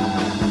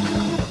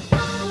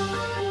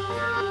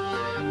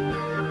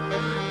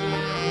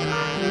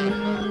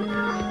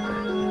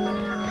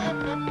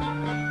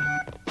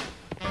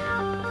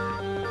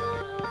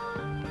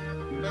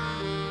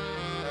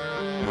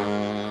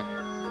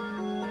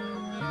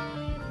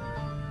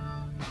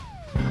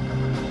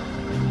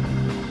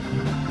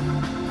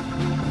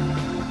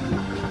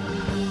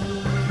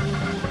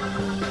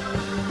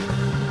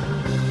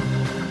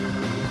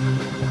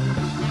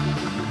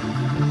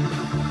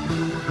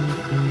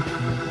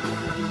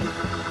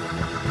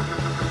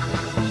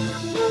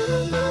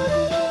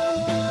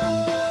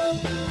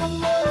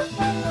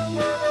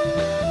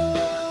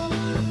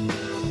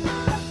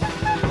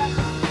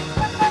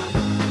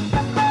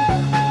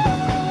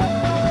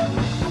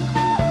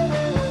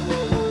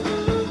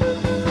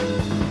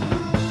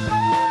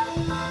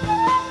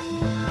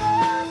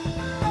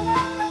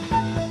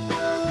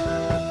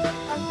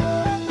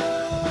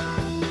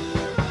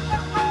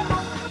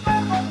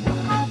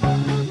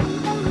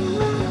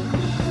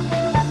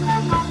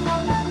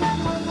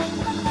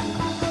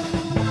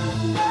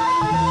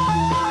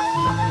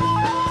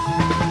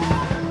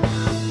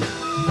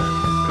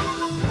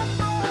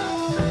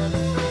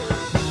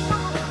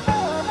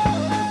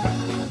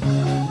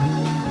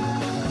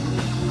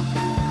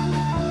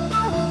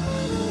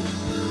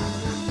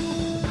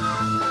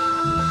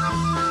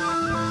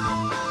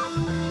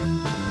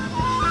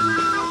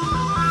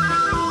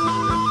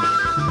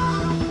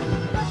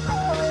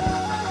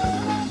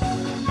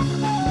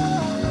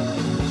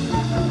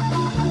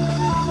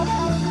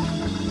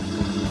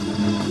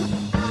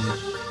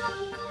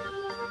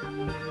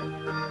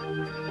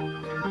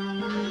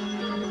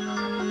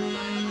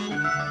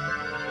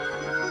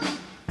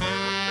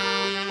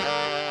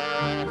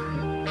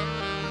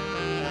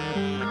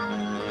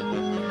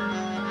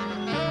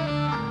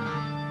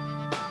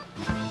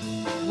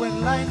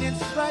 When lightning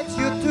strikes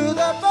you to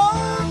the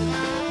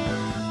bone,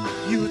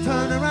 you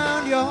turn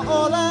around, you're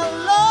all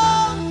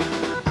alone.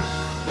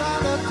 By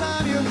the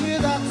time you hear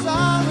that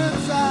siren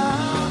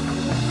sound,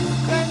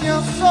 then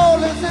your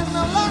soul is in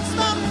the lost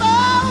and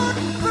found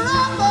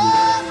forever.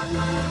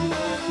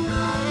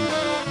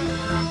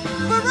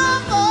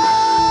 Forever.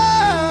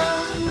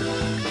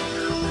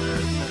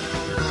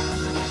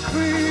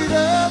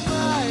 Freedom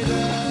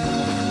rider.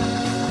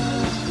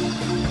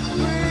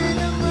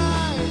 Freedom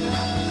rider.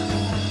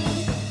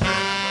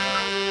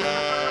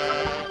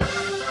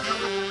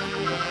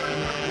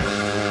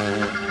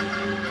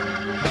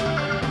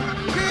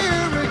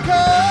 Here it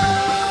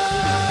comes.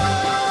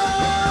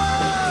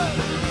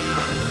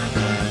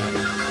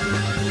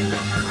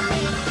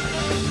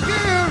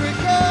 Here it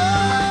comes.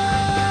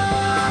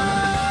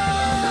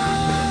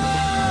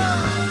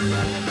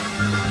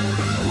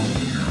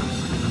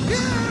 Here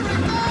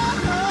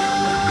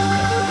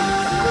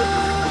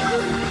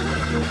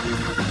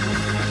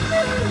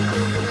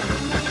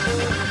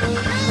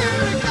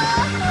it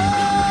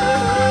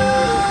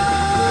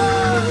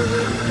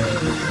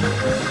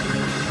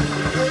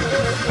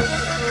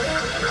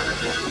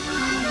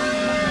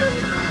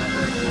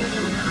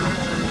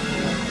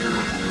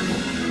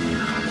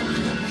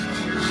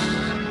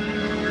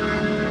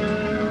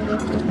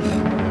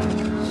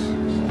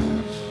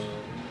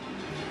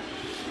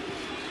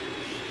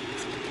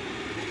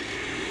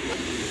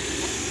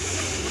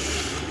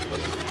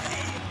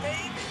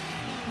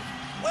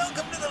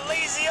Welcome to the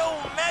lazy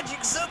old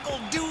Magic Circle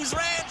Dues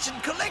Ranch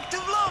and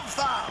Collective Love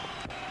Farm.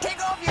 Take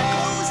off your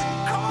clothes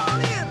and come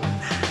on in.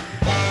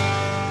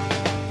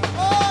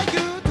 Oh,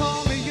 you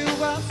told me you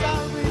were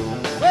sorry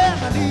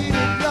when I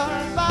needed your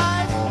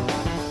advice.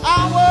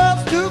 I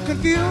was too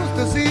confused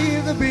to see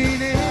the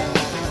meaning.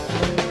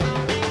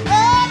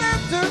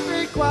 Learning to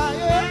be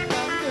quiet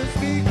and to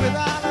speak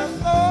without a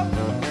thought.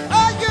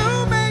 Or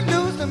you may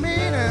lose the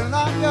meaning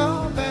of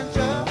your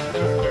venture.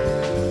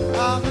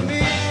 Of the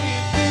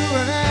meaning to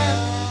an end.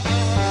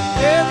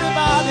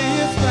 Everybody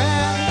is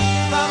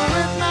friends. From a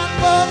rich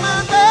man.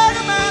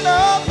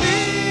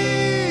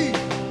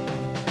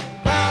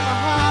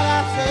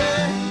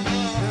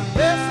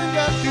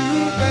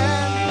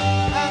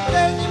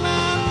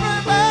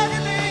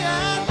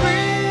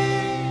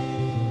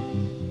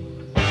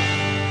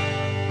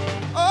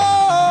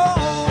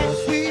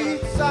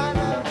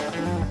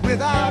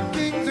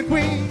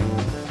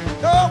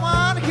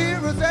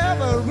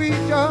 ever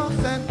reach your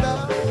center.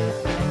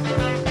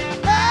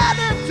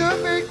 Learning to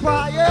be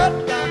quiet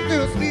and to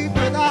sleep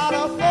without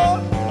a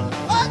thought,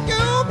 or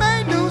you may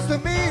lose the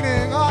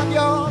meaning of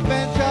your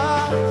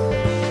venture.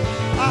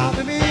 All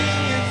the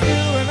meaning is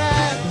you and I.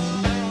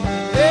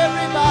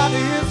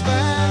 Everybody is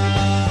fine.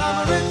 I'm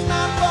a rich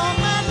man for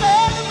my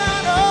leg, a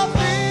man of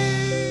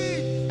free.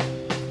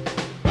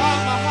 On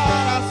my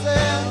heart I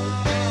said,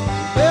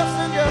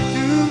 listen, you're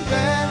too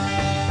bad.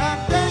 I'm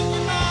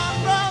taking on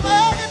from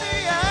agony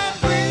and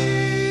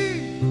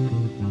greed.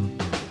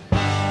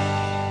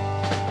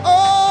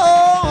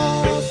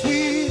 Oh,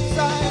 sweet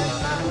silence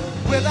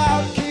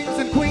without kings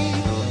and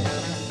queens.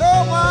 No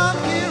one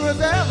here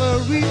has ever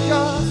reached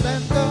your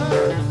center.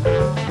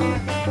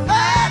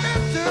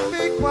 Learning to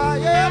be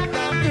quiet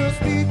and to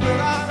speak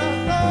without a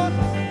thought,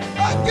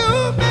 or you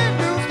may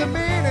lose the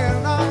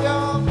meaning of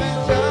your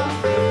venture.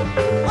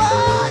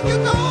 Oh, you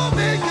told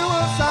me you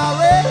were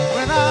sorry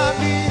when I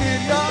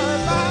needed your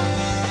advice.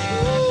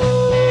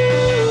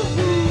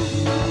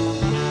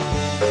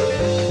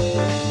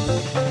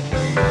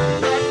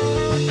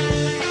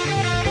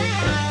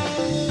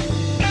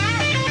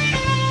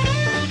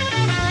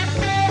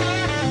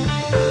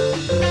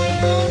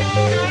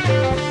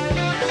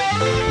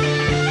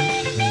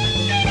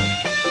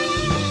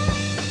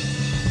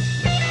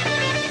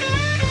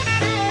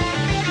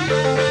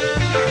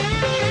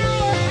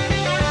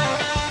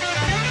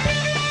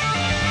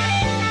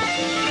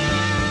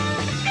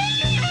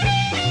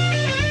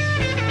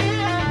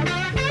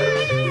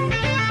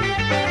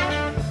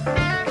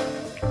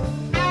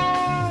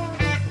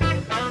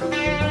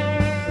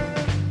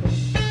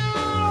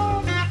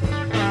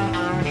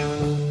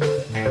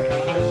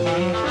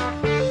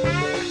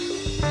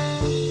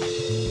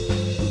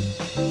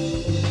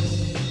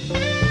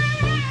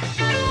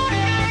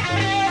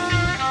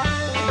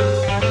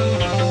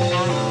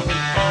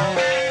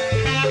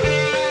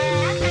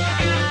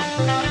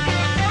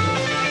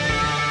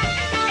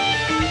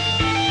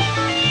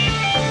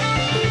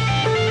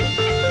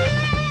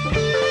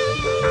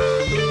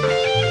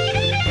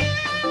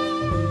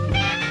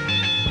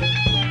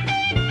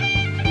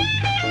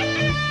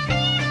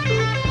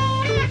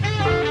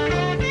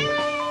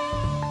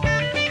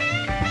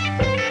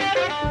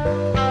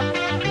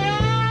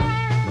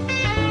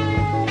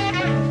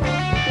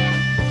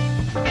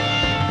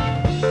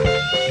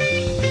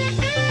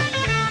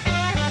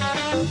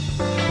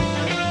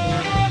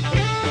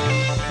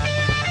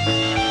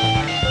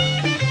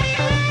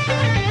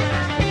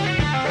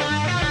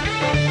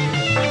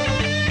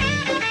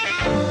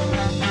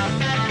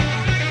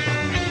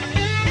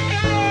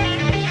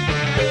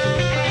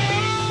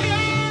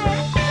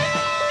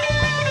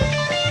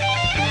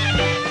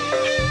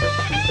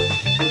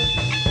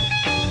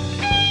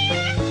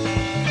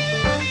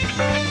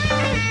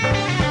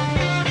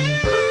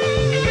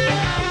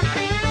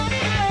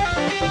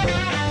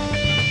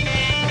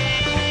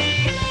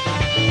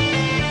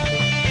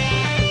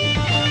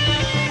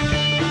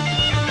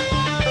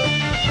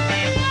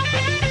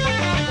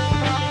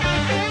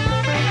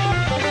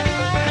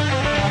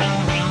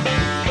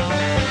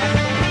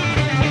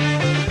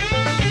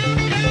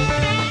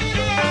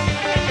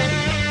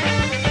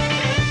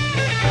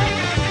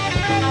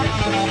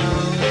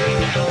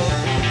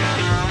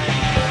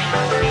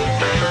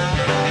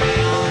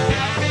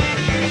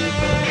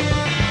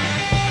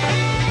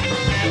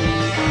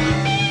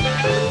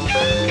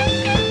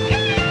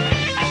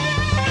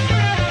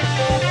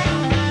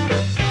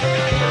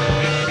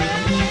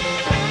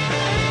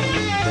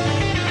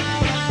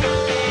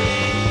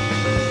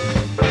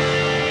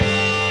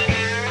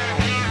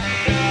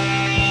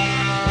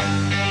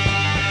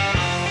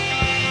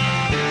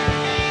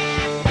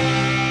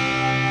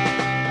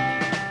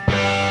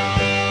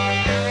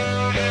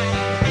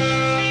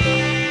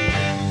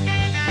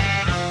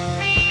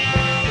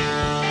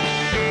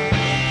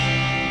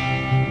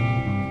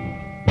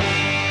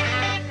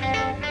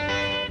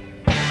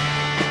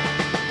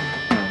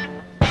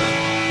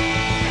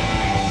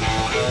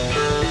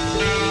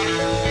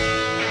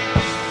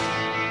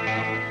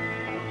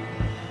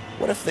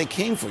 What if they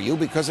came for you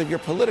because of your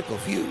political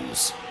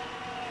views?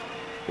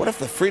 What if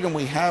the freedom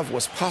we have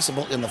was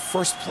possible in the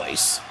first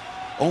place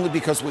only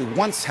because we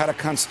once had a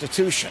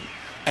constitution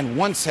and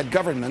once had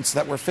governments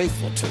that were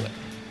faithful to it?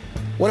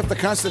 What if the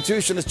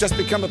Constitution has just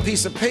become a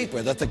piece of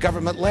paper that the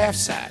government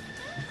laughs at?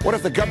 What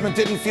if the government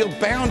didn't feel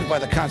bound by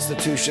the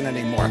Constitution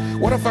anymore?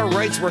 What if our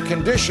rights were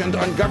conditioned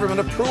on government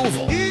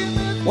approval?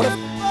 What if... So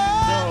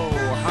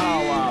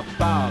how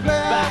about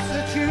that?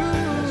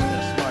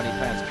 Mr. Smarty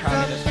Pants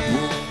Communist.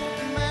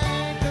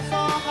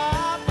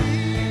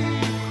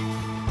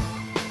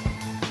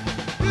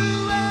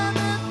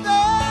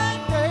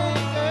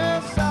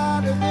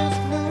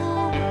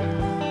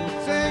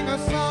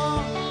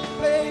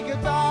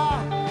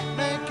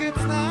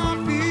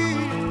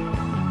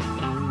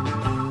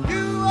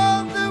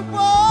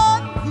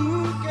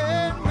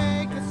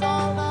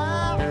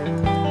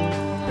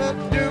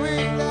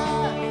 Doing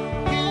that,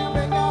 he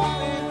makes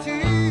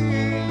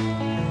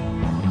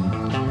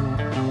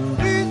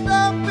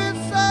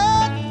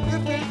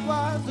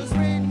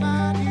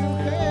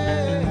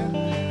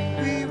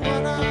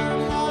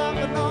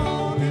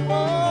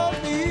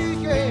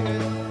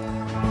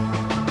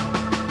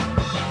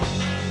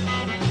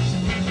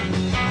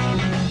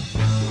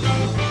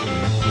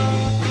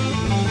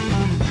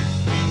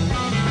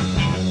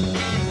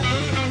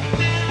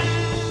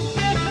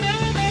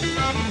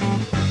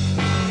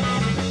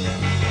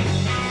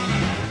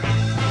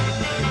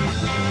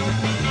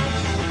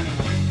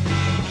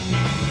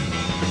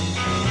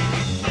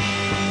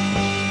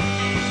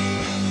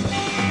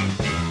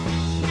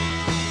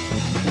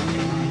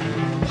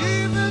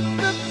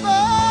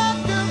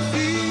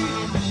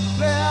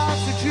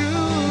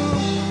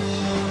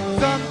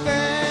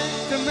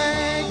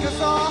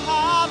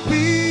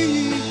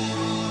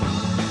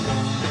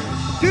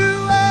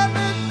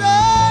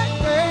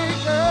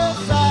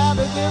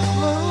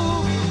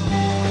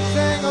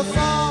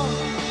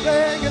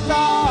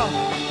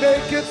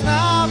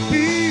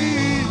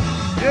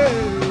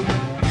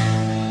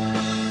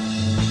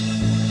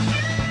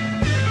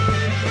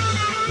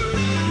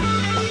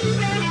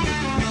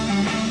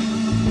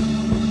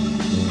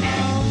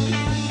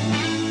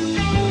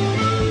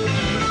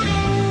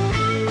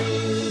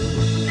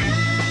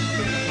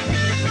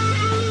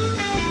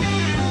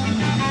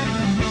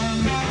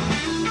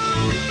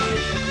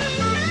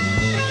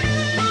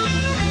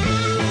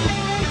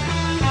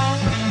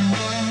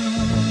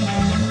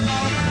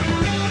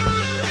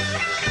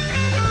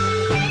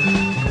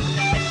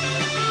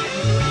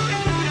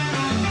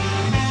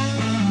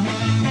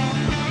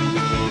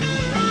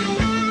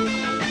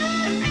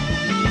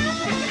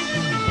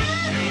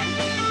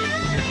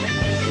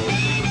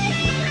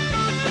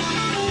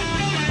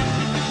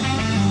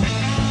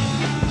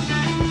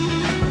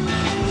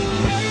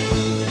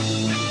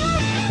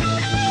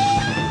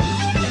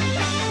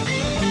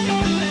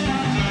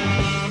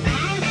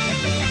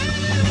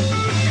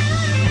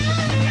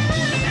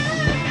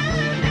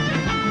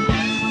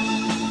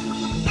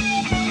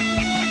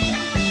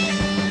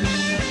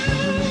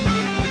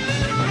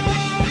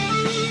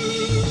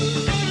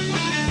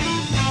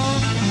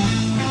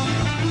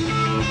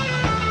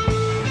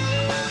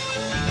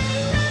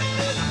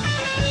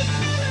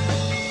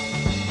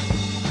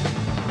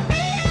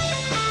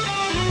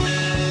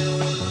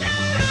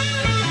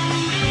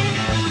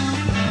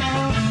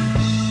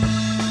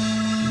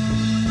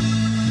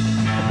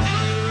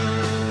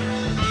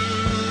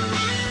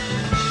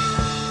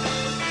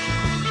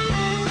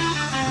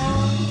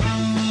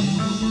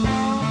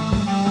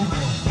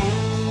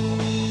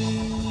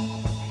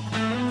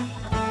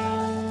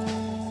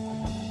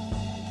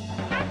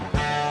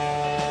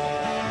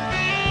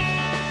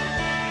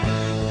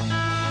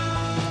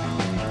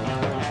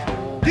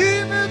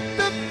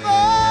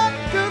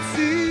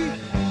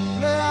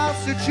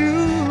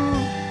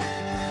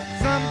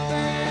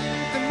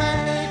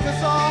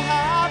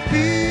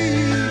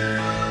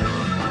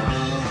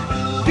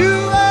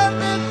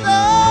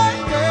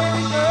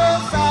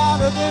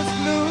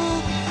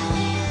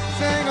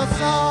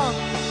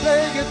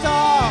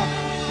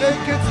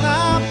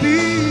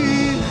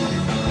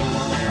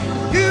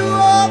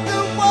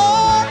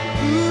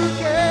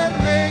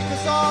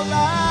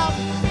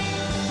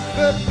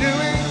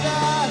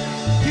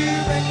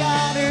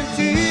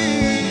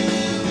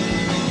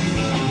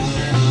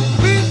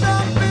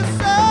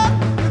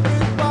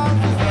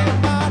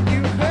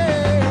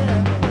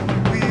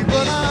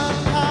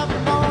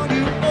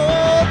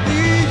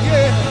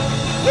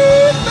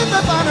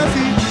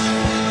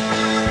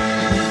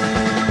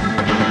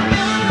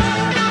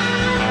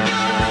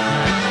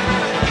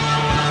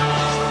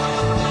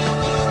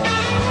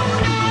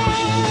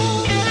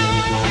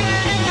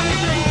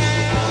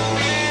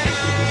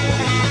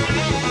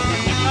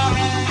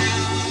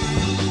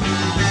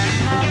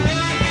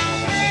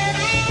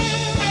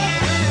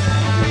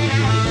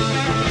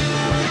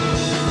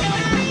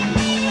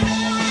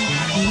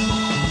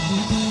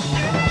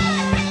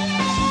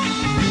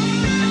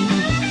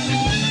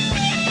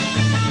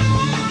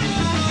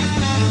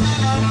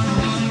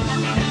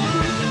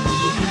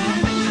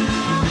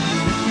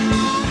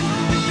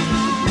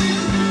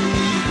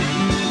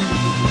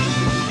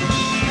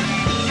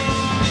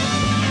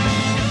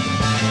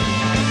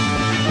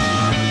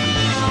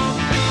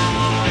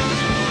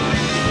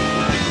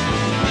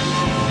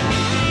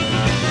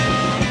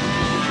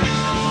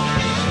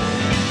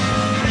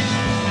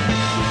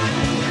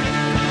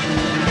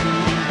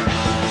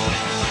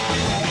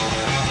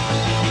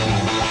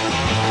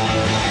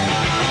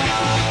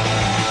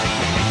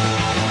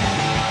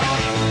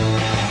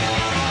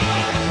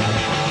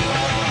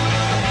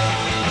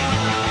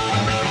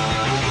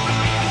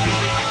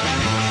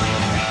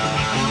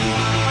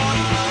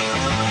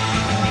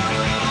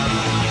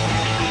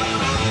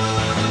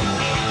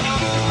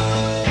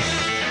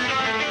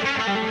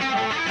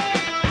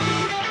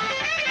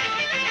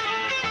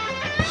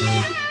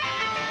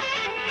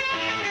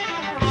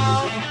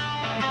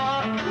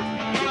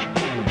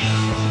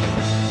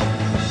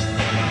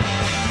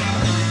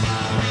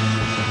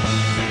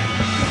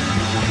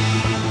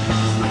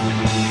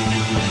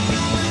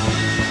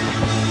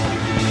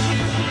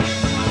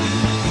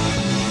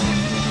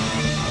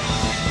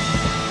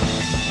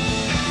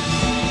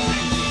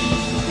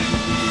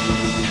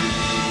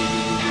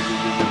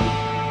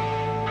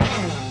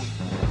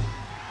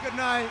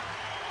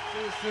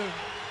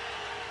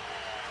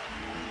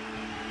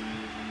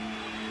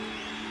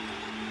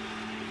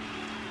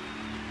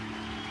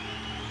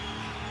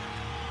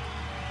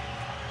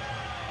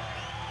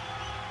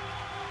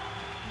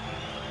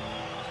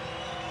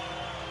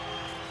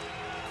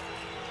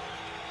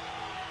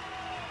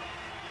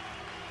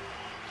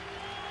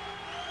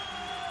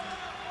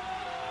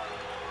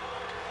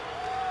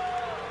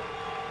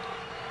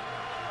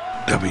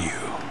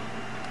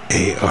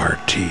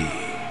WART,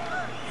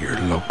 your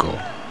local,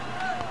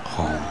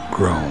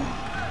 homegrown,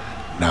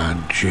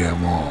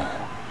 non-GMO,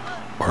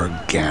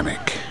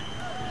 organic,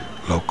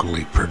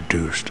 locally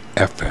produced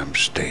FM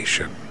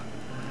station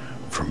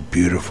from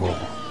beautiful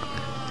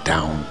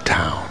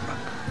downtown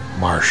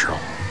Marshall,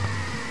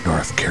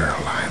 North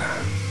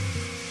Carolina.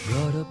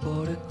 Brother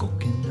bought a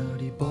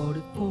coconut, he bought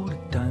it for the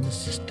time. His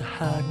sister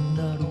had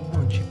another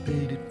one, she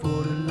paid it for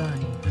the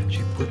lime.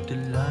 She put the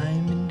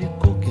lime in the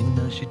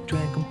coconut, she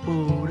drank and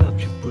poured up.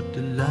 She put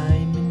the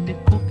lime in the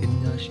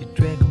coconut, she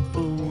drank and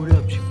poured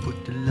up. She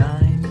put the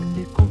lime in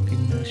the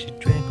coconut, she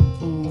drank and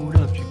poured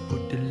up. She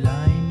put the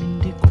lime in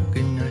the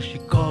coconut, she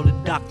called the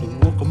doctor,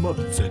 woke him up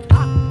and said,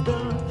 Doctor,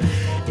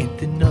 ain't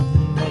there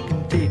nothing I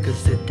can take? I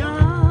said,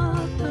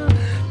 Doctor,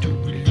 to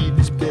relieve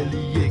his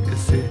bellyache. I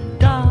said,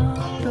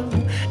 Doctor,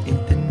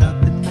 ain't there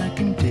nothing I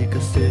can take? I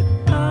said,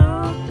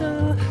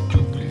 Doctor, to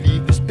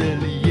relieve his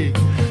bellyache.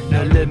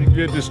 Now let me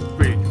get this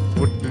straight.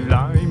 Put the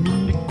lime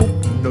in the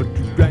coconut,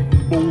 you drank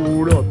and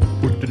poured up.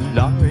 Put the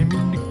lime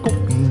in the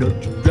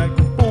coconut, you drank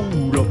and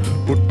poured up.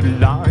 Put the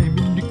lime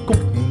in the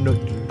coconut,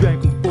 you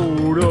drank and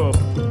poured up.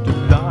 Put the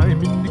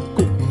lime in the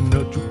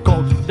coconut, you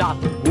called the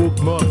doctor, woke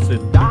him up,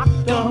 said,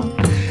 Doctor,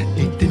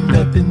 ain't there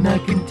nothing I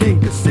can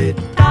take? I said,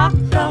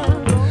 Doctor,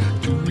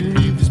 to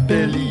relieve his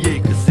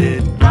bellyache. I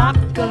said,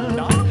 Doctor,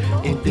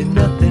 ain't there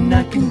nothing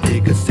I can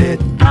take? I said,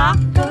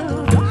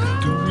 Doctor,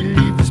 to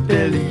relieve his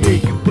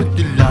bellyache. You put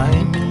the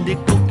lime in the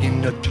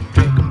coconut, you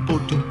drink them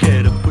both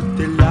together. Put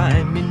the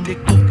lime in the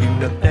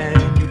coconut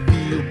and you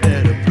feel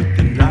better. Put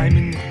the lime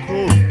in the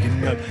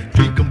coconut,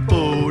 drink them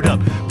both up.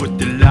 Put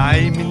the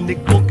lime in the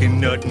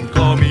coconut and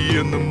call me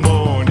in the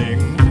morning.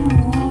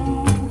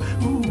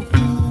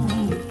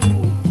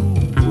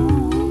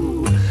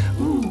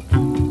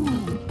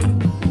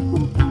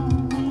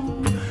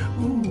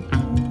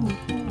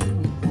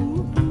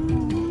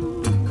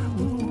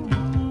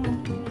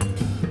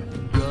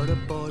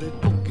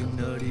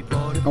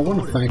 I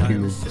want to thank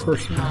you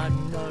personally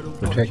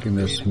for taking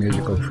this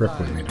musical trip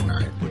with me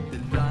tonight.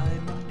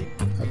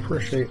 I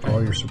appreciate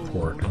all your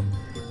support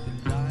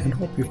and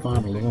hope you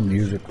found a little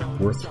music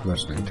worth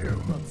listening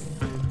to.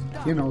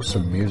 You know,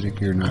 some music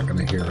you're not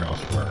going to hear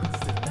elsewhere.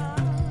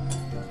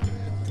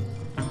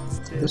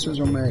 This is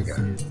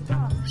Omega,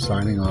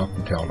 signing off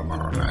until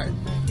tomorrow night.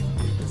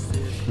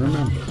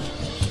 Remember,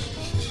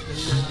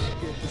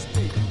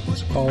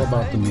 it's all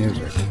about the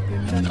music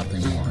and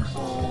nothing more.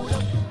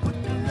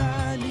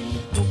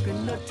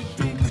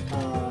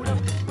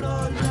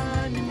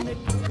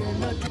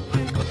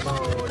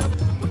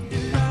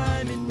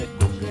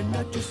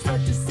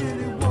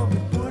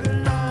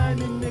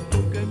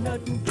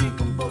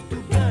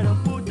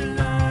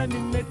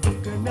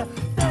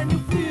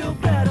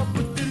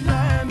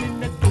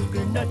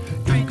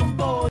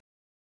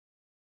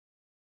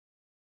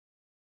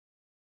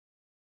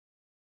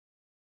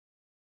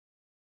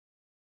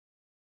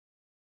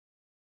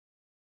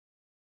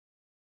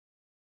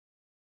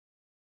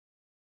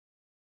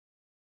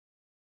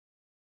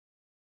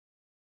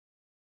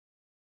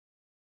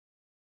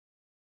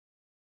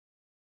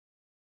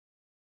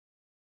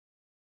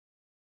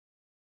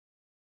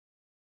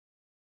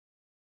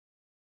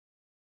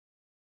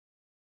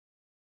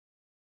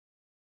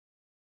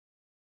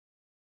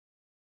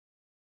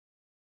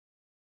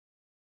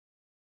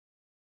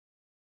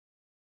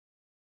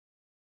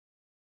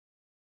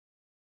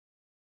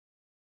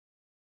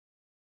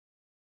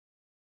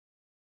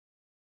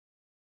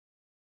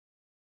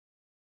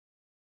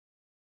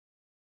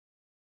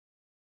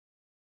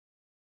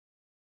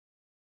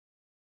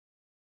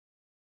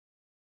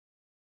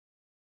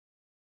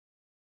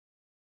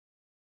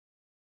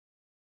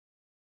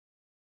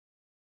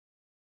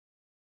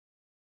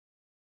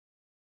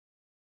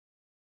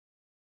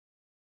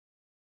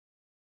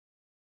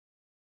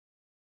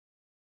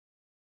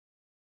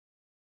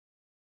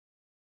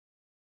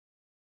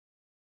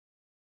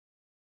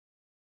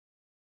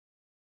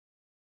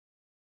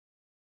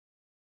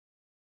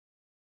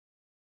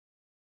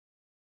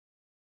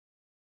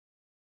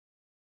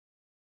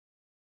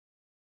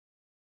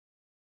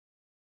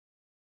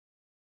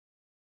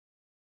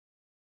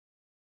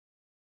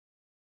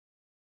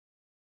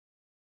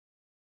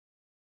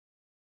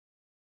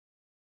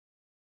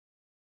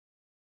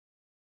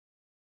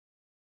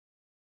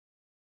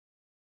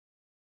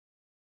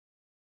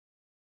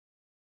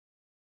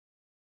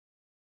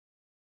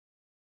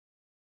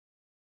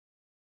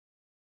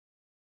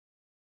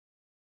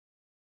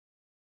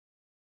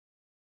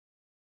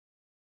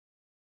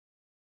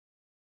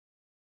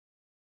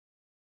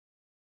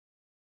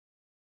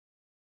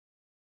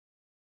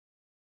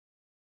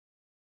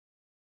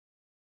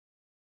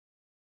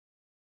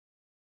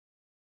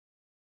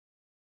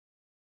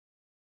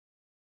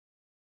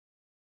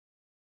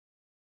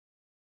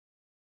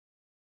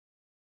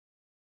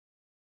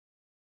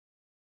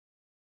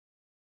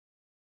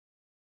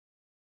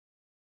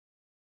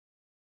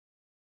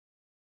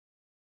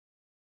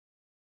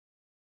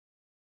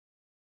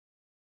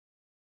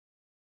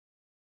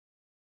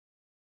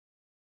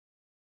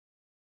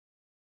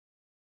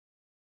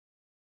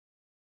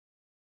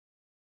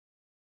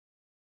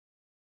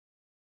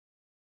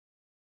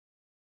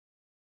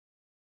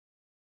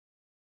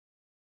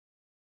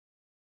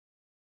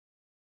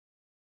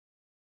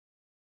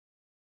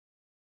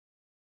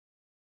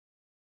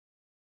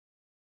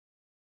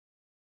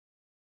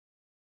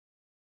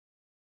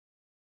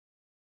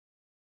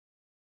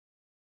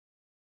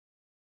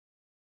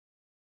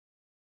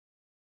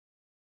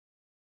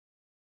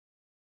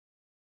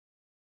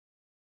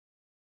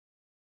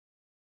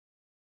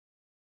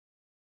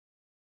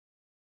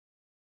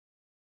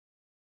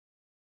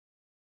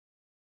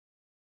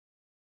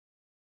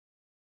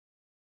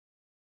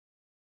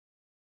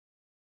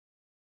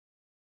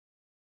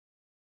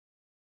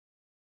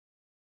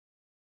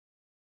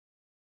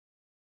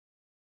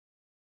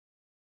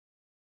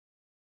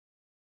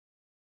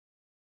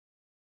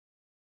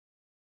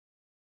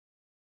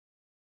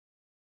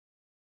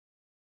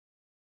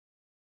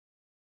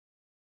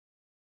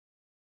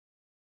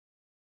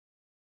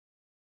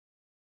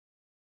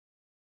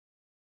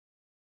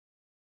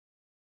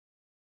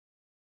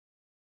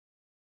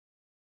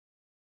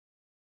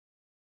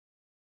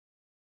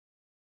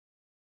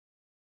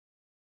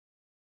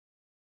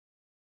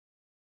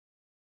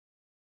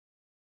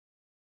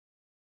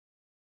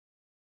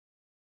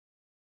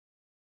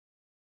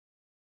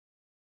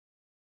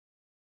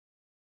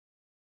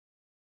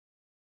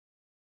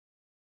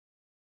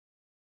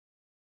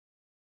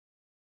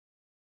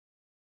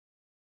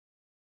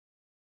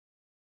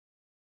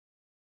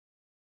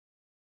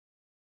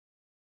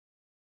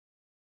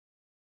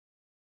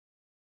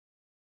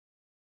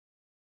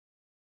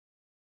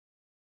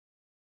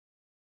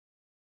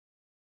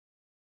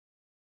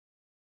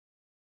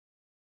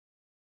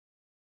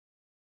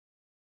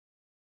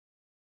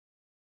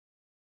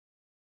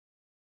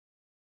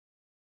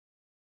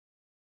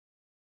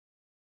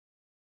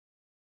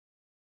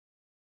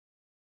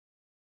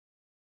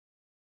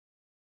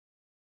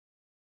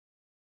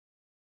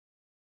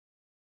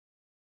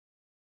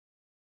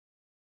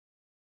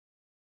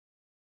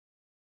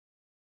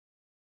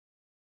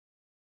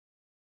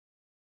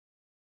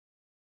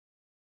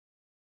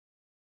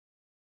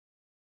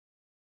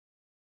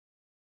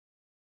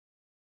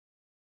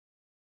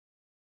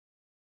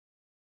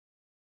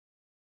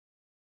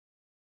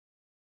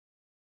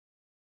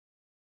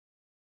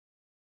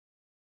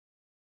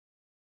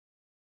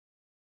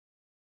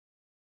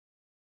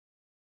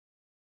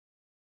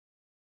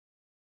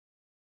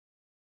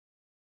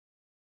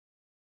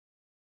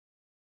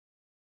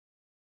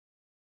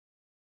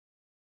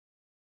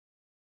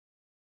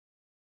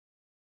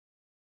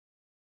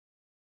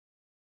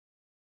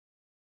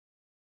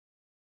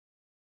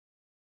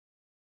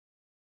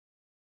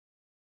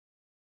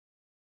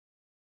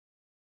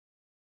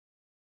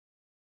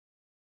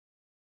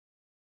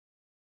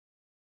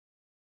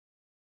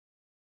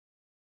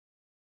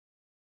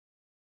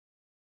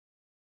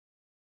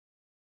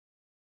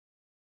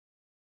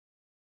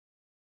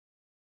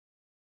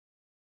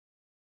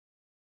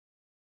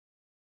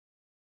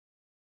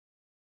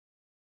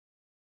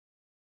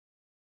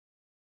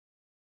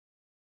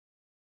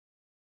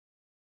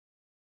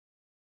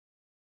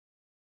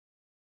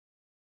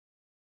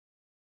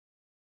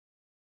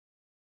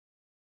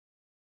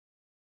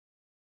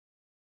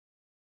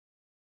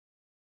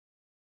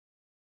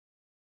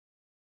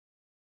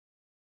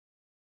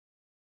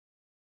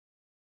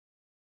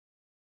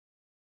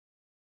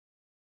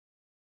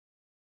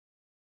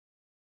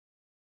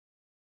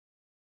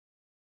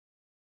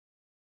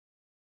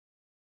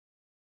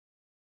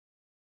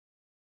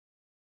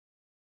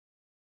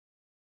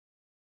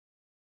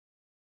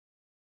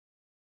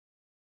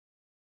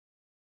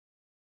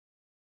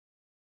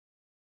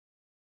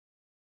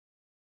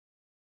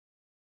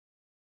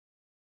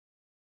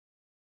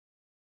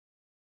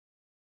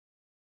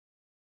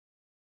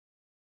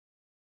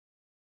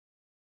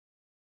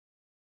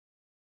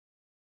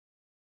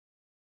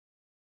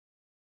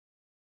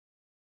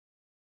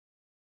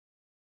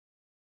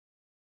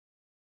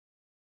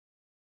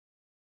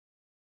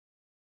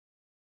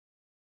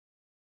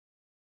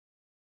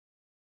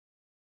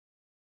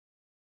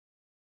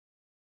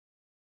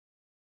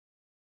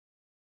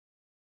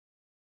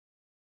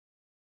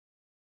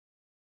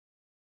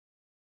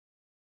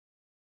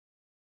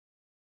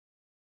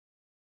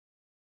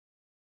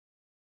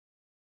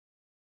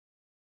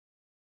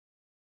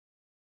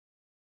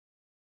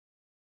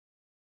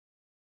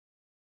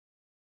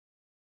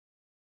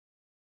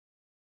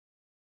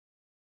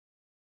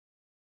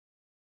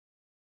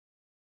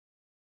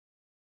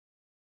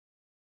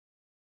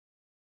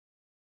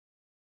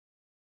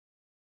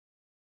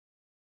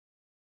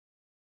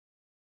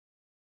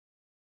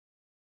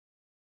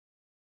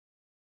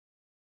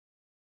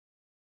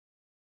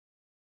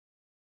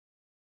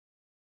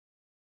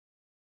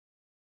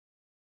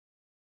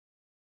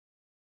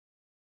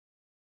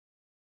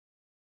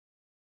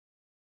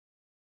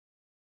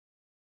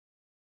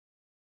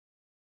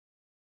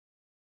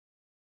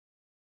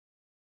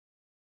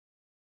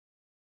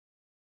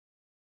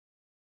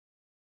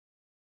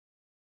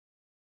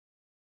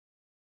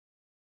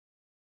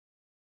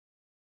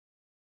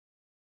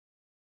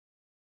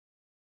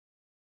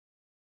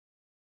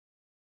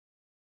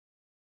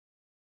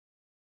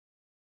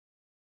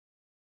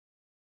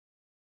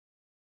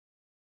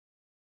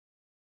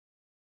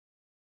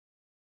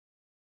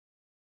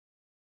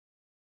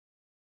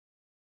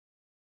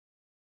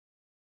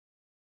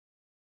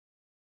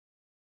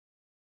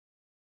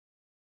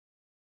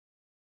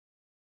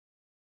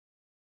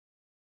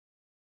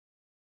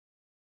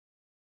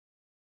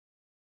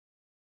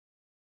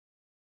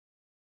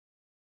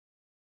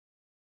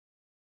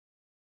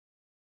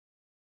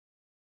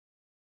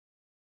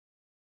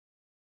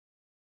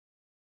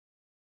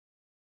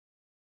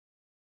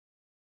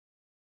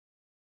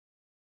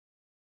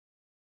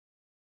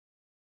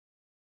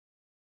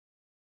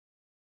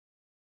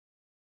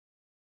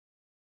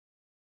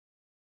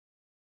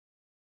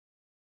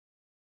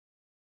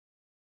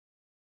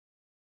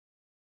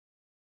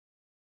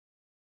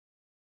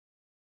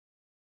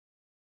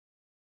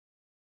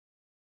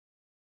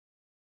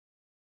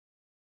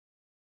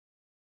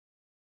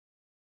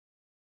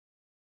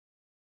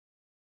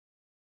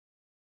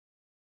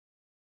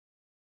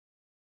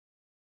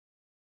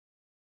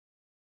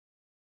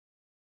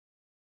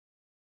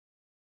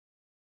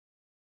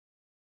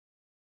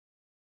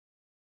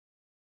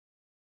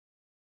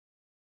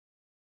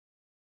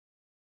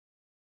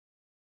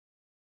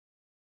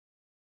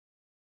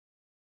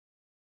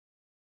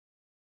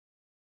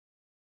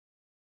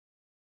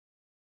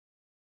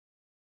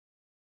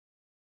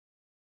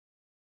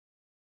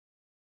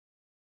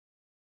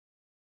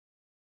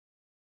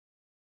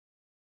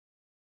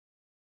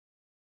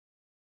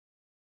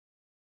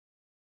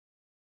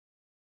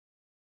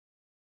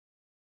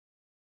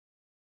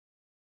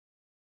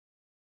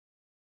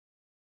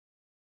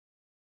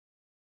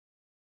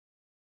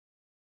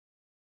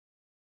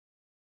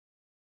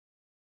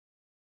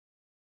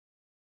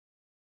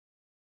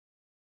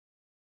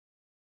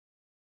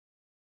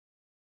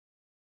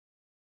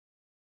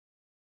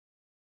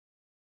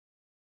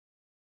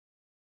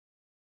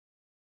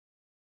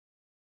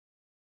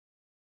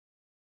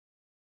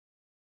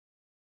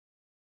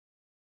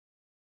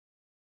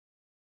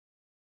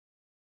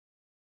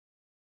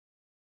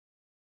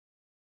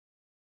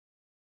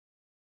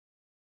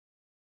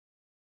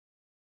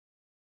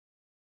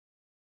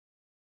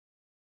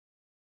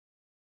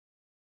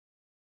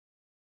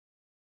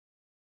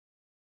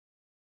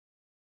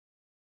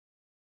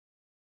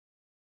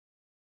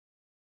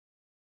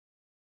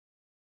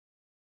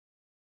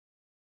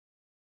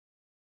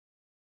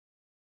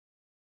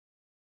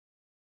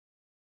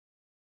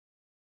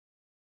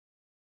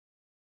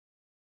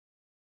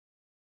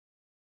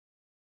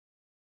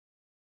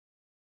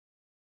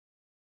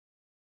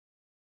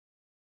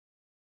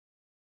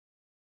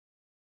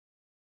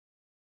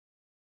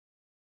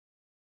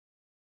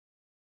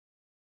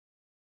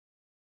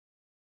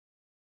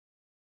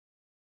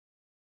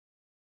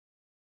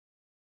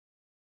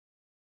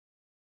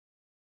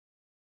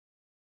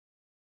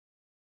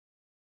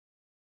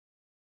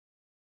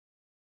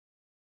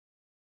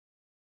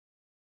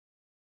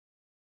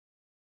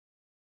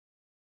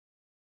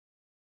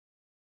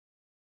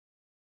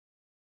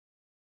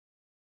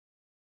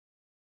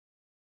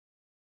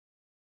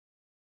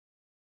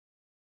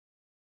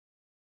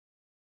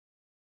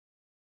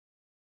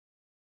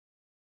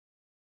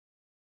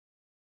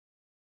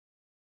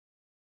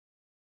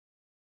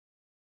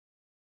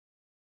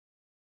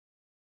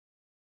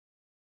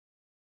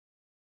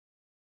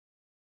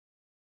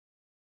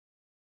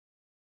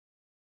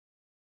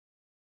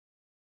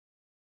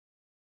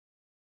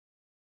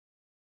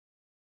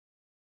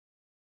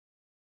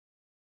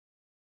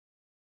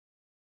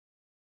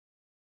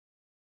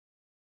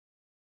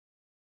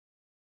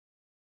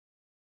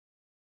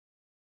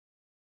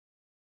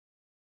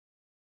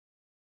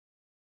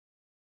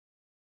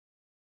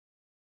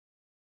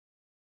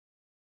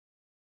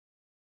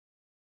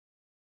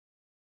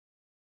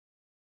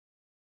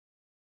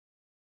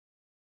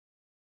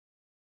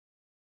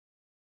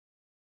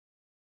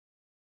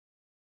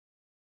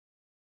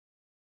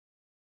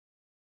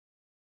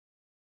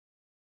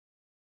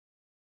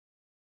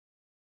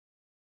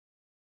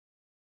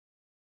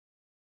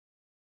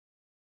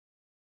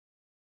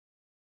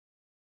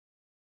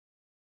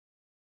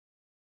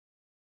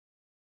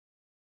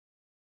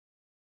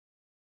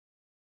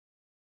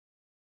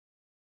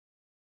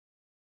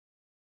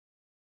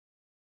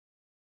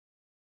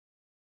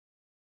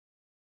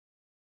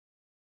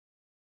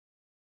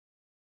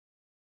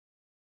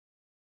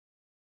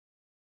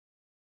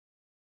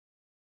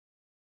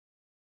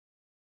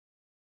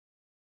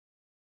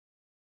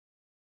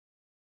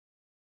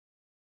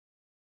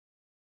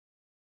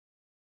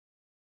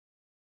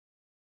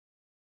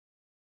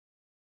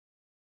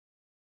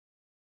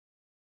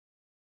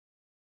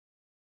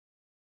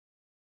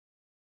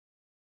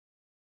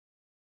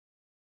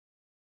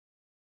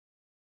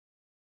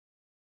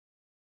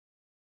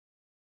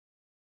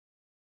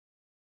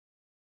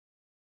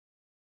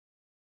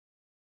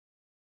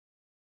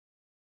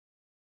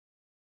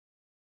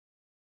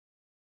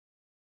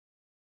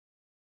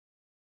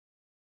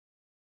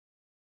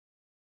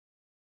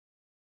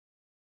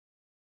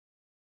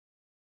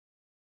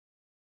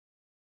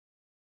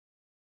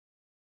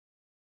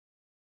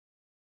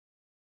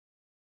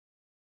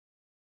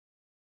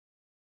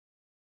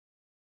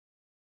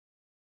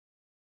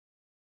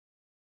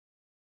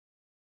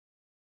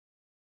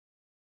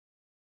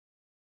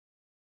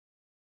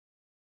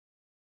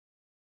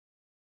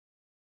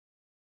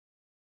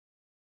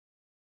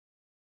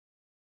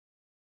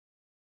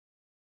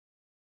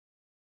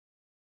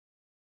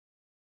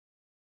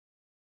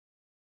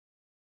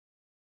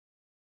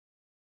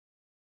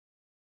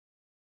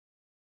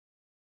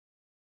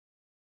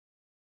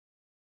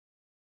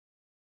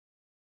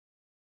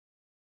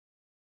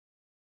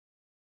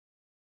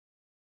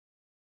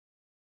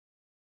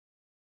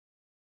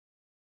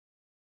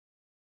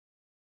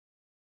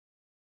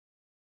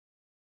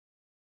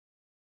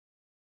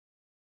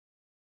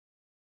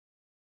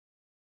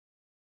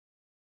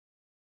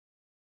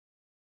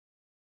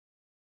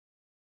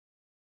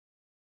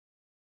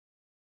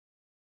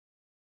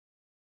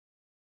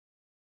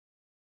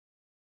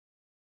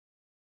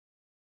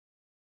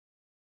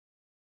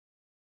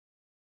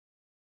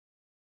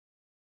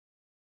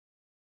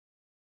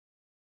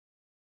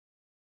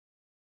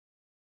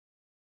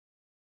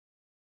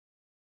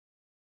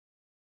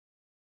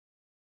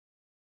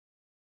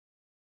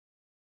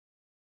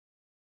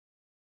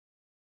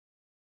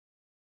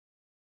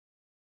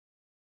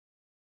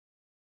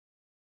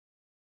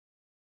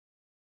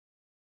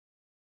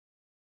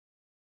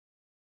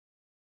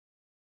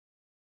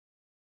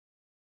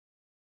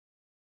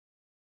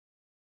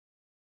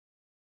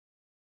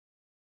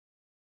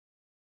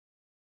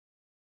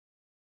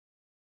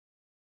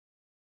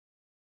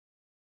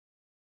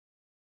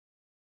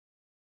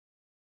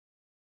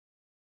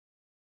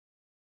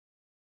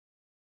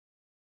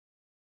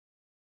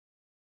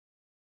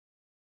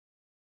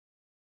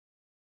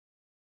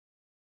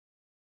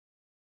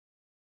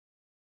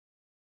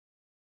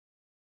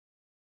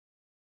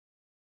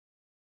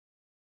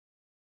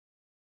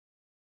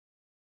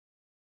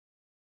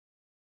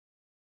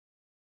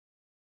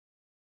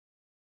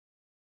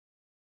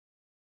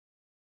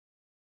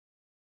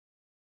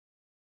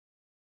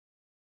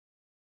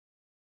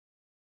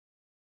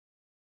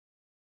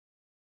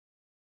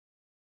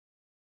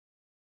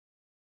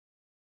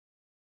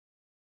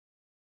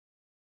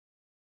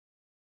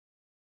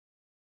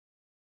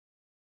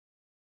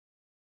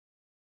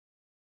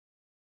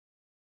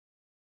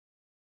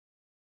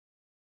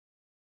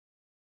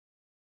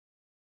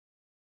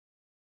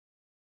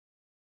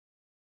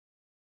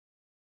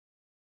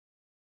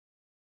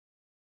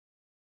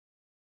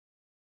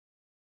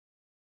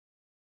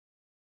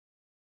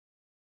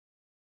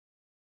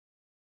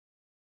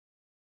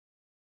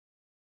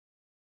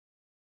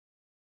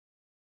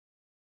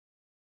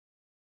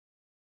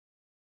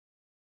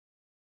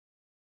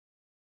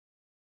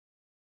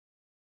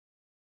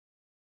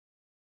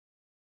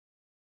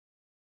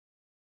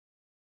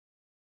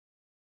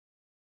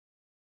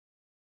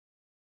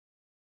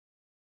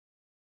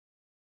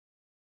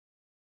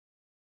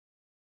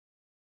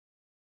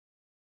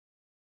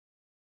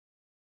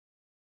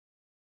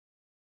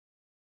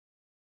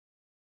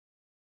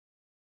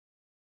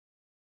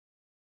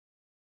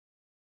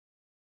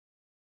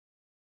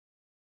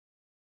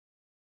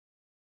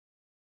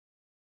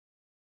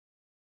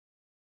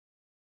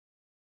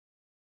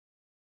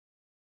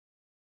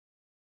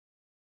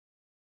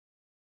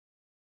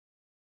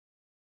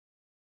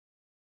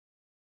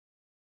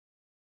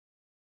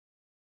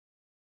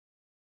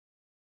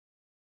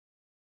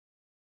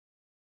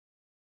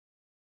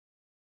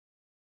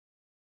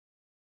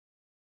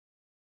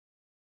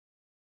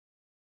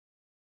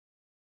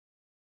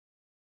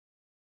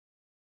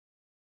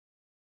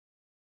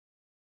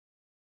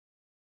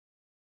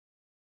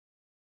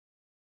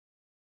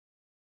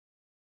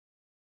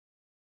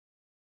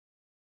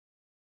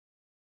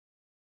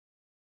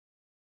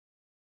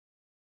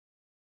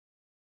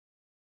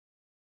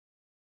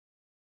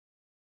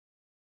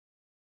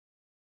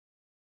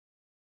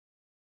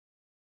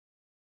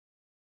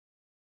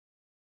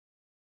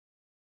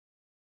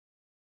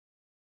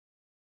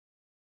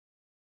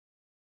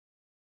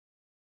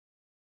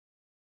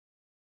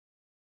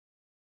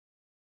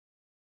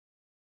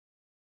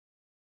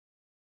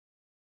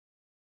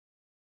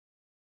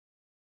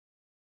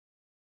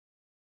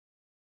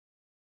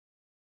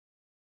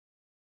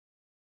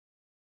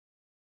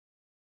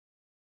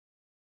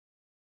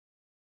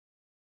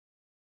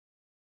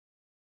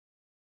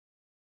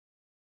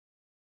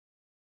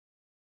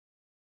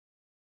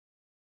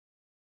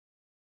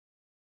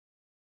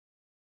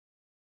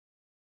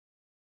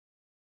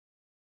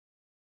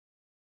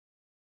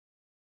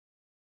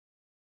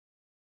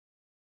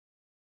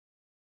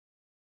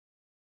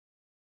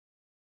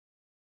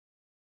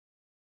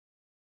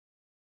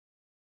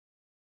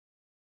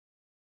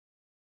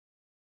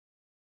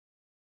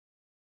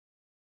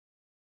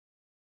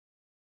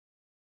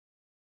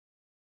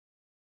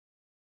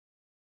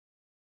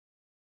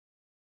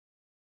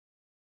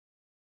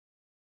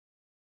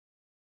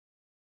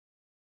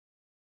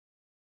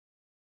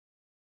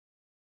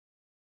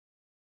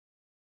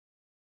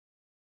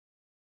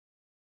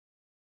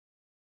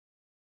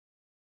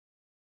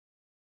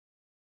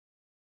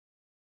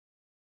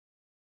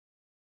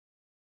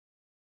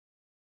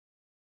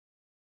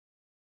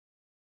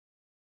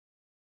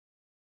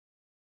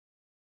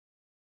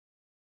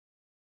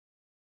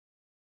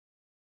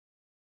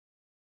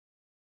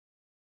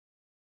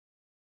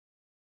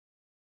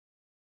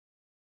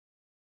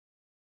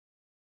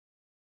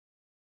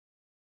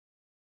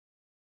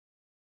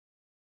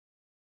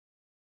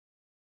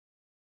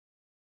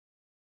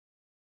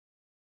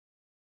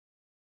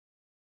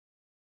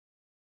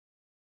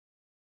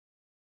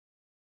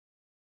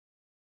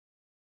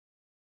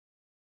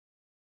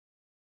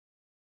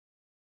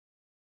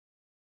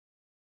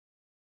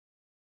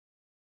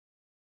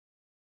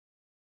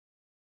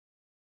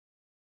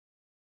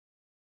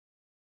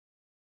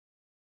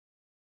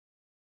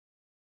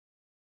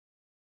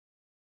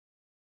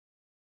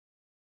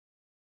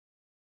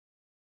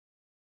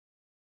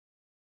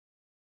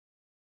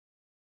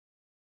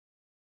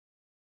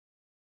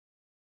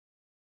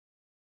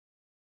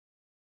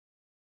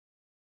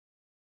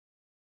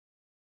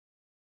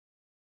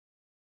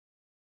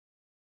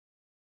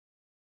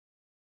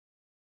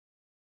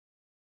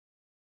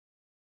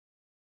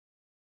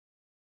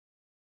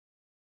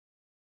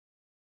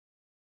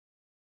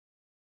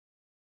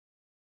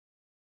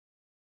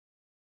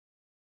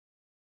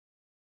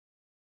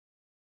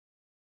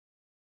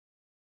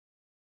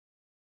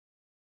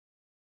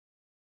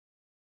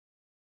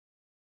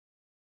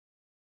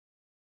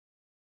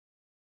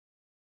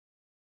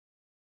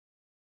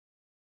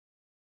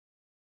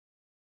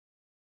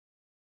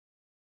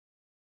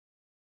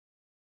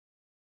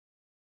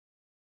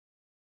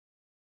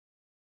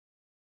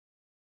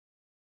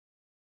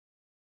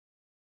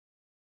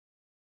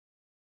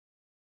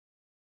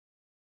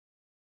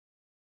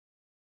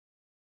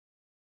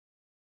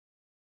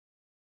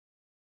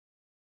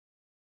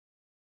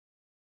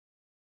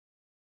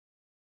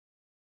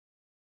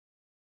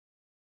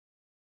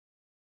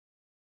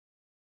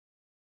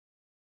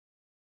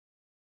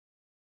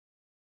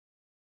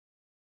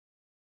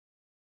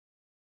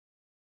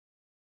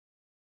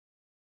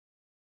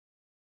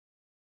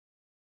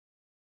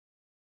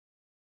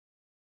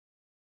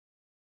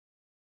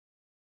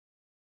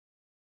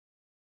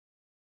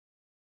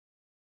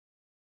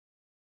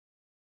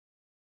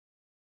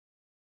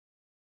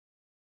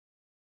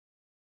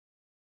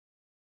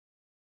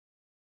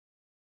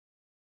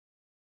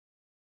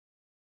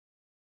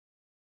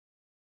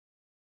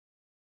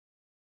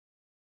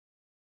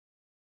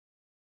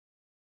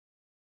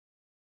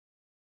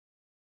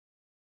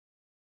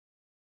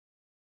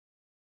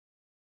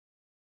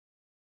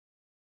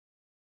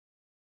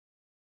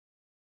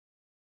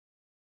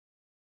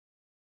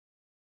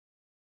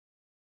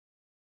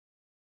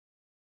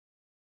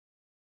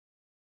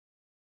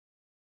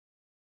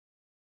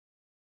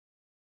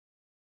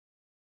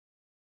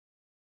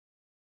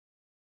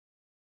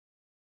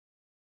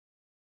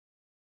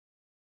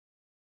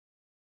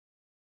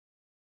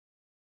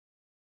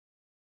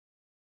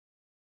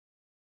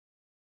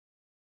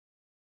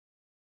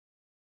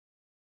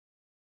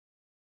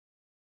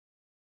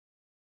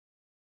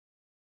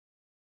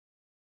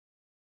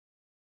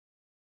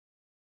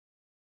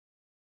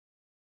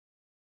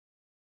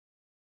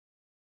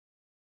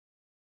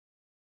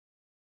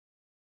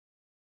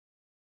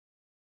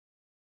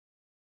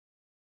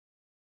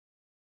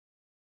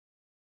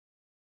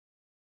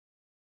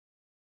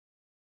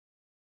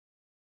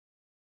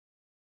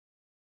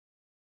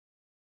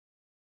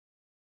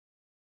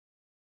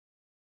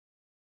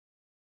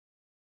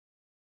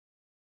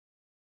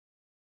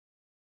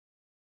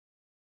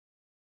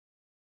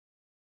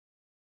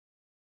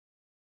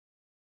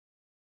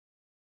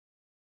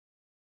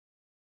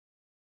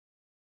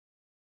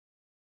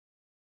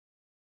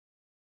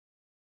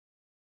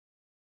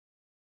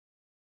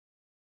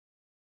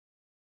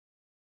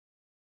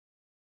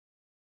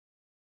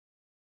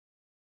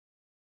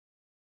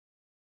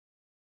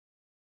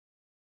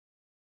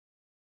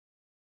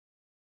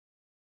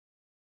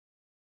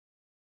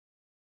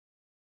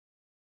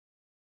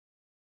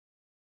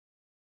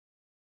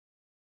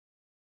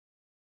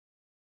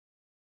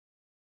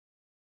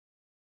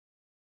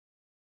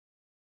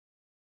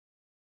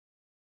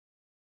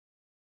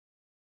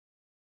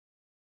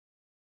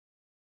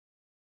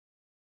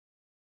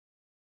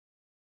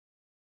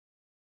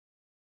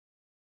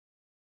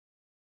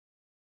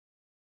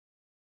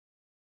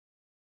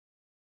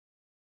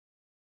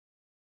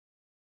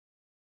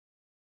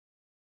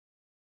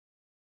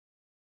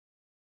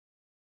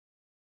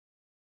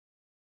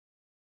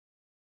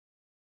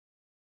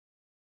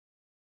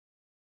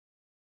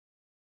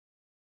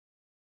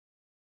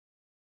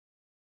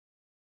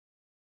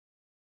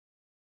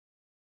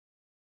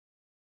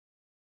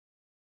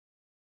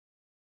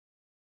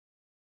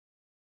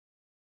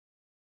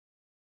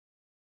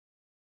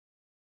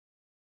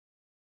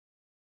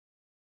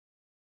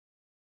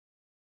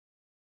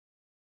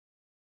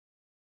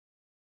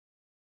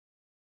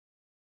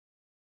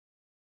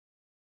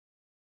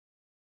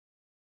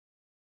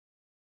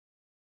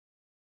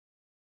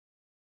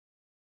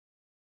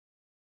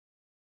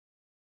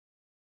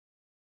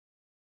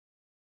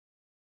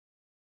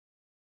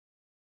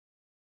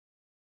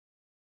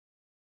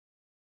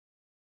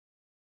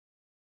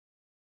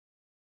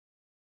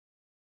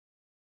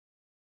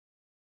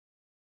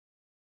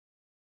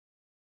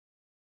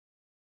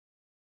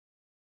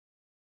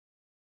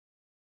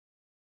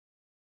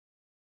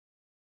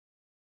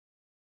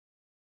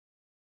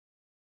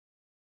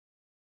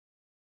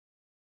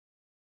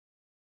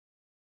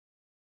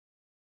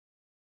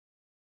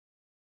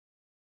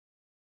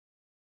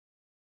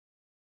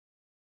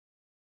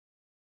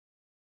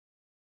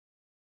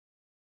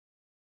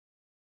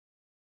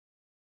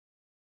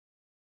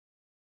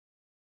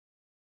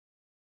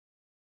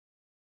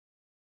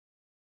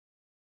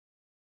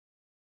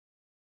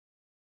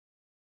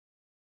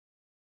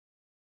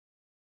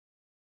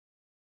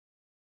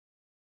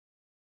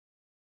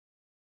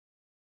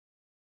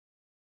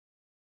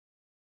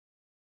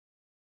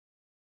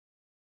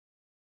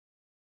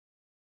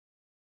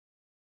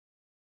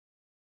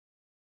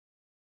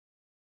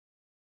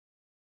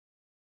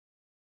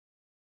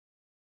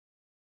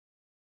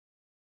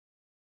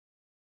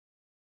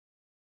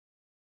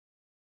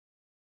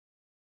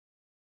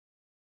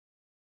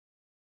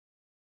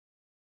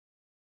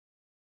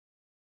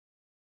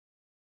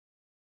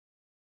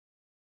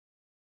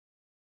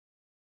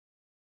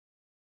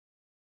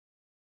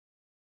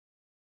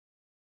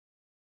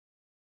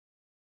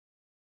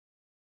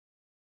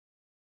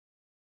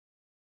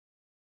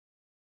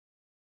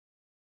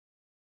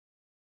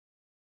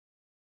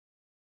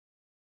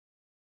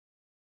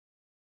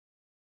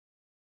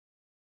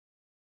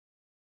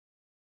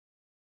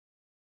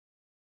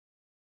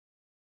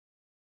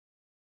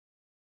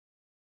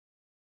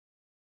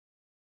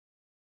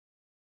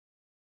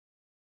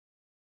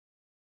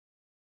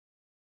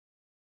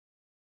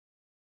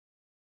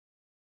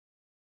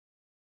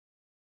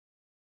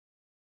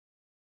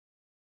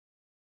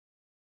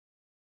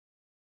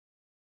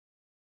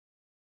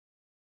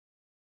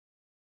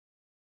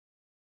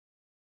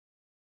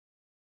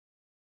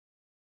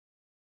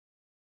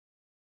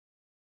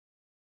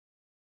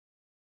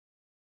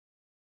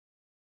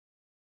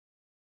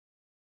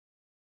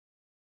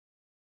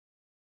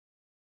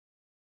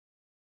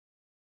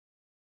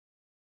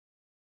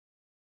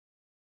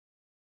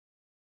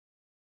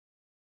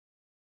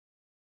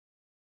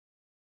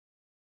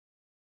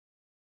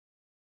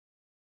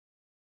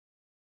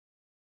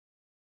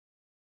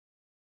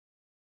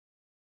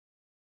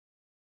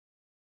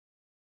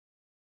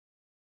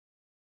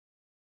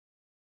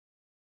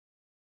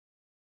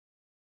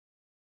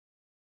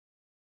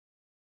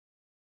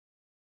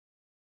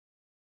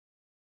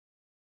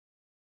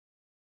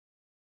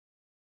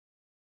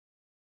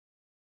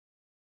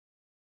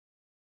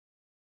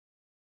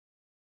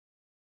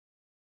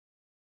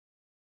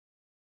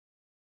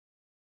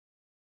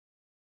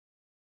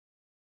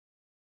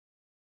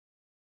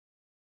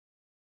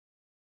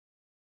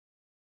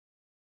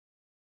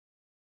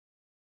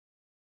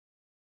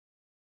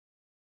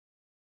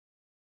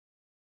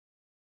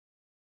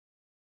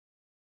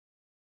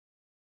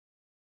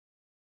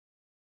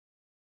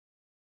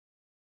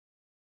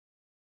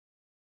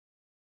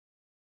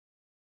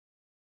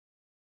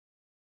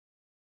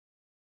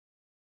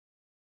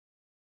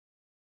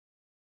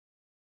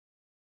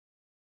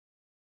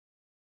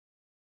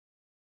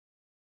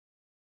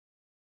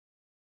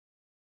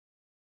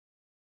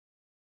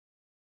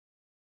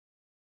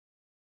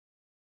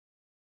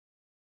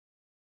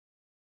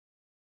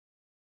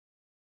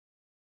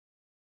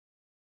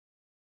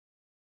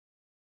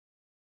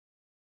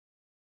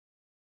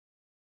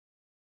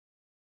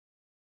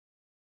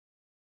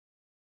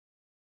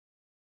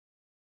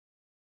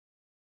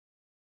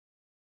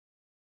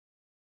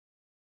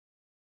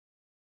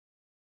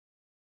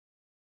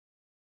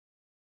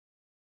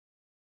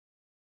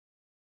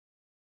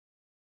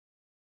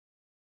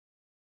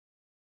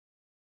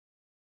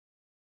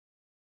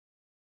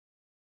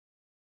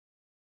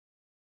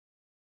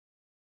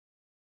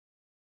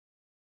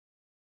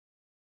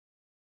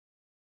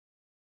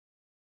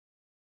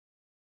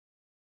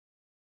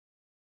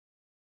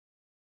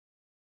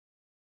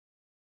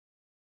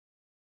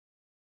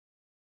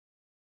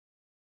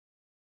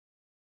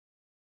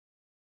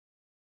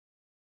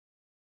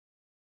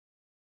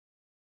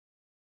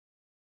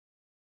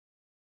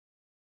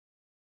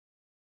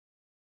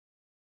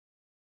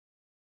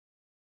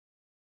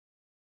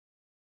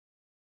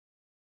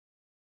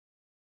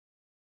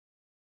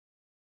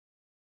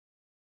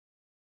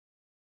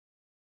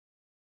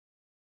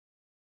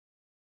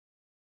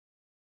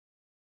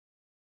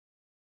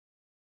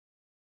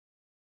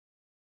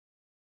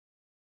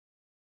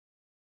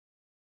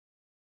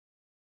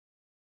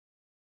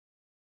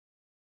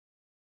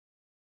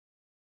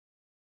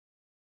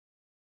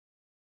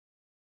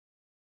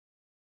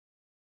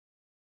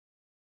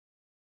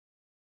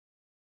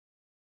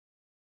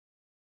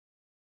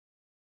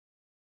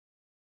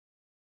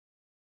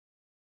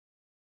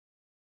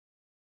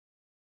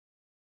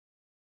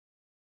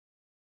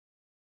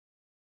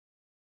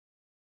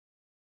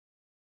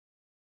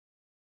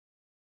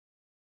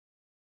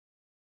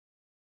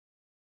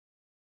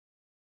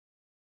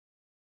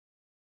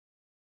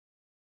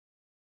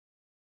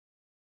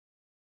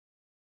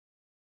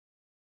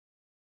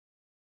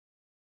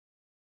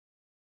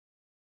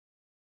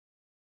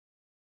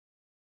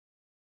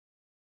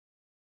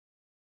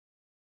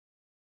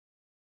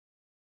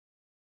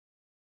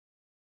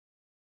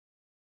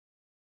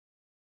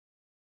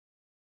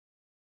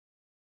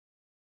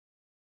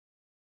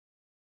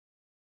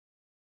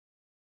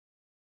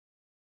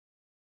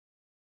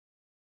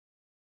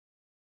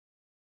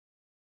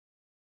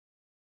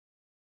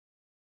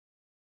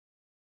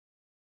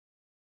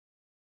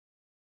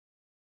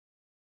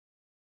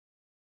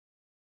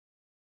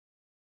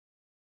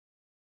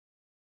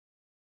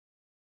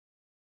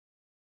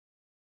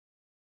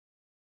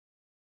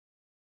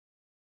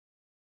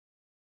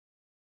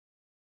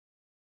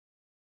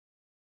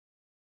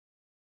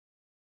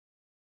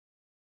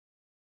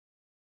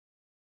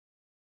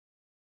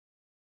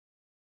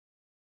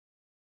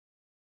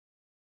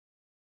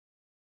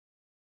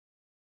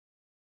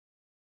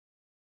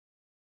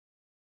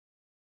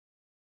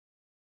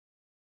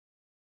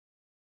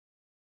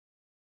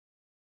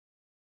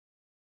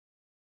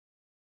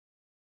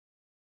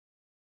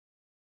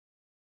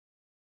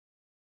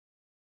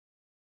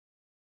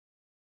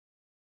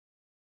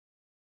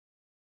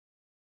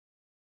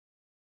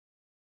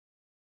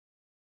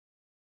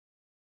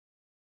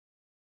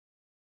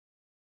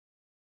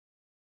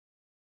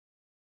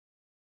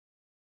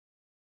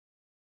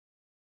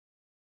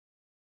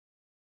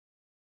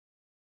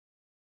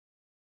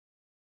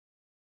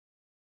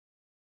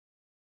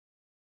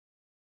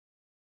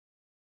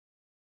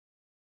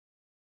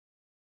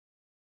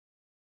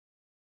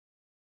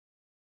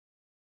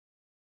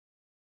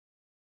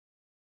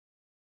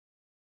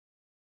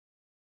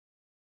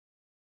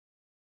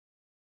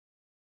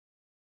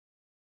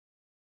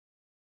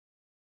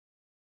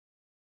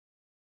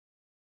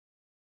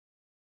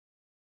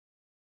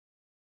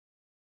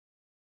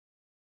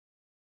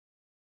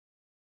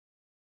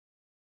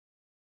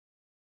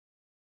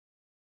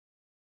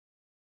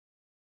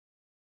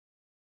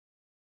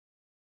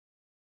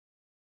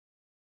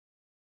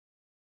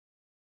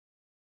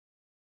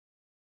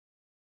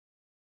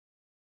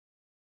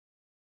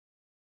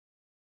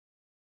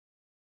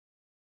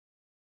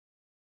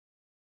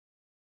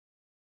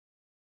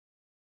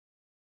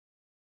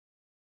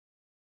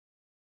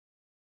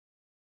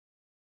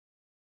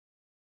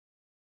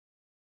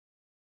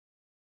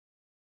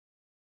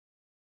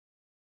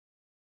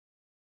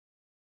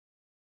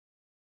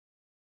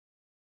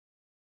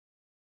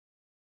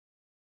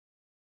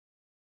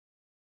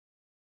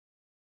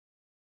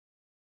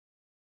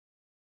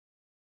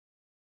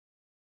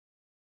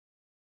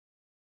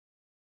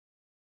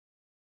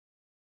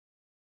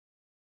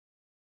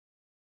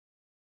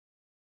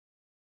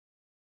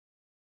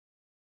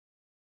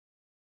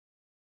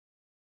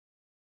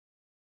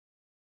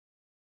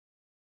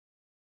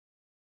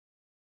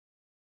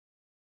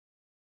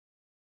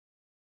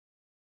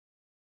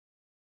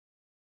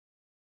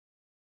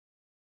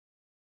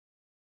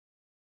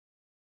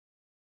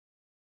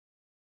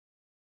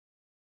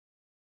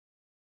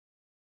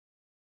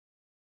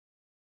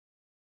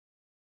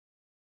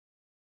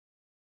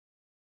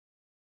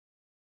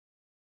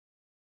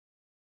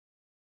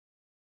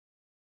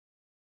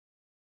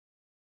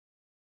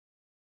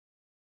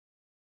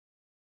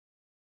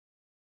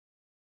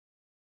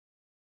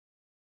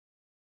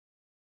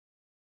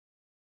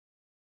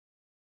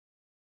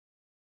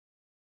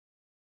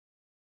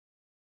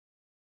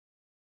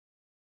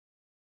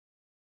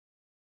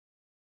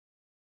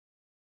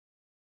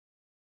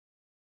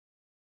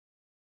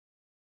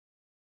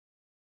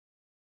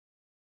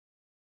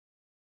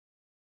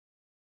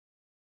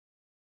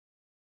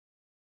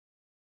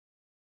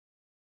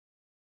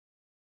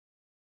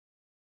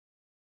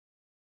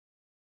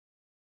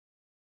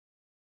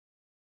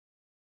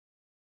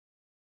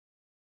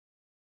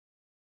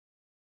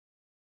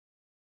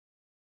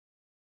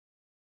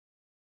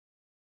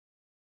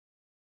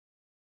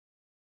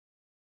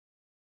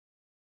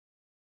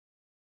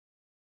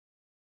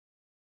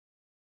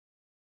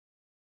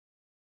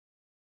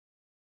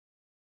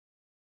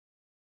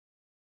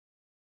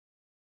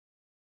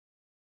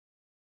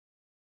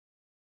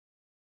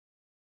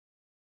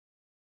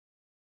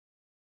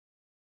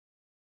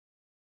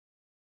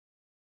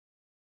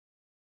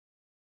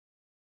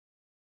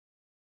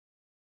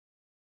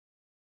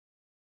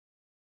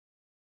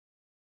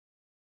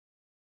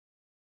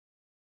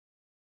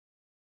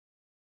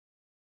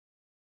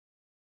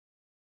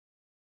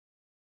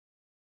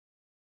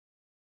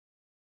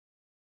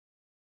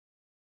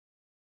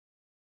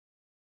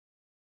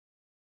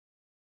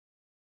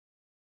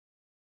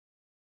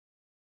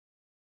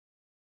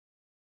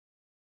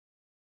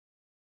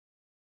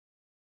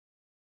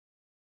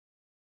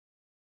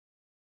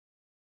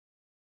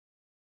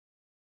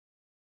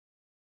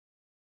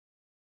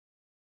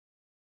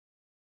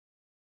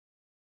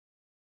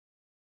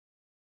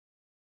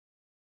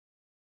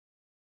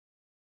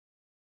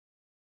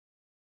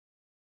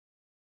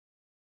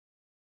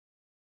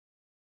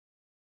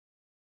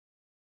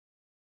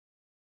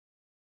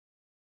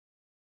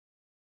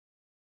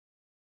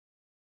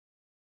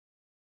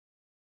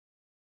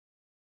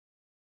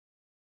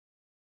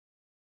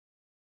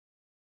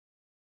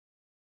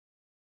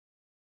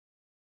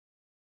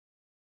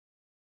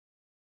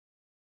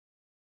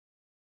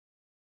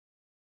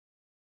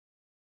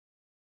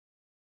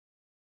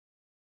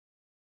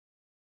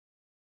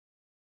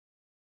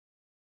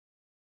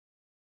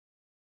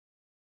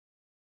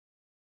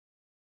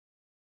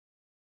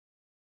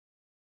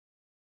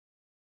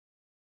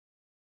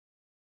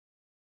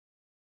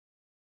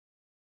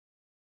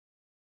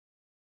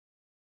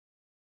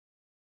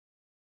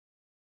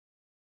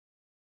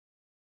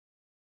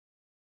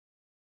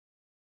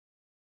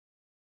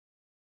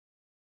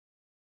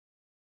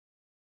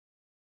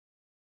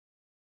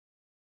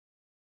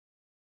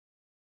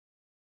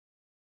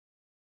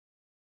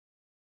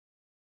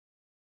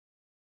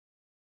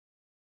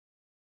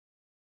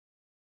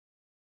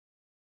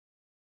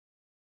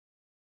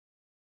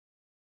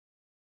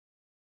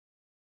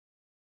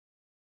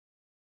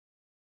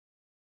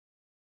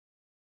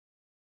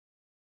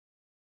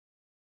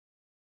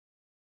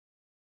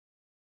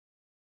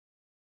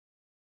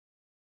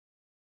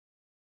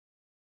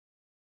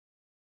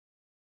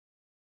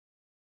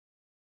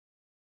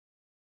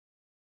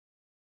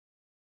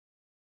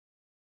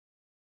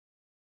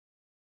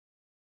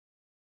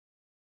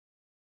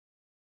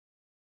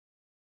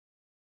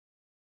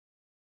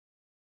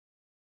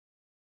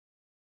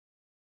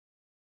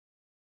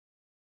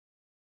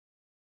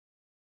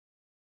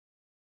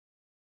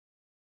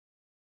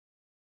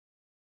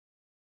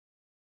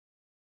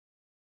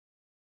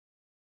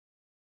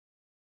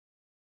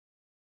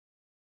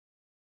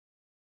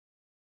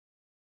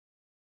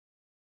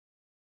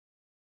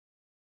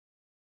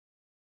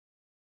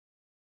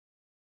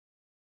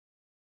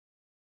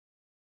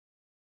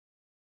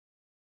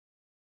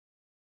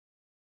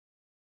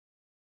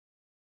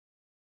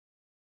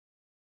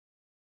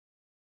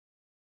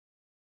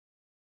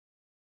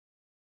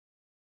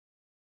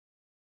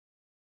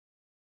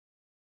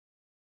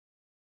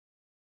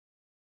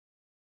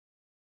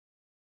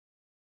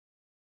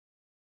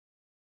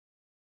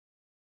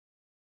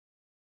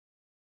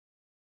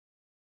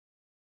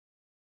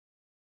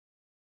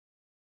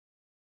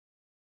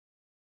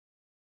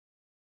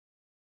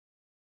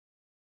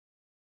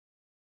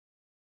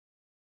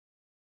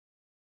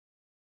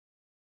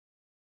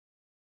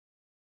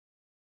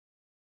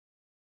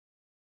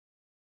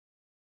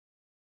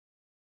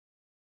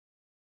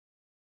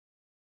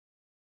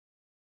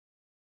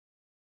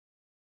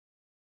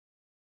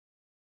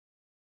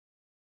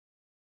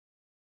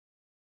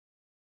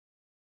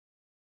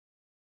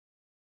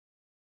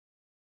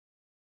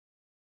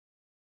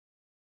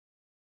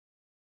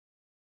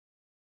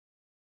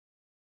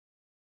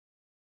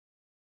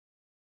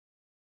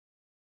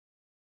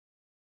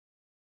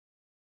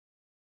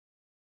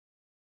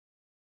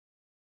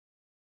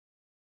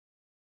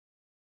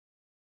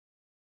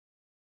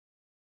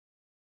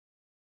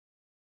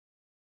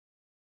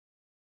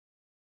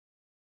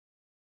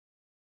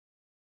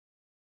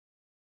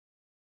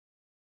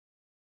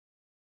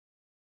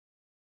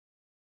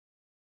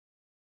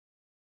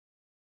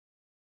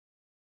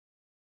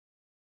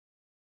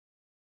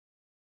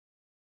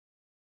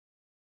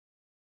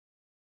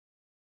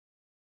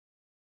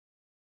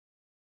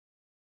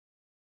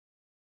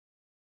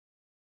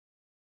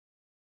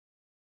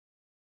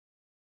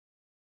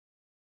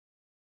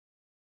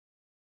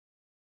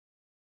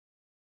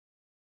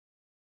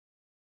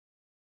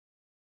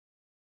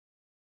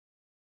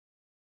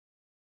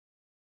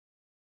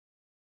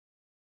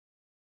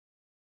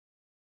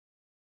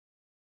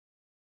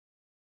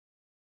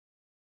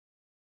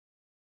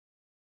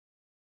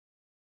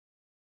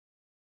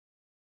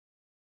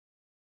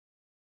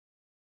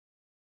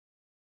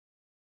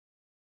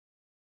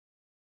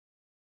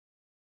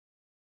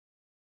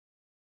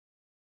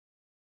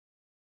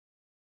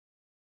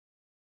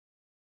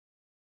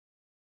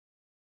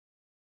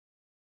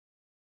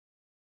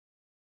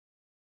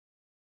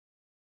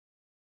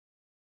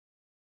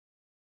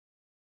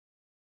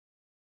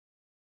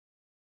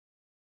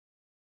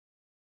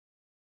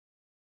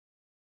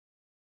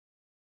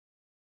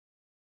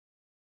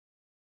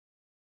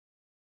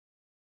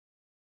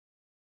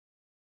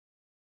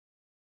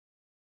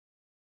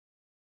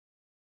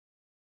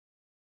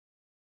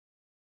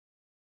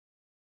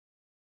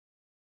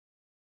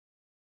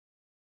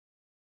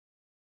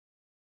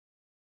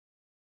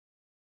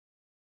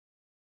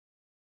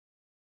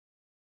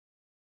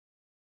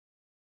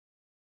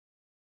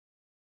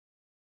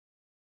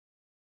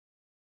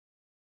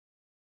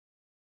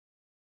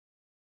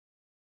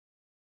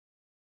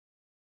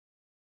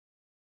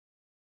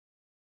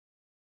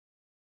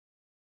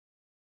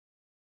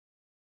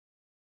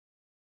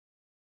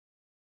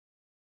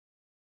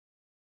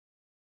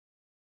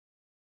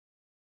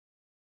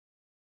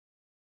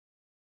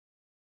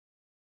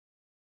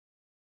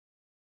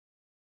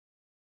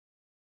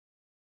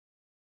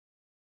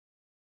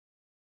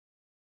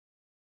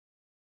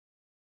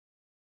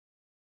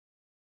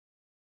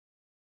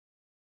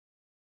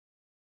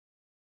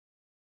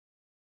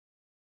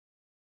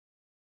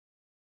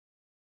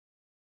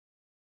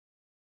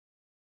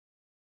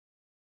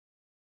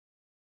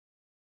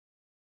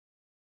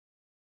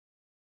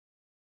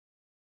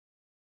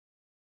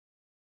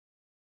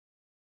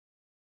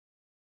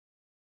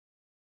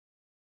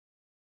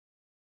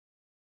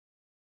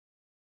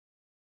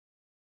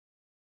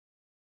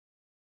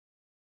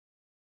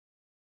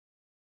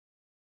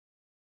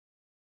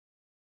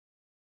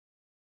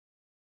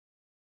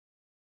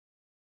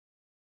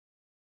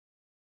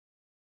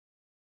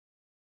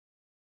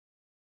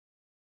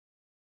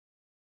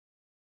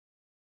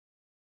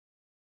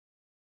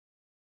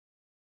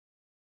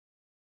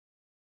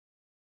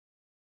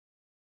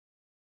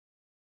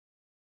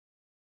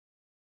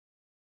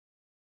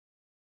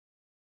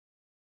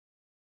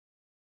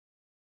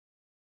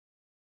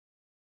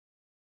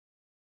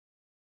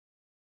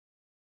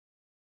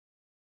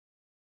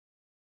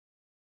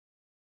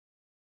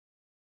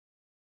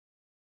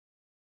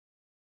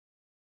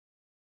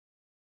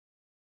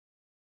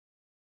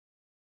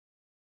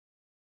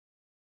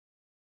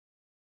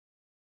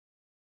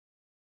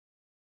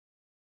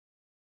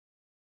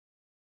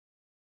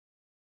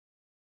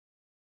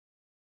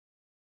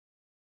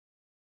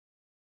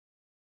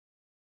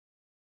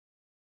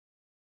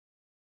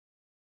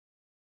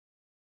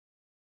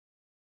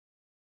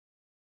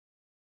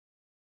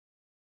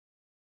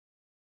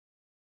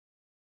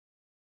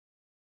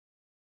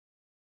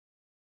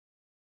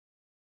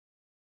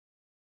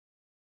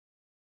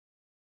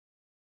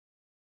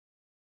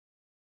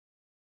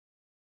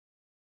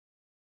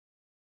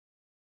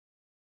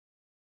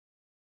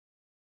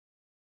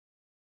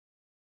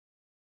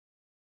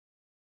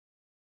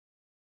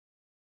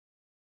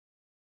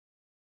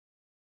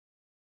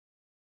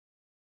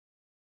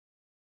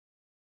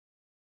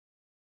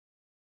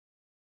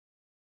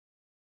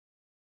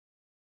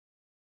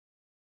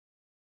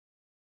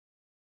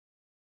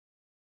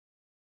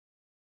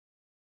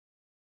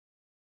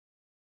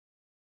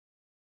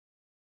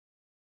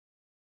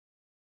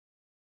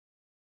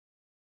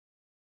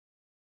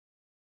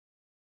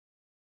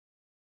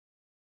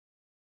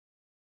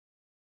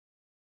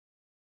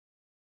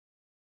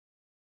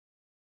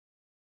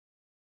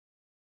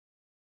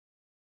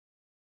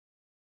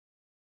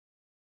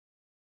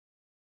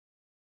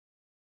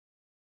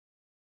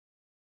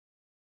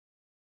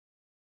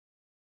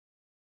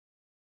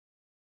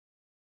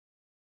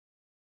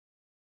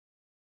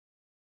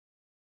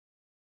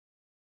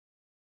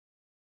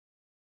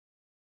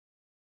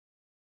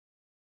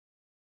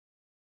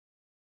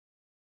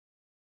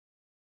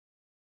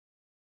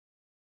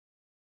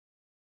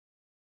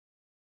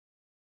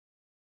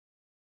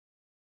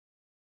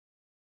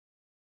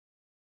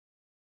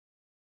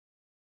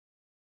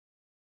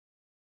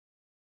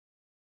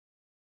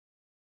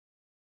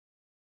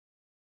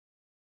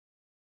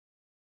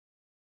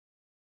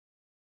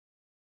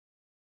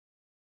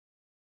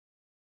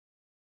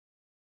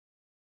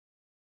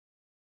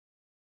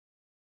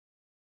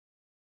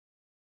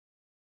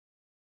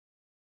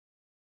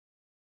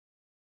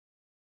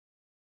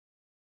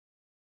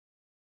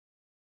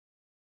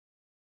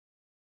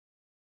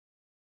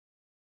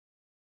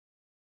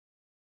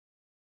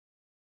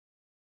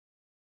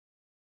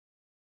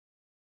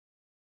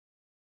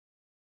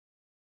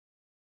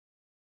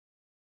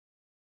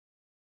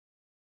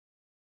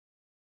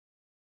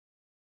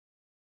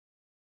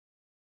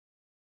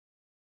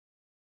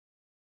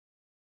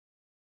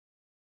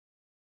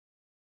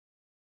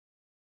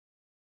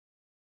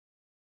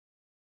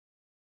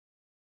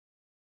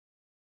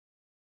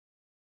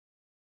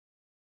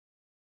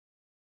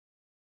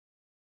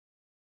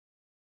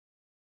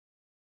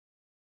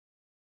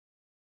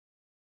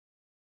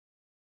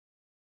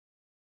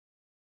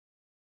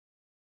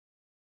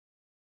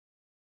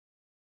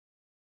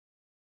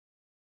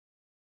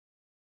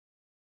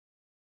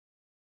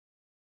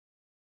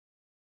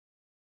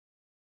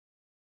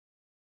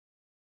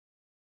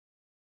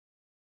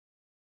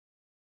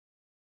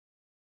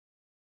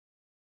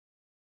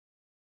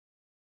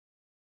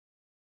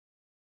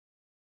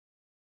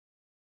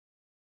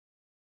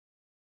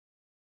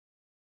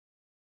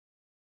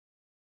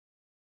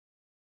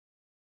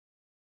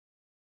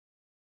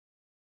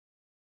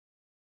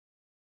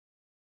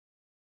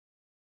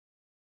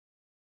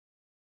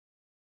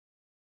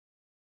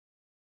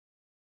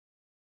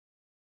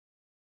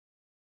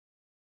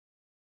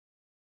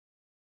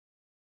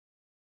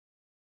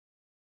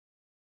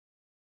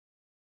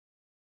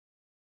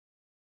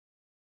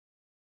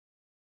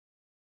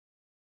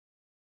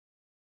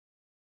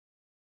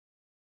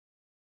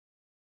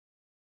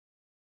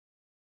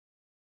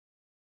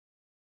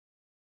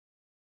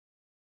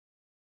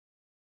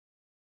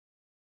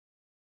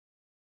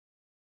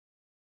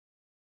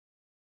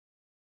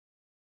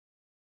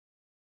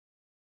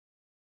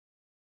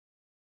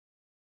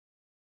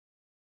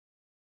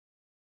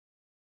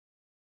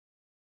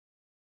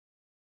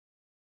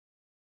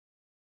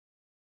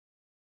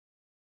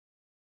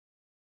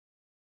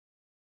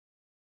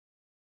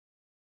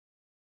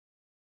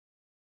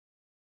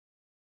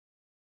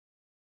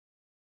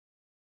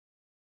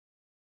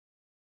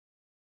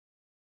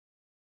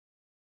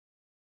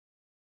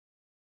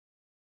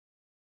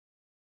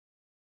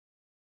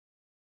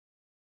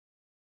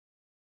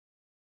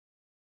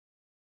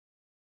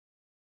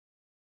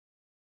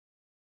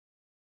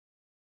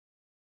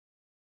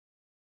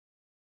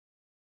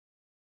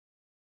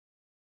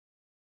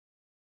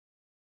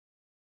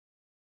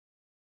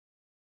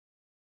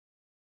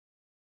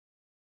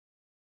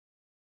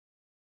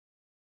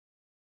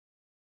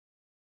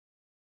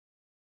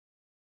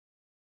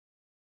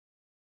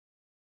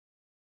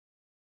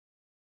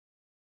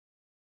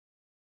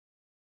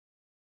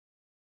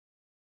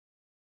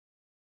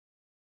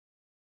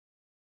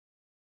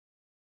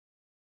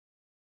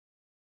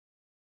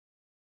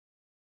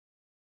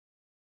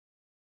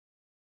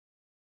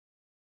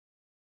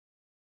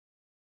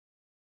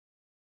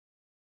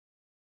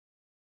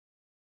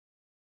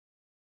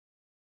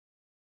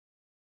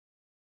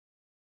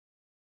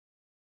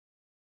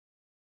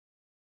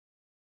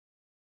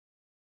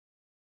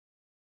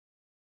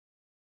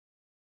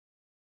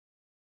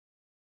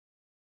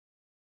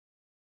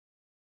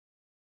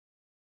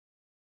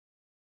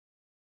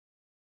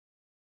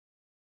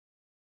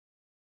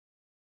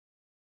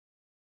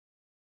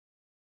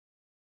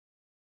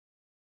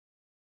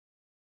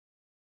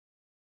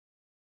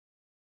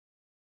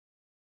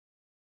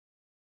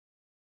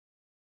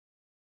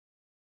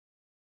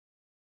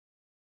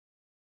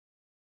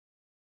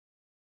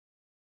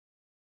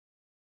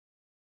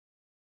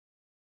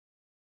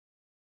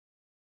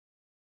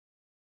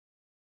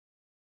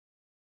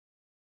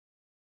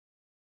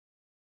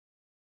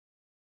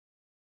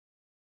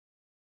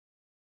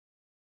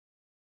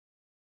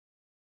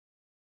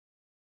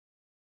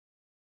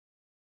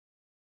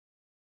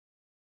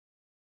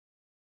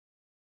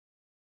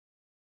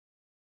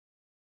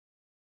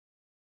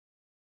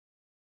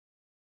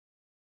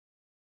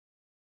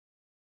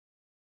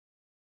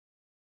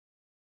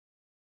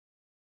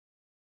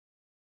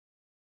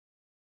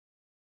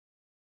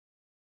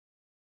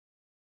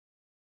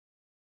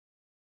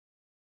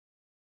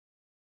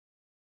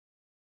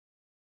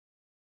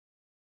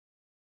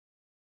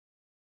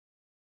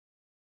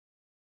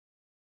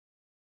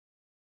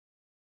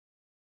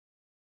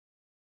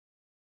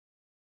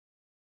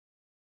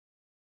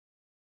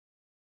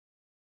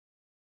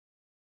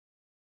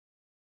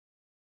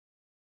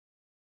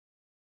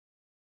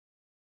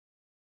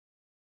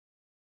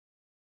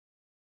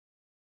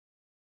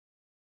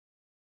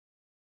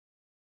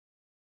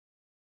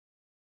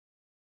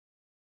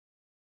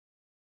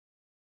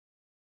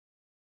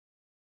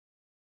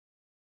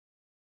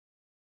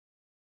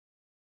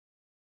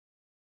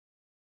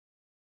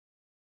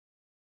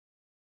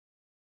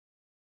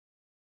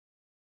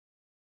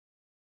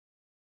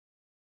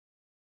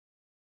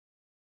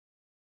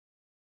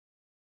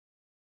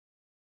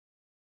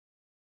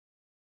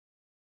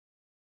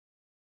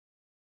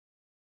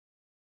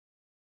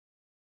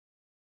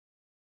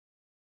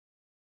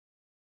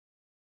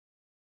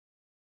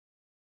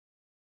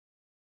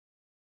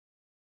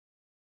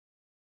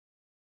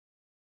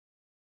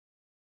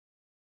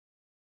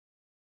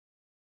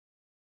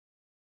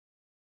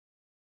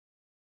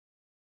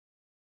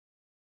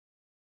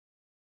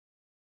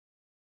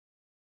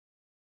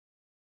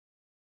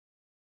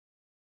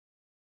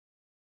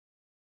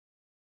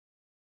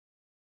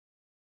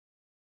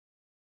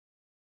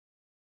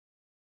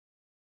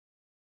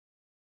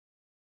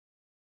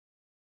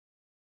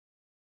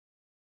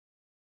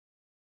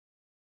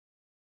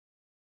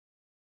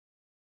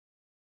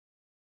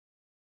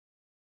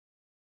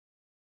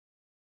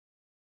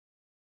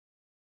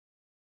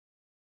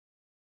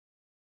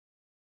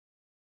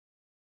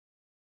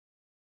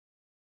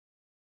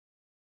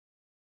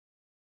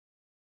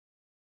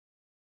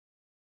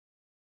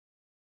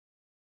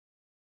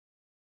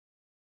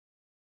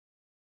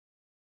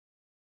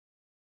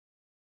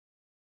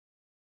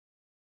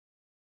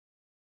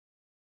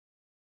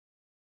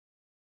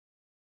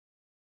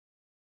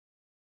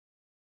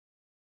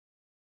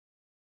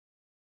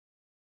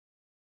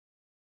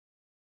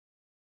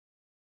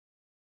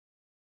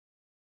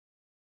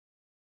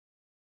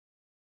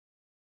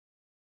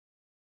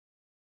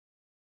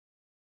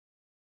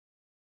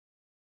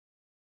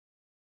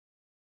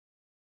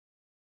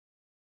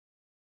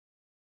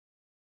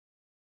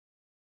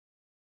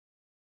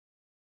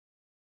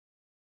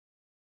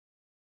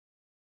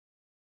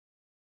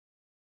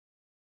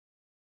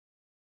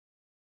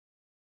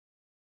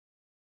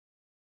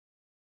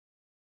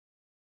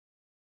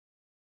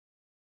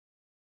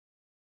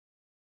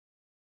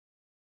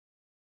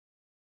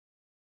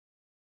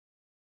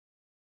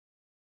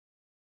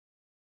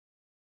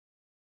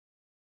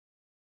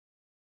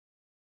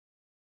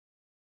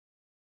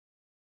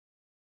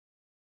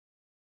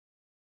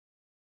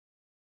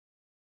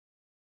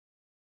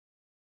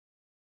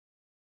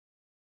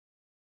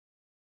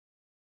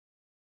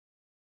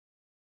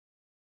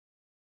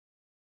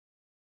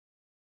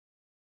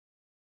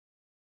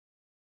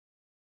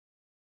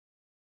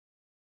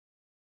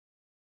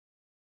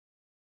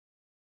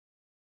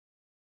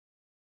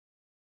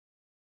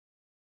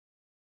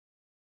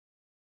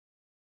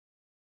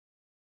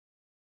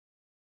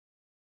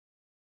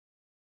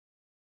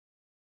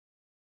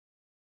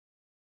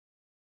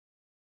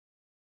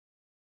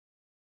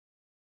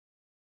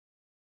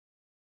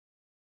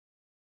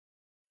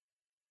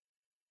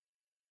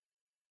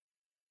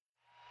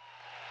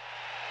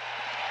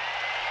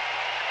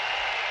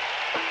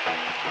 So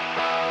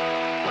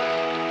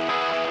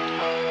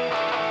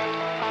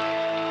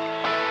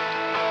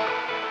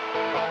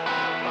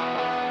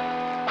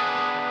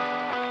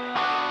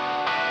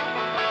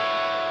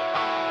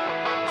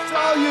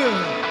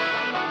you.